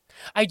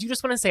 I do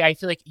just want to say, I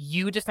feel like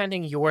you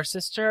defending your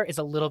sister is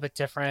a little bit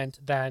different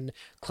than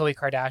Khloe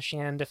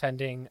Kardashian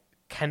defending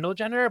Kendall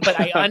Jenner, but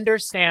I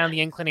understand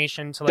the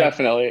inclination to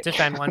definitely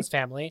defend one's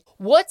family.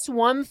 What's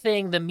one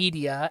thing the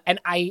media,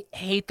 and I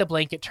hate the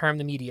blanket term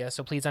the media,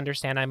 so please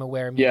understand I'm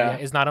aware media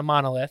is not a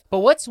monolith, but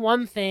what's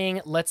one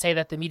thing, let's say,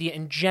 that the media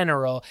in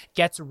general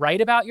gets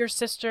right about your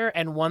sister,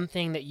 and one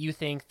thing that you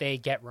think they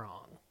get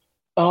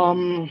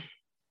wrong?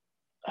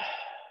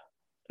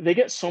 They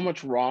get so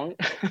much wrong.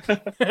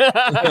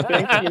 I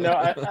think,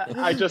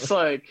 I just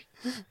like,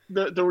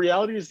 the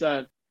reality is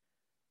that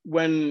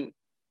when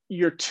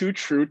you're too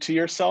true to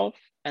yourself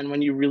and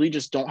when you really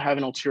just don't have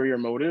an ulterior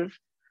motive,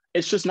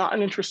 it's just not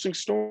an interesting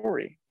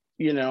story,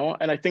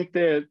 And I think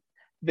that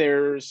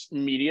there's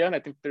media, and I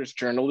think there's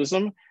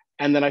journalism,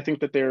 and then I think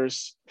that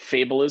there's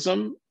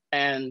fabulism,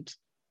 and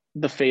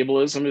the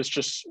fabulism is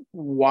just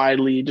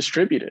widely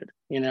distributed,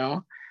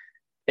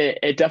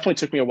 It definitely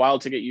took me a while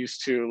to get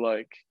used to,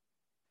 like,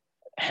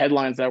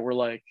 headlines that were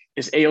like,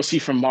 is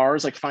AOC from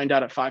Mars? Like, find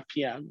out at 5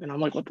 p.m. And I'm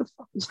like, what the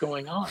fuck is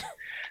going on?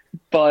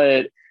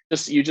 But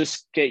you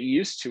just get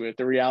used to it.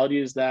 The reality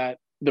is that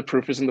the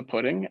proof is in the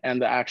pudding,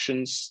 and the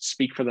actions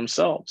speak for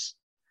themselves,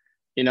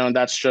 and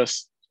that's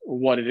just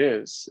what it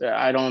is.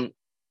 I don't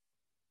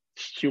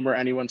humor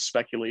anyone's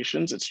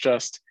speculations. It's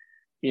just,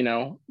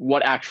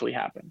 what actually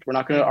happened. We're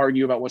not going to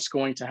argue about what's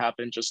going to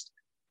happen. Just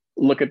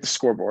look at the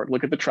scoreboard,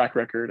 look at the track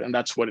record, and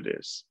that's what it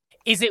is.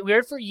 Is it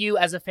weird for you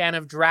as a fan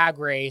of Drag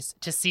Race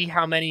to see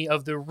how many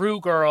of the Rue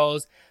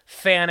girls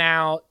fan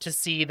out to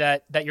see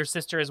that your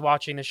sister is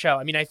watching the show?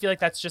 I mean, I feel like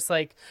that's just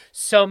like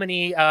so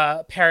many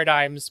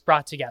paradigms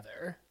brought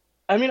together.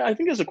 I mean, I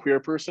think as a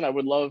queer person, I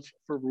would love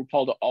for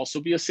RuPaul to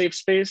also be a safe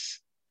space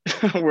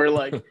where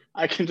like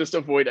I can just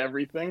avoid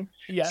everything.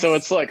 Yes. So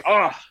it's like,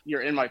 oh,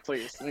 you're in my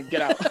place. I mean,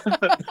 get out.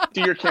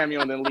 Do your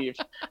cameo and then leave.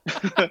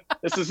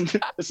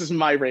 This is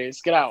my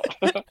race. Get out.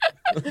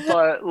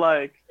 But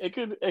like it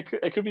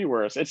could be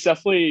worse. It's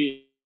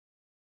definitely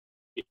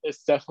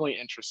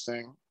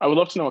interesting. I would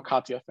love to know what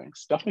Katya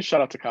thinks. Definitely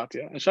shout out to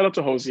Katya and shout out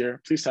to Hosier.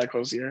 Please tag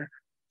Hosier.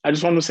 I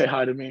just want him to say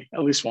hi to me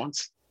at least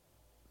once.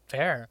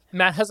 Fair.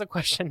 Matt has a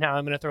question now.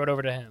 I'm going to throw it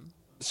over to him.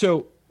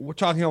 So we're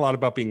talking a lot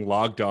about being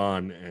logged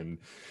on and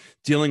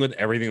dealing with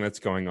everything that's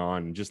going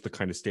on, just the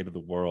kind of state of the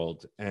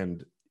world.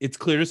 And it's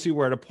clear to see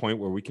we're at a point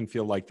where we can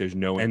feel like there's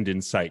no end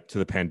in sight to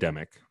the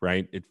pandemic,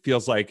 right? It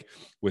feels like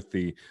with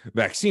the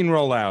vaccine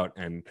rollout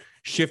and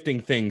shifting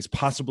things,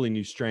 possibly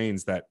new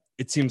strains, that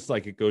it seems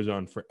like it goes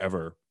on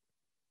forever.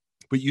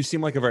 But you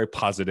seem like a very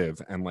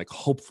positive and like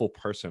hopeful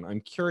person.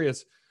 I'm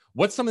curious,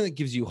 what's something that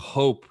gives you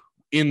hope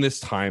in this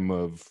time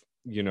of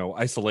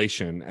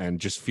isolation and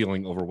just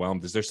feeling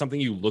overwhelmed? Is there something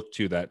you look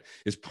to that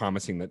is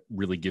promising that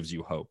really gives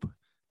you hope?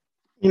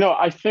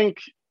 I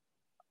think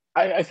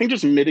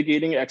just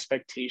mitigating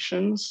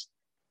expectations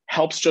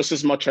helps just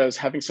as much as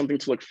having something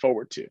to look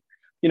forward to.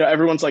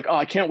 Everyone's like, oh,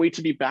 I can't wait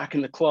to be back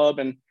in the club.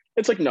 And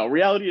it's like, no,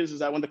 reality is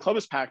that when the club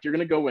is packed, you're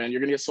going to go in,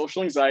 you're going to get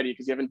social anxiety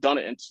because you haven't done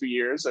it in 2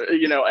 years,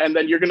 and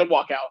then you're going to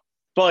walk out.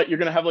 But you're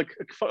going to have like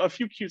a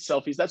few cute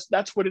selfies.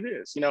 That's what it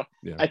is. Yeah.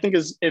 I think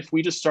if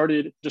we just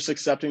started just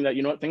accepting that,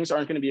 things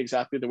aren't going to be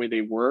exactly the way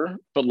they were,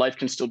 but life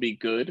can still be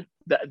good.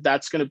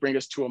 That's going to bring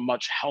us to a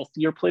much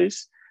healthier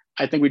place.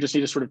 I think we just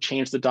need to sort of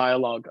change the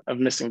dialogue of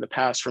missing the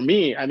past. For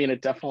me, I mean,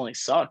 it definitely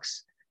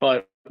sucks.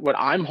 But what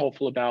I'm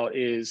hopeful about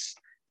is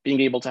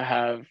being able to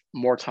have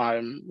more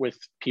time with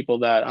people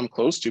that I'm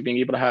close to, being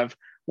able to have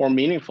more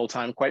meaningful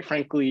time. Quite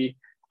frankly,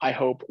 I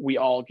hope we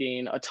all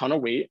gain a ton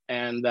of weight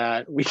and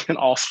that we can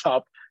all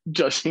stop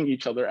judging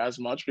each other as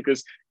much,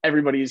 because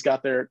everybody's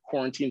got their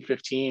quarantine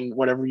 15,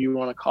 whatever you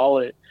want to call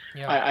it.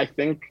 Yeah. I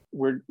think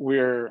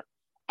we're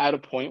at a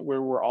point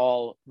where we're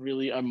all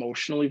really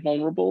emotionally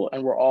vulnerable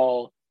and we're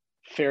all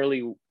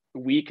fairly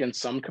weak in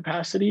some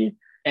capacity.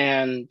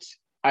 And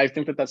I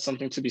think that that's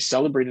something to be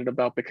celebrated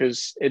about,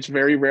 because it's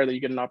very rare that you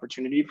get an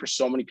opportunity for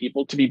so many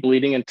people to be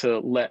bleeding and to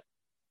let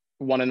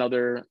one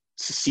another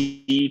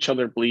see each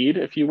other bleed,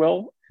 if you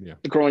will. Yeah.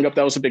 Growing up,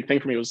 that was a big thing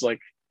for me. It was like,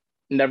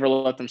 never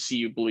let them see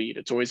you bleed.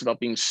 It's always about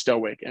being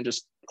stoic and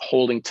just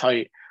holding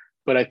tight.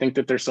 but I think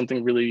that there's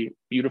something really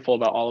beautiful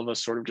about all of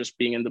us sort of just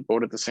being in the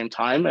boat at the same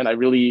time. And I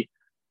really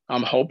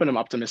hope and I'm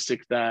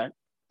optimistic that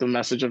the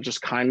message of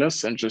just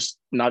kindness and just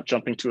not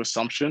jumping to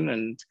assumption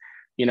and,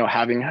 you know,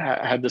 having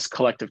had this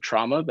collective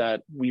trauma,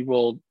 that we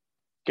will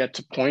get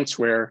to points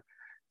where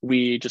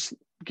we just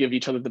give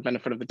each other the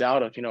benefit of the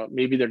doubt of, you know,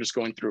 maybe they're just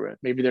going through it.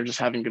 Maybe they're just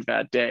having a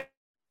bad day.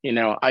 You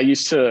know,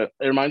 it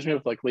reminds me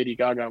of like Lady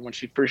Gaga when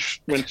she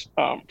first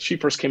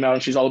came out,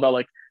 and she's all about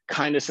like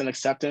kindness and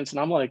acceptance. And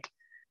I'm like,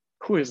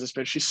 who is this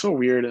bitch? She's so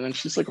weird. And then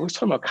she's like, always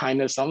talking about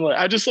kindness. I'm like,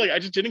 I just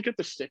didn't get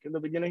the shtick in the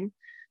beginning.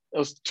 I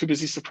was too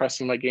busy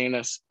suppressing my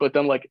gayness. But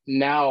then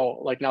now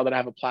that I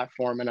have a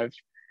platform and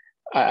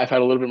I've had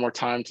a little bit more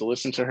time to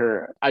listen to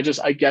her, I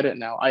get it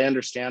now. I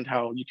understand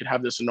how you could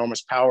have this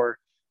enormous power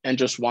and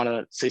just want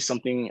to say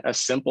something as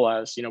simple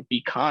as, you know,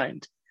 be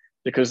kind,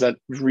 because that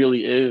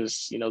really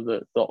is, you know,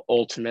 the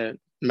ultimate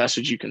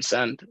message you can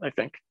send, I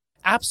think.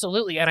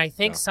 Absolutely. And I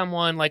think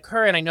someone like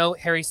her, and I know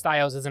Harry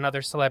Styles is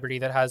another celebrity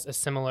that has a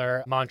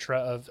similar mantra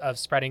of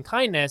spreading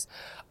kindness.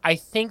 I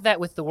think that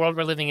with the world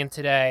we're living in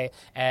today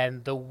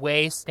and the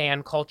way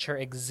stan culture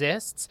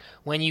exists,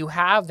 when you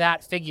have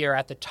that figure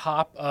at the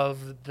top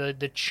of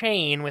the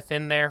chain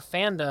within their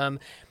fandom,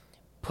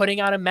 putting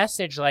out a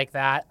message like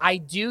that, I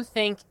do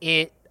think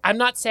I'm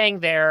not saying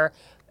that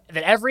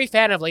every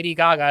fan of Lady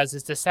Gaga's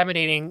is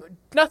disseminating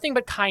nothing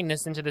but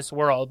kindness into this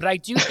world. But I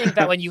do think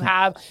that when you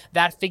have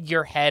that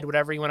figurehead,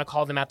 whatever you want to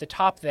call them at the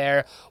top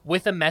there,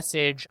 with a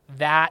message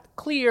that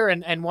clear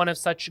and one of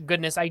such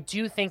goodness, I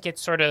do think it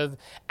sort of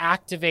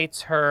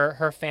activates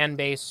her fan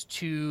base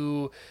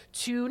to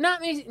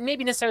not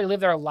maybe necessarily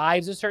live their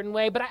lives a certain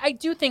way, but I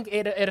do think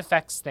it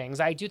affects things.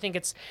 I do think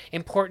it's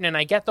important, and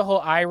I get the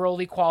whole eye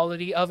roll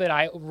quality of it.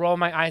 I roll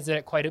my eyes at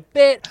it quite a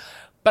bit.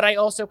 But I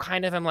also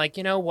kind of am like,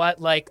 you know what,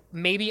 like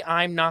maybe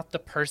I'm not the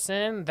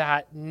person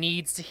that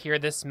needs to hear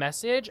this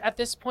message at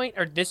this point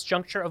or this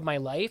juncture of my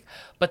life,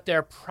 but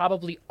there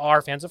probably are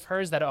fans of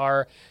hers that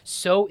are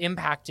so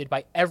impacted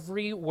by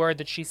every word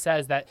that she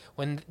says that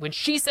when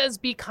she says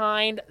be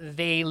kind,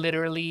 they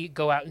literally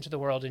go out into the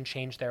world and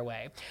change their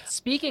way.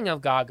 Speaking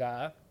of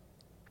Gaga,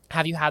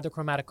 have you had the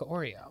Chromatica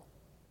Oreo?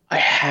 I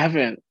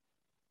haven't.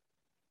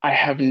 I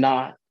have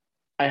not.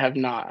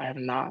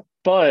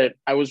 But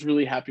I was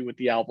really happy with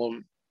the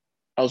album.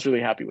 But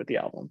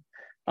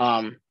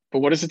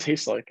what does it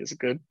taste like? Is it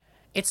good?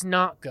 It's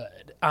not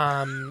good.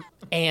 And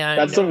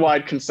that's a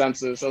wide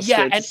consensus.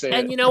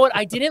 And you know what?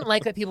 I didn't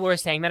like that people were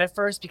saying that at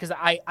first because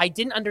I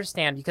didn't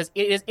understand, because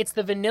it's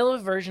the vanilla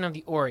version of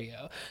the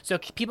Oreo. So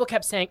people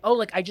kept saying, oh,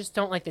 like I just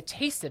don't like the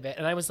taste of it.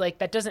 And I was like,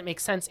 that doesn't make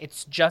sense.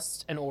 It's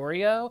just an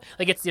Oreo.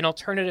 Like it's an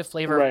alternative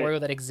flavor of Oreo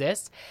that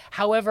exists.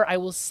 However, I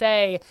will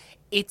say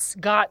it's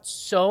got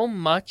so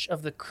much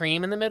of the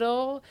cream in the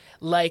middle,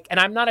 like, and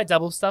I'm not a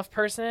double stuff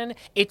person.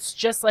 It's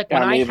just like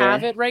when I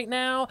have it right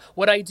now,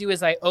 what I do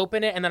is I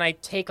open it and then I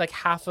take like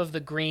half of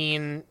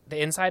the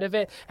inside of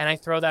it, and I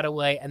throw that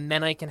away, and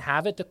then I can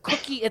have it. The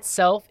cookie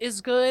itself is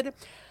good.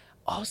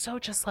 Also,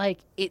 just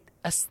like it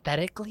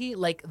aesthetically,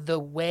 like the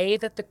way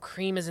that the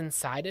cream is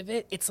inside of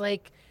it, it's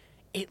like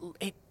it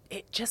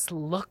just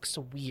looks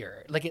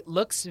weird. Like it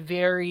looks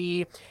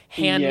very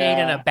handmade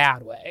in a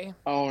bad way.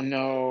 Oh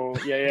no.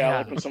 Yeah.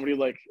 Like when somebody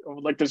like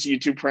those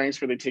YouTube pranks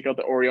where they take out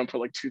the Oreo and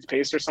put like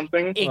toothpaste or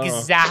something.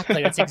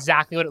 Exactly. That's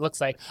exactly what it looks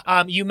like.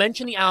 You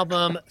mentioned the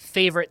album.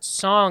 Favorite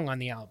song on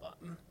the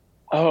album?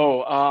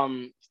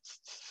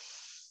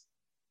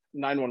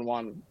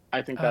 911.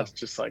 I think that's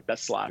just like, that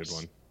slaps. Good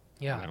one.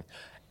 Yeah.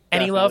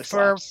 Any love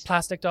for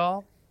Plastic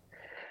Doll?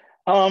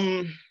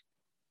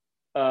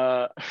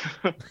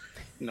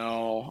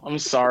 No, I'm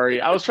sorry.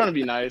 I was trying to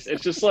be nice.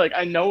 It's just like,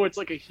 I know it's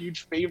like a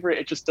huge favorite.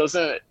 It just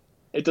doesn't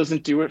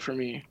do it for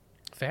me.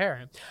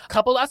 Fair. A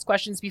couple last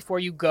questions before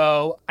you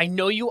go. I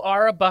know you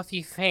are a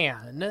Buffy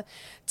fan.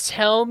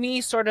 Tell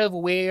me sort of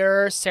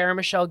where Sarah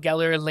Michelle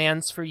Gellar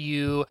lands for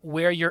you,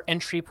 where your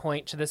entry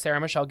point to the Sarah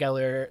Michelle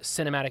Gellar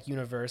cinematic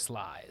universe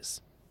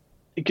lies.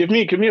 Give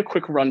me a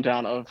quick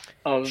rundown of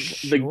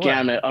the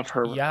gamut of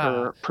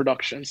her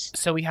productions.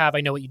 So we have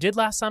I Know What You Did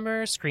Last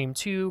Summer, Scream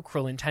 2,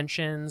 Cruel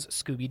Intentions,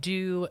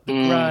 Scooby-Doo,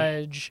 The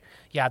Grudge.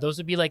 Yeah, those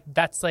would be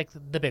that's like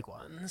the big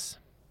ones.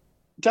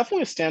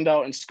 Definitely a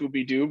standout in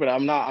Scooby-Doo, but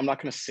I'm not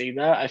going to say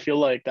that. I feel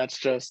like that's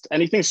just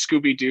anything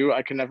Scooby-Doo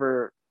I can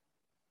never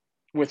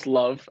with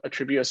love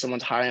attribute as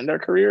someone's high in their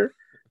career,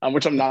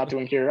 which I'm not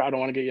doing here. I don't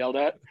want to get yelled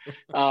at.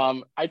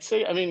 I'd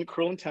say,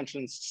 Cruel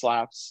Intentions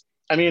slaps.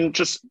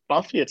 Just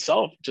Buffy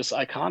itself, just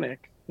iconic,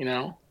 you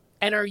know?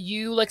 And are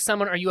you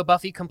a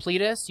Buffy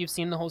completist? You've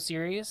seen the whole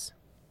series?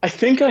 I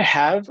think I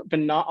have, but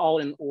not all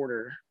in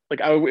order.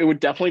 Like it would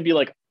definitely be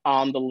like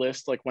on the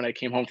list. Like when I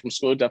came home from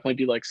school, it'd definitely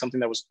be like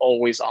something that was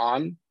always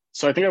on.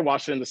 So I think I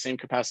watched it in the same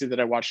capacity that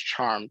I watched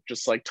Charmed,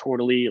 just like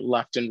totally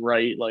left and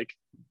right, like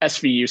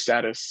SVU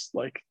status,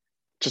 like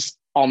just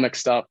all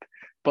mixed up.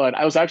 But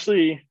I was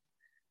actually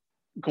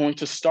going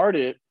to start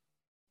it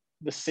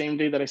the same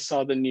day that I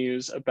saw the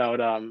news about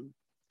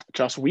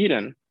Joss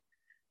Whedon.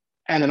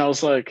 And then I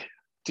was like,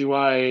 do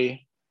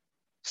I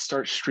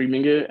start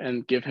streaming it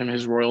and give him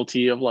his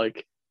royalty of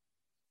like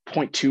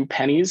 0.2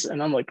 pennies.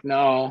 And I'm like,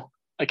 no,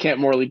 I can't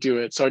morally do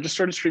it. So I just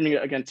started streaming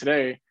it again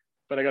today,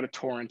 but I got a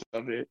torrent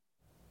of it.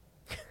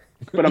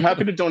 But I'm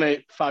happy to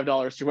donate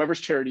 $5 to whoever's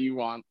charity you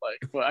want.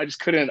 Like, but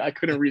I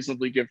couldn't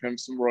reasonably give him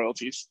some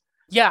royalties.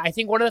 Yeah, I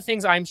think one of the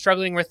things I'm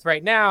struggling with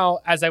right now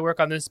as I work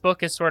on this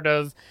book is sort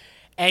of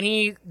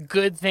any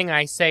good thing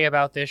I say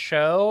about this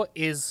show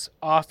is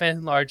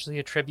often largely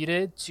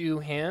attributed to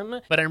him,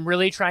 but I'm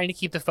really trying to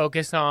keep the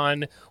focus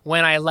on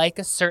when I like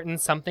a certain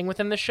something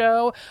within the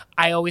show,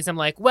 I always am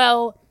like,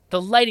 well,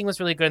 the lighting was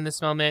really good in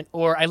this moment,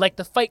 or I like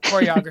the fight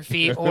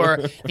choreography, or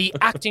the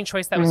acting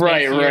choice that was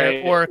made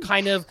here, or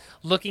kind of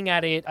looking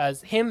at it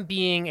as him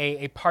being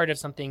a part of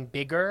something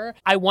bigger.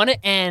 I want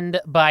to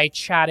end by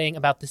chatting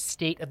about the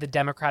state of the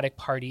Democratic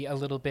Party, a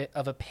little bit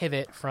of a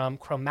pivot from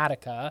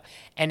Chromatica,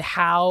 and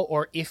how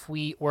or if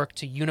we work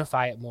to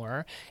unify it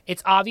more.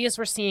 It's obvious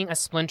we're seeing a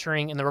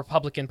splintering in the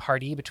Republican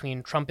Party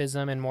between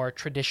Trumpism and more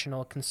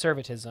traditional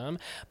conservatism,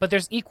 but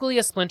there's equally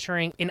a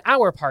splintering in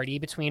our party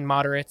between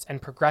moderates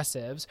and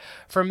progressives.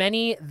 For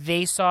many,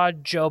 they saw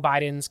Joe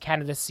Biden's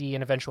candidacy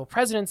and eventual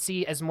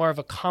presidency as more of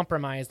a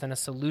compromise than a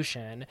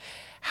solution.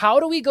 How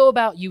do we go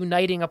about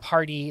uniting a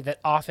party that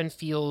often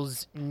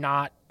feels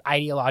not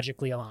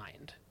ideologically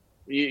aligned?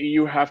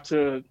 You have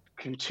to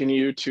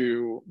continue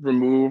to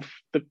remove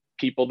the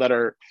people that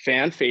are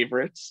fan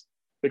favorites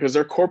because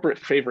they're corporate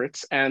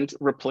favorites and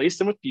replace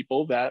them with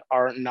people that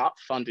are not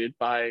funded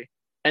by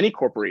any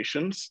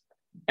corporations.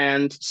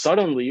 And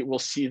suddenly we'll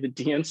see the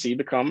DNC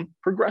become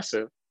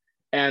progressive.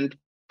 And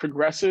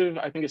progressive,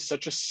 I think, is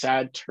such a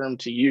sad term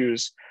to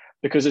use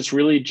because it's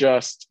really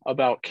just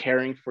about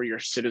caring for your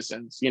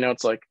citizens. You know,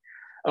 it's like,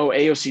 oh,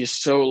 AOC is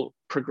so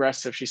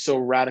progressive. She's so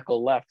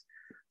radical left.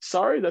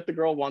 Sorry that the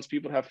girl wants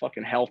people to have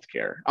fucking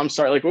healthcare. I'm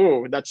sorry. Like,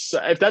 oh,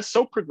 if that's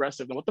so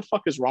progressive, then what the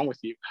fuck is wrong with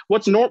you?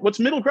 What's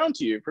middle ground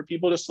to you for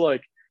people just to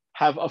like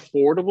have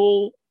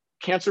affordable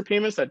cancer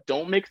payments that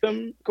don't make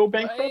them go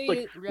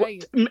bankrupt?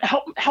 Right.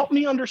 Help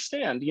me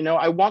understand. You know,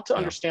 I want to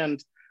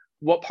understand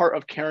what part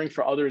of caring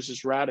for others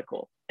is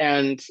radical.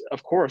 And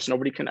of course,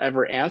 nobody can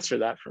ever answer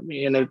that for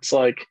me. And it's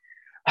like,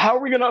 how are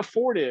we going to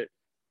afford it?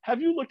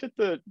 Have you looked at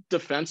the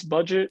defense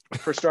budget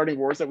for starting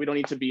wars that we don't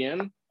need to be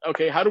in?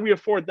 Okay, how do we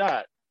afford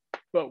that?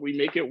 But we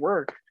make it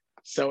work.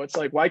 So it's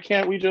like, why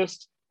can't we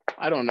just,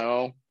 I don't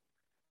know,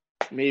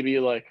 maybe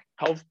like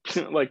help,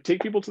 like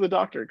take people to the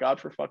doctor, God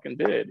for fucking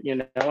bid, you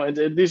know?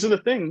 And these are the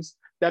things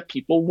that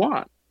people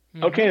want.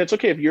 Mm-hmm. Okay, it's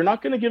okay. If you're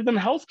not going to give them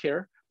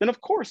healthcare, then of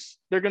course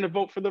they're going to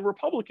vote for the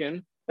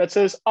Republican that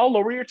says, I'll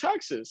lower your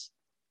taxes.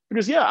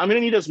 Because yeah, I'm going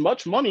to need as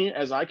much money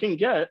as I can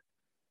get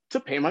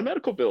to pay my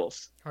medical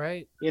bills.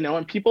 Right. You know,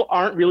 and people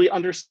aren't really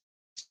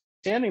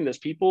understanding this.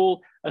 People,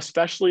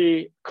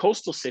 especially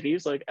coastal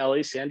cities like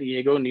LA, San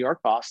Diego, New York,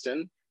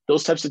 Boston,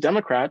 those types of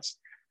Democrats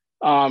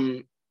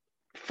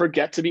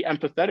forget to be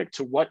empathetic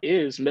to what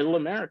is middle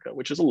America,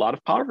 which is a lot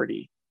of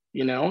poverty.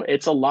 You know,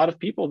 it's a lot of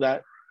people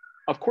that,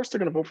 of course, they're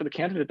going to vote for the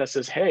candidate that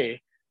says,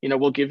 hey, you know,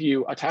 we'll give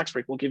you a tax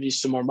break, we'll give you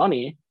some more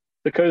money,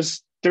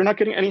 because they're not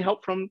getting any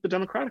help from the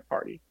Democratic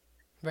Party.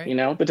 Right. You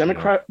know, the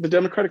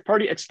Democratic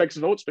Party expects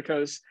votes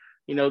because,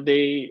 you know,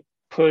 they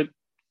put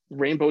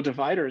rainbow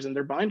dividers in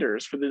their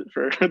binders for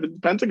the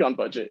Pentagon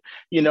budget.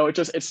 You know,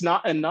 it's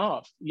not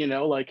enough. You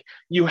know, like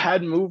you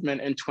had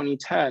movement in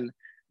 2010,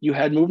 you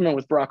had movement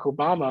with Barack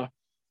Obama,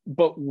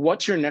 but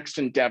what's your next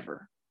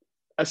endeavor?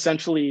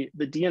 Essentially,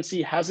 the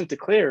DNC hasn't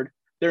declared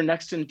their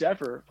next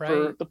endeavor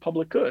for the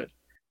public good.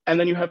 And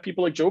then you have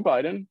people like Joe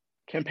Biden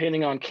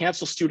campaigning on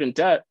cancel student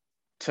debt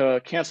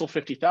to cancel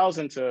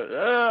 50,000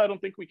 to, I don't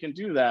think we can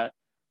do that.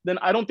 Then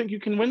I don't think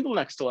you can win the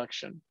next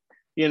election,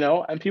 you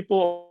know? And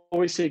people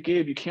always say,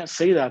 Gabe, you can't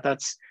say that.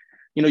 That's,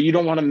 you know, you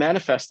don't want to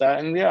manifest that.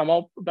 And yeah, I'm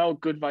all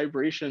about good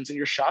vibrations and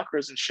your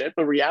chakras and shit.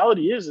 But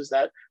reality is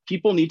that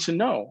people need to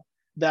know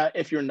that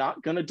if you're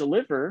not going to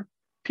deliver,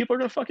 people are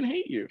going to fucking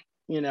hate you.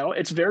 You know,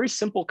 it's very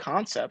simple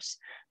concepts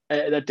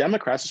that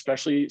Democrats,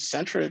 especially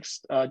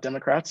centrist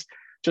Democrats,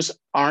 just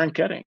aren't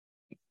getting.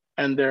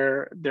 And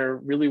they're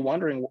really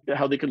wondering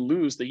how they could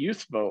lose the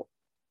youth vote.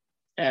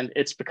 And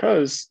it's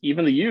because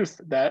even the youth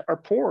that are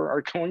poor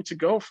are going to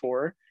go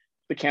for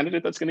the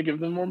candidate that's going to give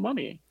them more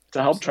money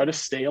to help try to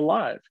stay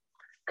alive.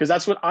 Because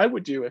that's what I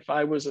would do if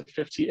I was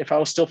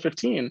still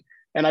 15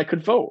 and I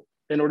could vote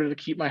in order to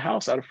keep my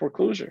house out of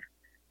foreclosure.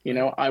 You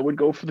know, I would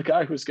go for the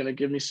guy who's going to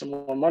give me some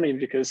more money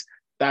because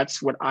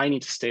that's what I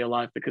need to stay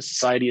alive because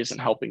society isn't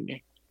helping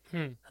me.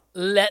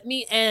 Let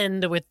me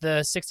end with the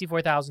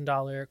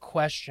 $64,000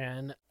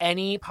 question.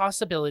 Any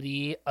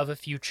possibility of a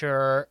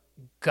future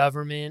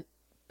government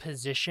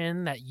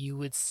position that you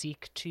would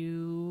seek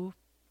to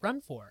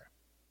run for?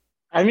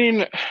 I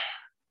mean,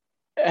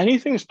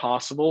 anything's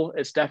possible.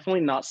 It's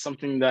definitely not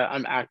something that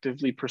I'm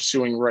actively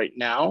pursuing right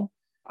now.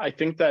 I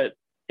think that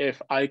if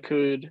I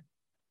could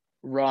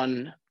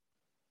run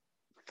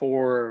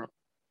for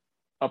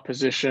a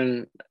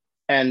position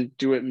and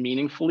do it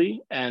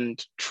meaningfully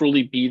and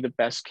truly be the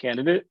best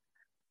candidate,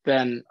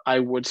 then I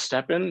would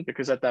step in,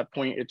 because at that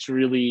point, it's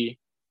really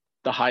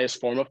the highest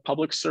form of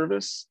public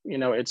service. You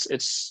know,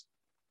 it's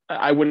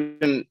I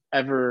wouldn't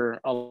ever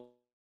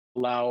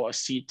allow a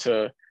seat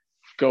to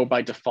go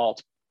by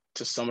default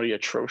to somebody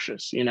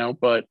atrocious,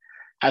 but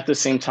at the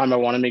same time, I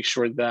want to make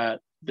sure that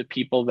the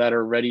people that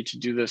are ready to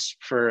do this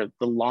for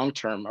the long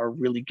term are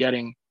really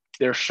getting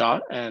their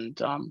shot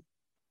and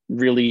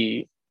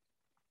really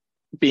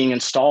being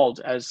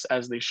installed as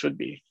they should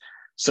be.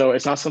 So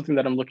it's not something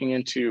that I'm looking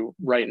into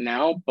right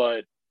now,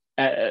 but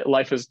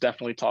life has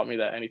definitely taught me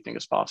that anything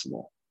is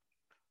possible.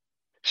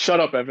 Shut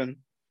up, Evan.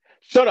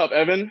 Shut up,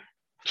 Evan.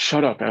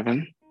 Shut up,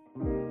 Evan.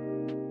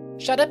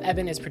 Shut Up,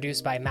 Evan is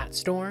produced by Matt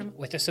Storm,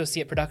 with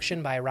associate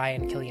production by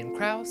Ryan Killian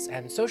Krause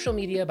and social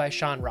media by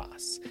Sean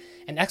Ross.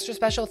 An extra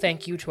special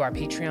thank you to our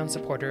Patreon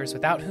supporters,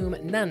 without whom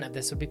none of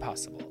this would be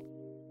possible.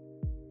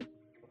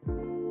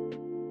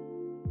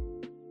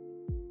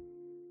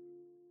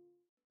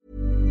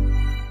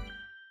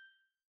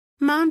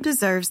 Mom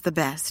deserves the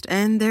best,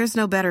 and there's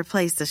no better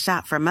place to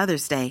shop for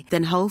Mother's Day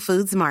than Whole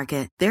Foods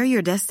Market. They're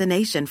your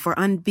destination for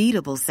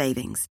unbeatable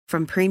savings,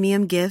 from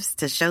premium gifts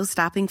to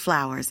show-stopping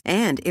flowers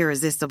and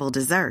irresistible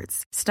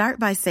desserts. Start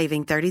by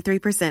saving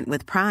 33%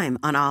 with Prime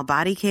on all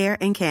body care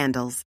and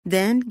candles.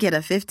 Then get a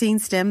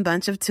 15-stem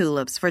bunch of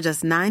tulips for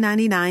just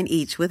 $9.99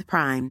 each with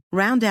Prime.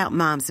 Round out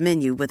Mom's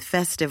menu with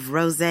festive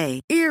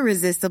rosé,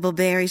 irresistible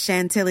berry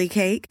chantilly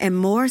cake, and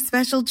more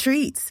special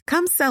treats.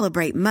 Come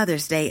celebrate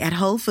Mother's Day at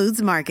Whole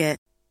Foods Market.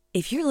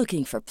 If you're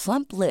looking for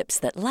plump lips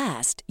that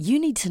last, you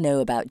need to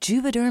know about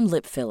Juvederm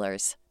lip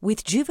fillers.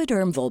 With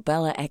Juvederm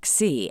Volbella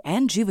XC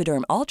and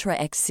Juvederm Ultra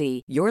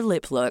XC, your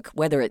lip look,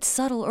 whether it's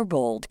subtle or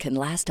bold, can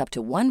last up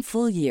to 1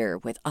 full year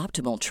with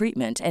optimal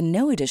treatment and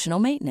no additional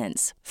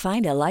maintenance.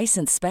 Find a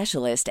licensed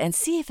specialist and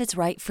see if it's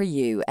right for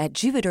you at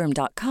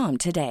Juvederm.com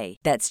today.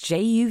 That's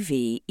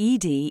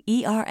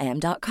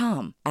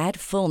JUVEDERM.com. Add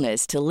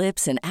fullness to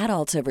lips in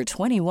adults over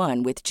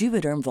 21 with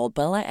Juvederm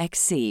Volbella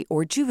XC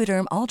or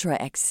Juvederm Ultra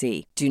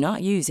XC. Do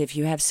not use if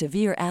you have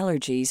severe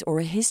allergies or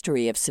a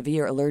history of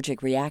severe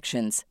allergic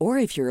reactions, or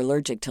if you're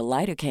allergic to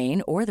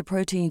lidocaine or the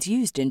proteins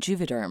used in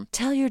Juvederm.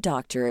 Tell your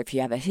doctor if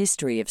you have a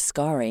history of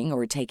scarring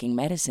or taking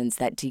medicines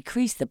that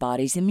decrease the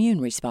body's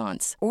immune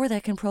response or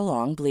that can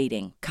prolong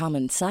bleeding.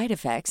 Common side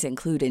effects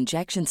include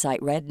injection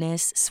site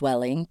redness,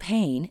 swelling,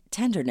 pain,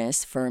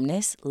 tenderness,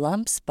 firmness,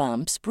 lumps,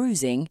 bumps,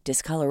 bruising,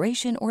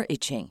 discoloration, or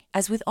itching.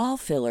 As with all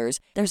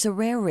fillers, there's a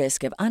rare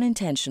risk of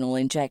unintentional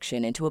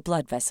injection into a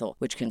blood vessel,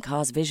 which can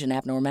cause vision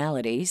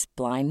abnormalities,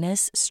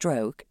 blindness,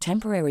 stroke,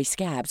 temporary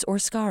scabs, or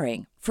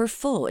scarring. For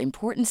full,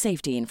 important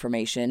safety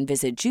information,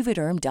 visit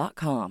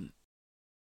Juvederm.com.